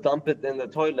just dump it in the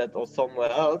toilet or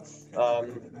somewhere else,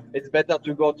 it's better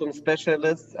to go to a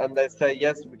specialist and they say,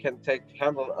 yes, we can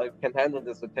handle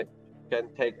this, we can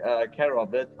take care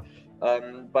of it.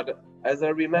 But as I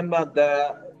remember,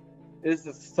 there is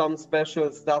some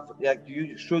special stuff, like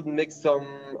you should mix some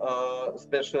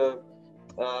special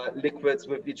liquids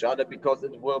with each other, because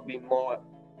it will be more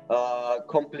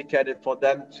complicated for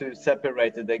them to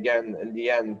separate it again in the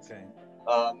end.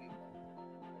 Okay.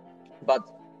 But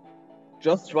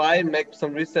just try and make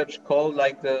some research, call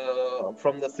like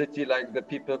from the city, like the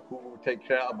people who take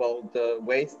care about the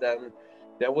waste, and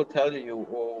they will tell you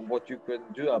what you can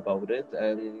do about it.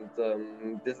 And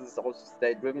this is also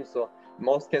state driven, so in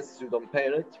most cases you don't pay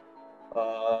it.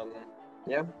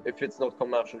 Yeah, if it's not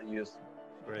commercially used.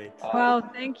 Great. Wow,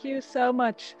 thank you so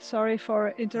much. Sorry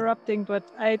for interrupting, but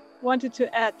I wanted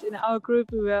to add, in our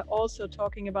group we were also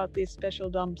talking about these special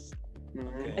dumps.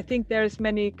 Okay. I think there's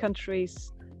many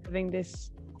countries having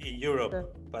this. In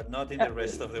Europe, but not in the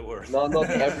rest of the world. No, not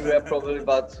everywhere probably,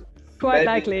 but quite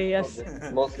likely, yes.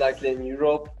 Most likely in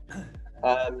Europe.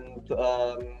 And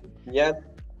yeah,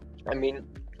 I mean,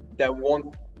 there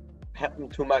won't happen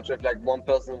too much if like one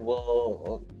person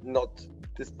will not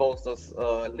dispose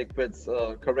of liquids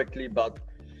correctly, but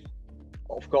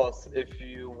of course, if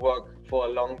you work for a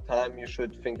long time, you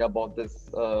should think about this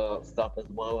stuff as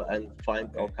well and find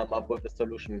or come up with a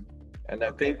solution. And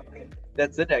I think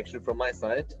that's it actually from my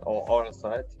side or our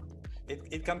side.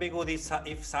 It can be good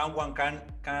if someone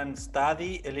can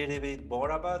study a little bit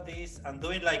more about this and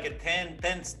doing like a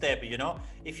 10 step, you know,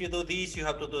 if you do this, you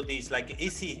have to do this, like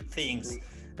easy things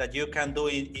that you can do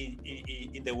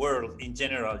in the world in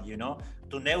general, you know,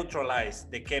 to neutralize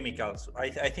the chemicals. I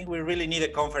think we really need a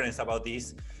conference about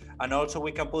this. And also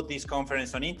we can put this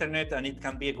conference on internet, and it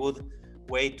can be a good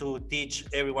way to teach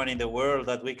everyone in the world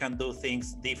that we can do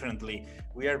things differently.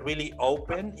 We are really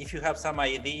open. If you have some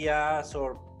ideas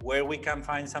or where we can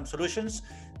find some solutions,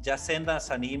 just send us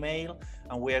an email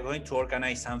and we are going to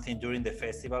organize something during the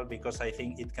festival, because I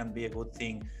think it can be a good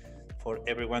thing for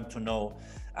everyone to know.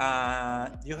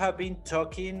 You have been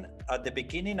talking at the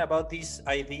beginning about this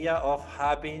idea of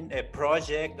having a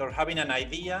project or having an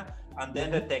idea and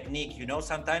then the technique. You know,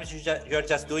 sometimes you're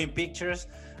just doing pictures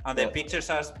and the pictures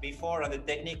are before and the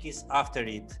technique is after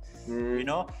it. You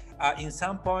know, in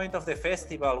some point of the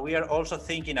festival, we are also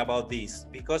thinking about this,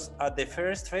 because at the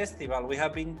first festival, we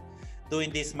have been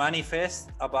doing this manifest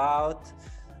about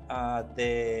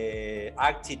the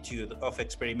attitude of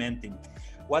experimenting.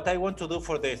 What I want to do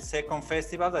for the second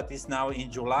festival, that is now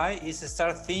in July, is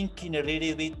start thinking a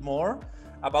little bit more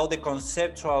about the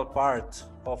conceptual part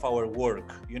of our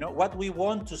work. You know, what we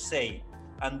want to say,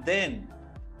 and then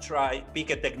pick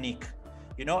a technique.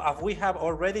 You know, if we have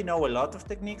already know a lot of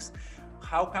techniques,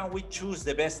 how can we choose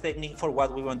the best technique for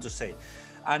what we want to say?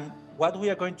 And what we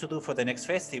are going to do for the next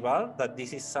festival, that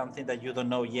this is something that you don't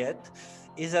know yet,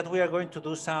 is that we are going to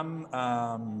do some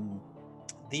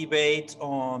debate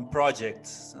on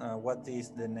projects. What is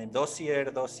the name? Dossier.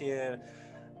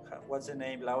 What's the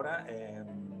name, Laura?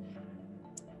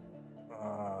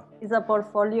 It's a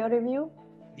portfolio review?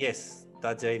 Yes,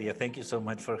 that's the idea. Thank you so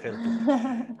much for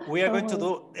helping. We are going to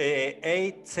do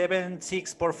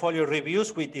 876 portfolio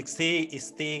reviews with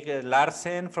Stig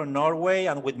Larsen from Norway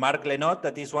and with Mark Lenot,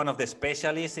 that is one of the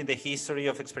specialists in the history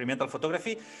of experimental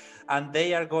photography. And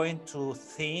they are going to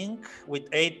think with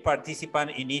 8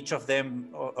 participants in each of them,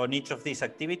 on each of these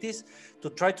activities, to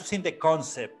try to see the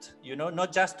concept, you know,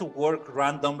 not just to work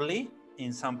randomly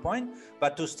in some point,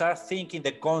 but to start thinking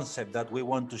the concept that we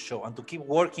want to show and to keep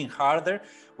working harder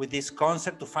with this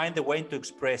concept to find a way to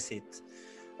express it.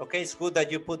 Okay, it's good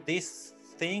that you put this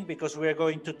thing because we are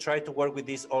going to try to work with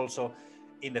this also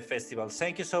in the festival.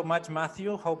 Thank you so much,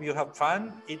 Matthew. Hope you have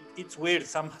fun. It's weird.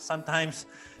 Sometimes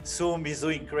Zoom is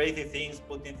doing crazy things,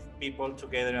 putting people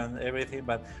together and everything,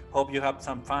 but hope you have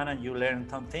some fun and you learn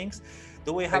some things.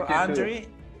 Do we have Andre?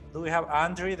 Do we have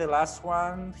Andre, the last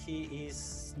one? He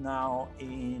is now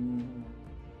in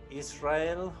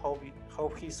Israel.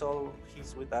 Hope he's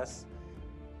with us.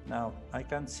 Now, I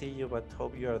can't see you, but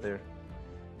hope you are there.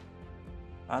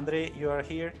 Andre, you are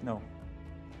here? No,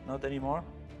 not anymore.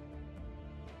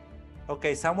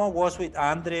 Okay, someone was with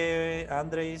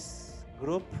Andre's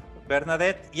group.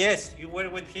 Bernadette, yes, you were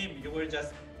with him. You were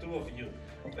just 2 of you.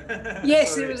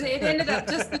 Yes, it ended up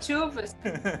just the 2 of us.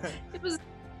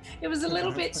 It was a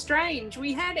little bit strange.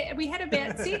 We had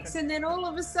about 6, and then all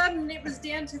of a sudden it was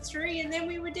down to 3, and then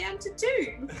we were down to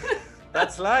 2.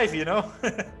 That's life, you know.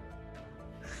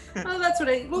 Oh, that's what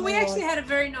it is. Well, we actually had a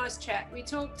very nice chat. We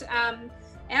talked,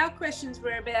 our questions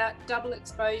were about double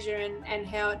exposure and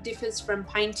how it differs from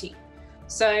painting.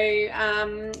 So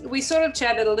we sort of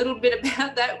chatted a little bit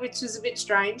about that, which is a bit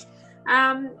strange.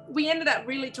 We ended up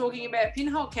really talking about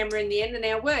pinhole camera in the end and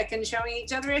our work and showing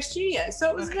each other our studio. So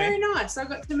it was very nice. I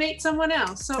got to meet someone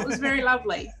else. So it was very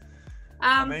lovely.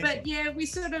 But yeah,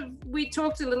 we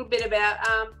talked a little bit about,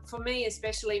 for me,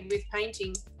 especially with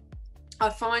painting, I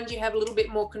find you have a little bit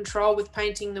more control with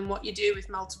painting than what you do with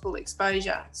multiple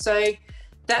exposure. So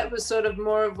that was sort of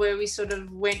more of where we sort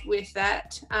of went with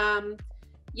that.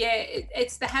 Yeah,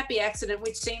 it's the happy accident,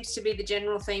 which seems to be the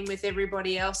general theme with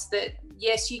everybody else, that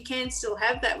yes, you can still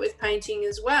have that with painting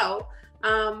as well,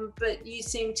 but you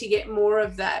seem to get more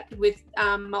of that with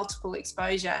multiple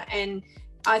exposure. And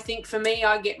I think for me,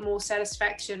 I get more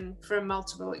satisfaction from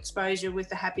multiple exposure with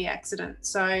the happy accident.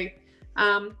 So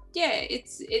yeah,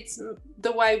 it's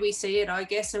the way we see it, I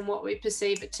guess, and what we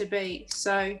perceive it to be.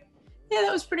 So yeah,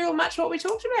 that was pretty much what we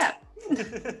talked about.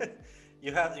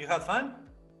 You had fun?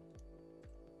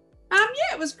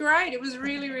 Yeah, it was great. It was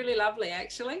really, really lovely,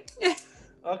 actually.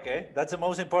 Okay, that's the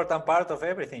most important part of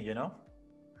everything, you know?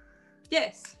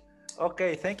 Yes.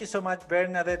 Okay, thank you so much,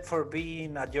 Bernadette, for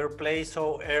being at your place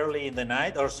so early in the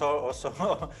night or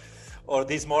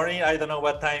this morning. I don't know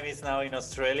what time it is now in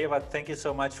Australia, but thank you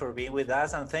so much for being with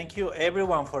us. And thank you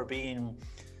everyone for being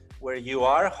where you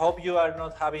are. Hope you are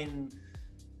not having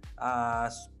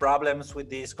problems with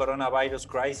this coronavirus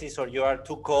crisis, or you are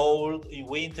too cold in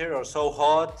winter or so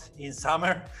hot in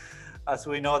summer. As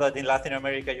we know that in Latin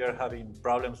America, you're having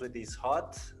problems with this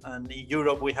hot, and in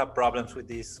Europe, we have problems with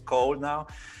this cold now.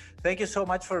 Thank you so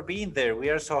much for being there.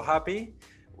 We are so happy.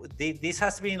 This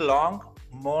has been long,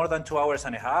 more than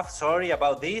 2.5 hours. Sorry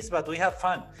about this, but we had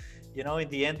fun. You know, in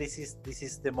the end, this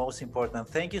is the most important.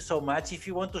 Thank you so much. If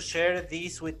you want to share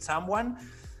this with someone,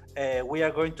 we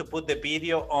are going to put the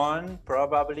video on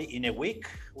probably in a week.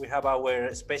 We have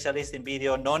our specialist in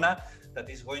video, Nona, that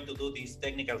is going to do these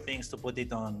technical things to put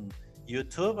it on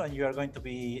YouTube, and you are going to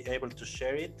be able to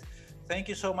share it. Thank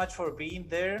you so much for being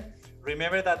there.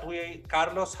 Remember that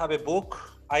Carlos have a book,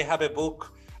 I have a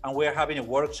book, and we're having a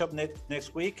workshop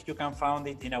next week. You can find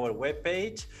it in our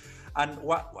webpage. And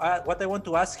what I want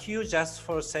to ask you, just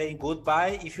for saying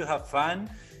goodbye, if you have fun,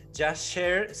 just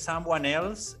share someone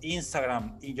else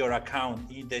Instagram in your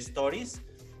account in the stories.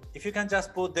 If you can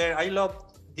just put there, I love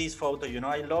this photo, you know,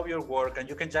 I love your work, and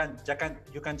you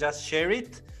can just share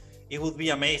it. It would be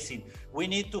amazing. We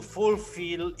need to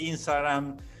fulfill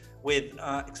Instagram with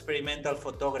experimental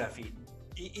photography.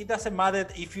 It doesn't matter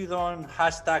if you don't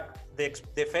hashtag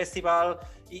the festival.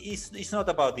 It's not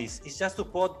about this. It's just to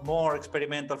put more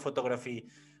experimental photography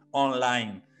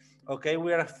online. Okay,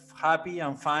 we are happy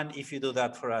and fun if you do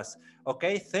that for us.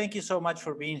 Okay, thank you so much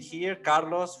for being here,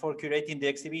 Carlos, for curating the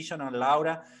exhibition, and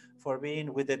Laura for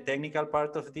being with the technical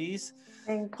part of this.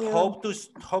 Thank you.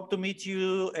 Hope to meet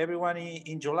you, everyone,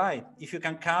 in July. If you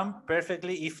can come,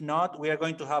 perfectly. If not, we are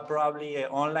going to have probably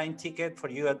an online ticket for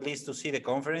you at least to see the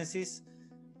conferences.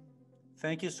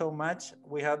 Thank you so much.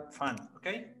 We had fun,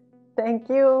 okay? Thank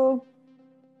you.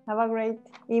 Have a great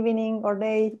evening or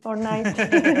day or night.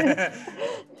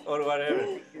 Or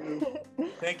whatever.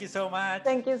 Thank you so much.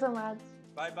 Thank you so much.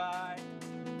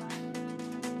 Bye-bye.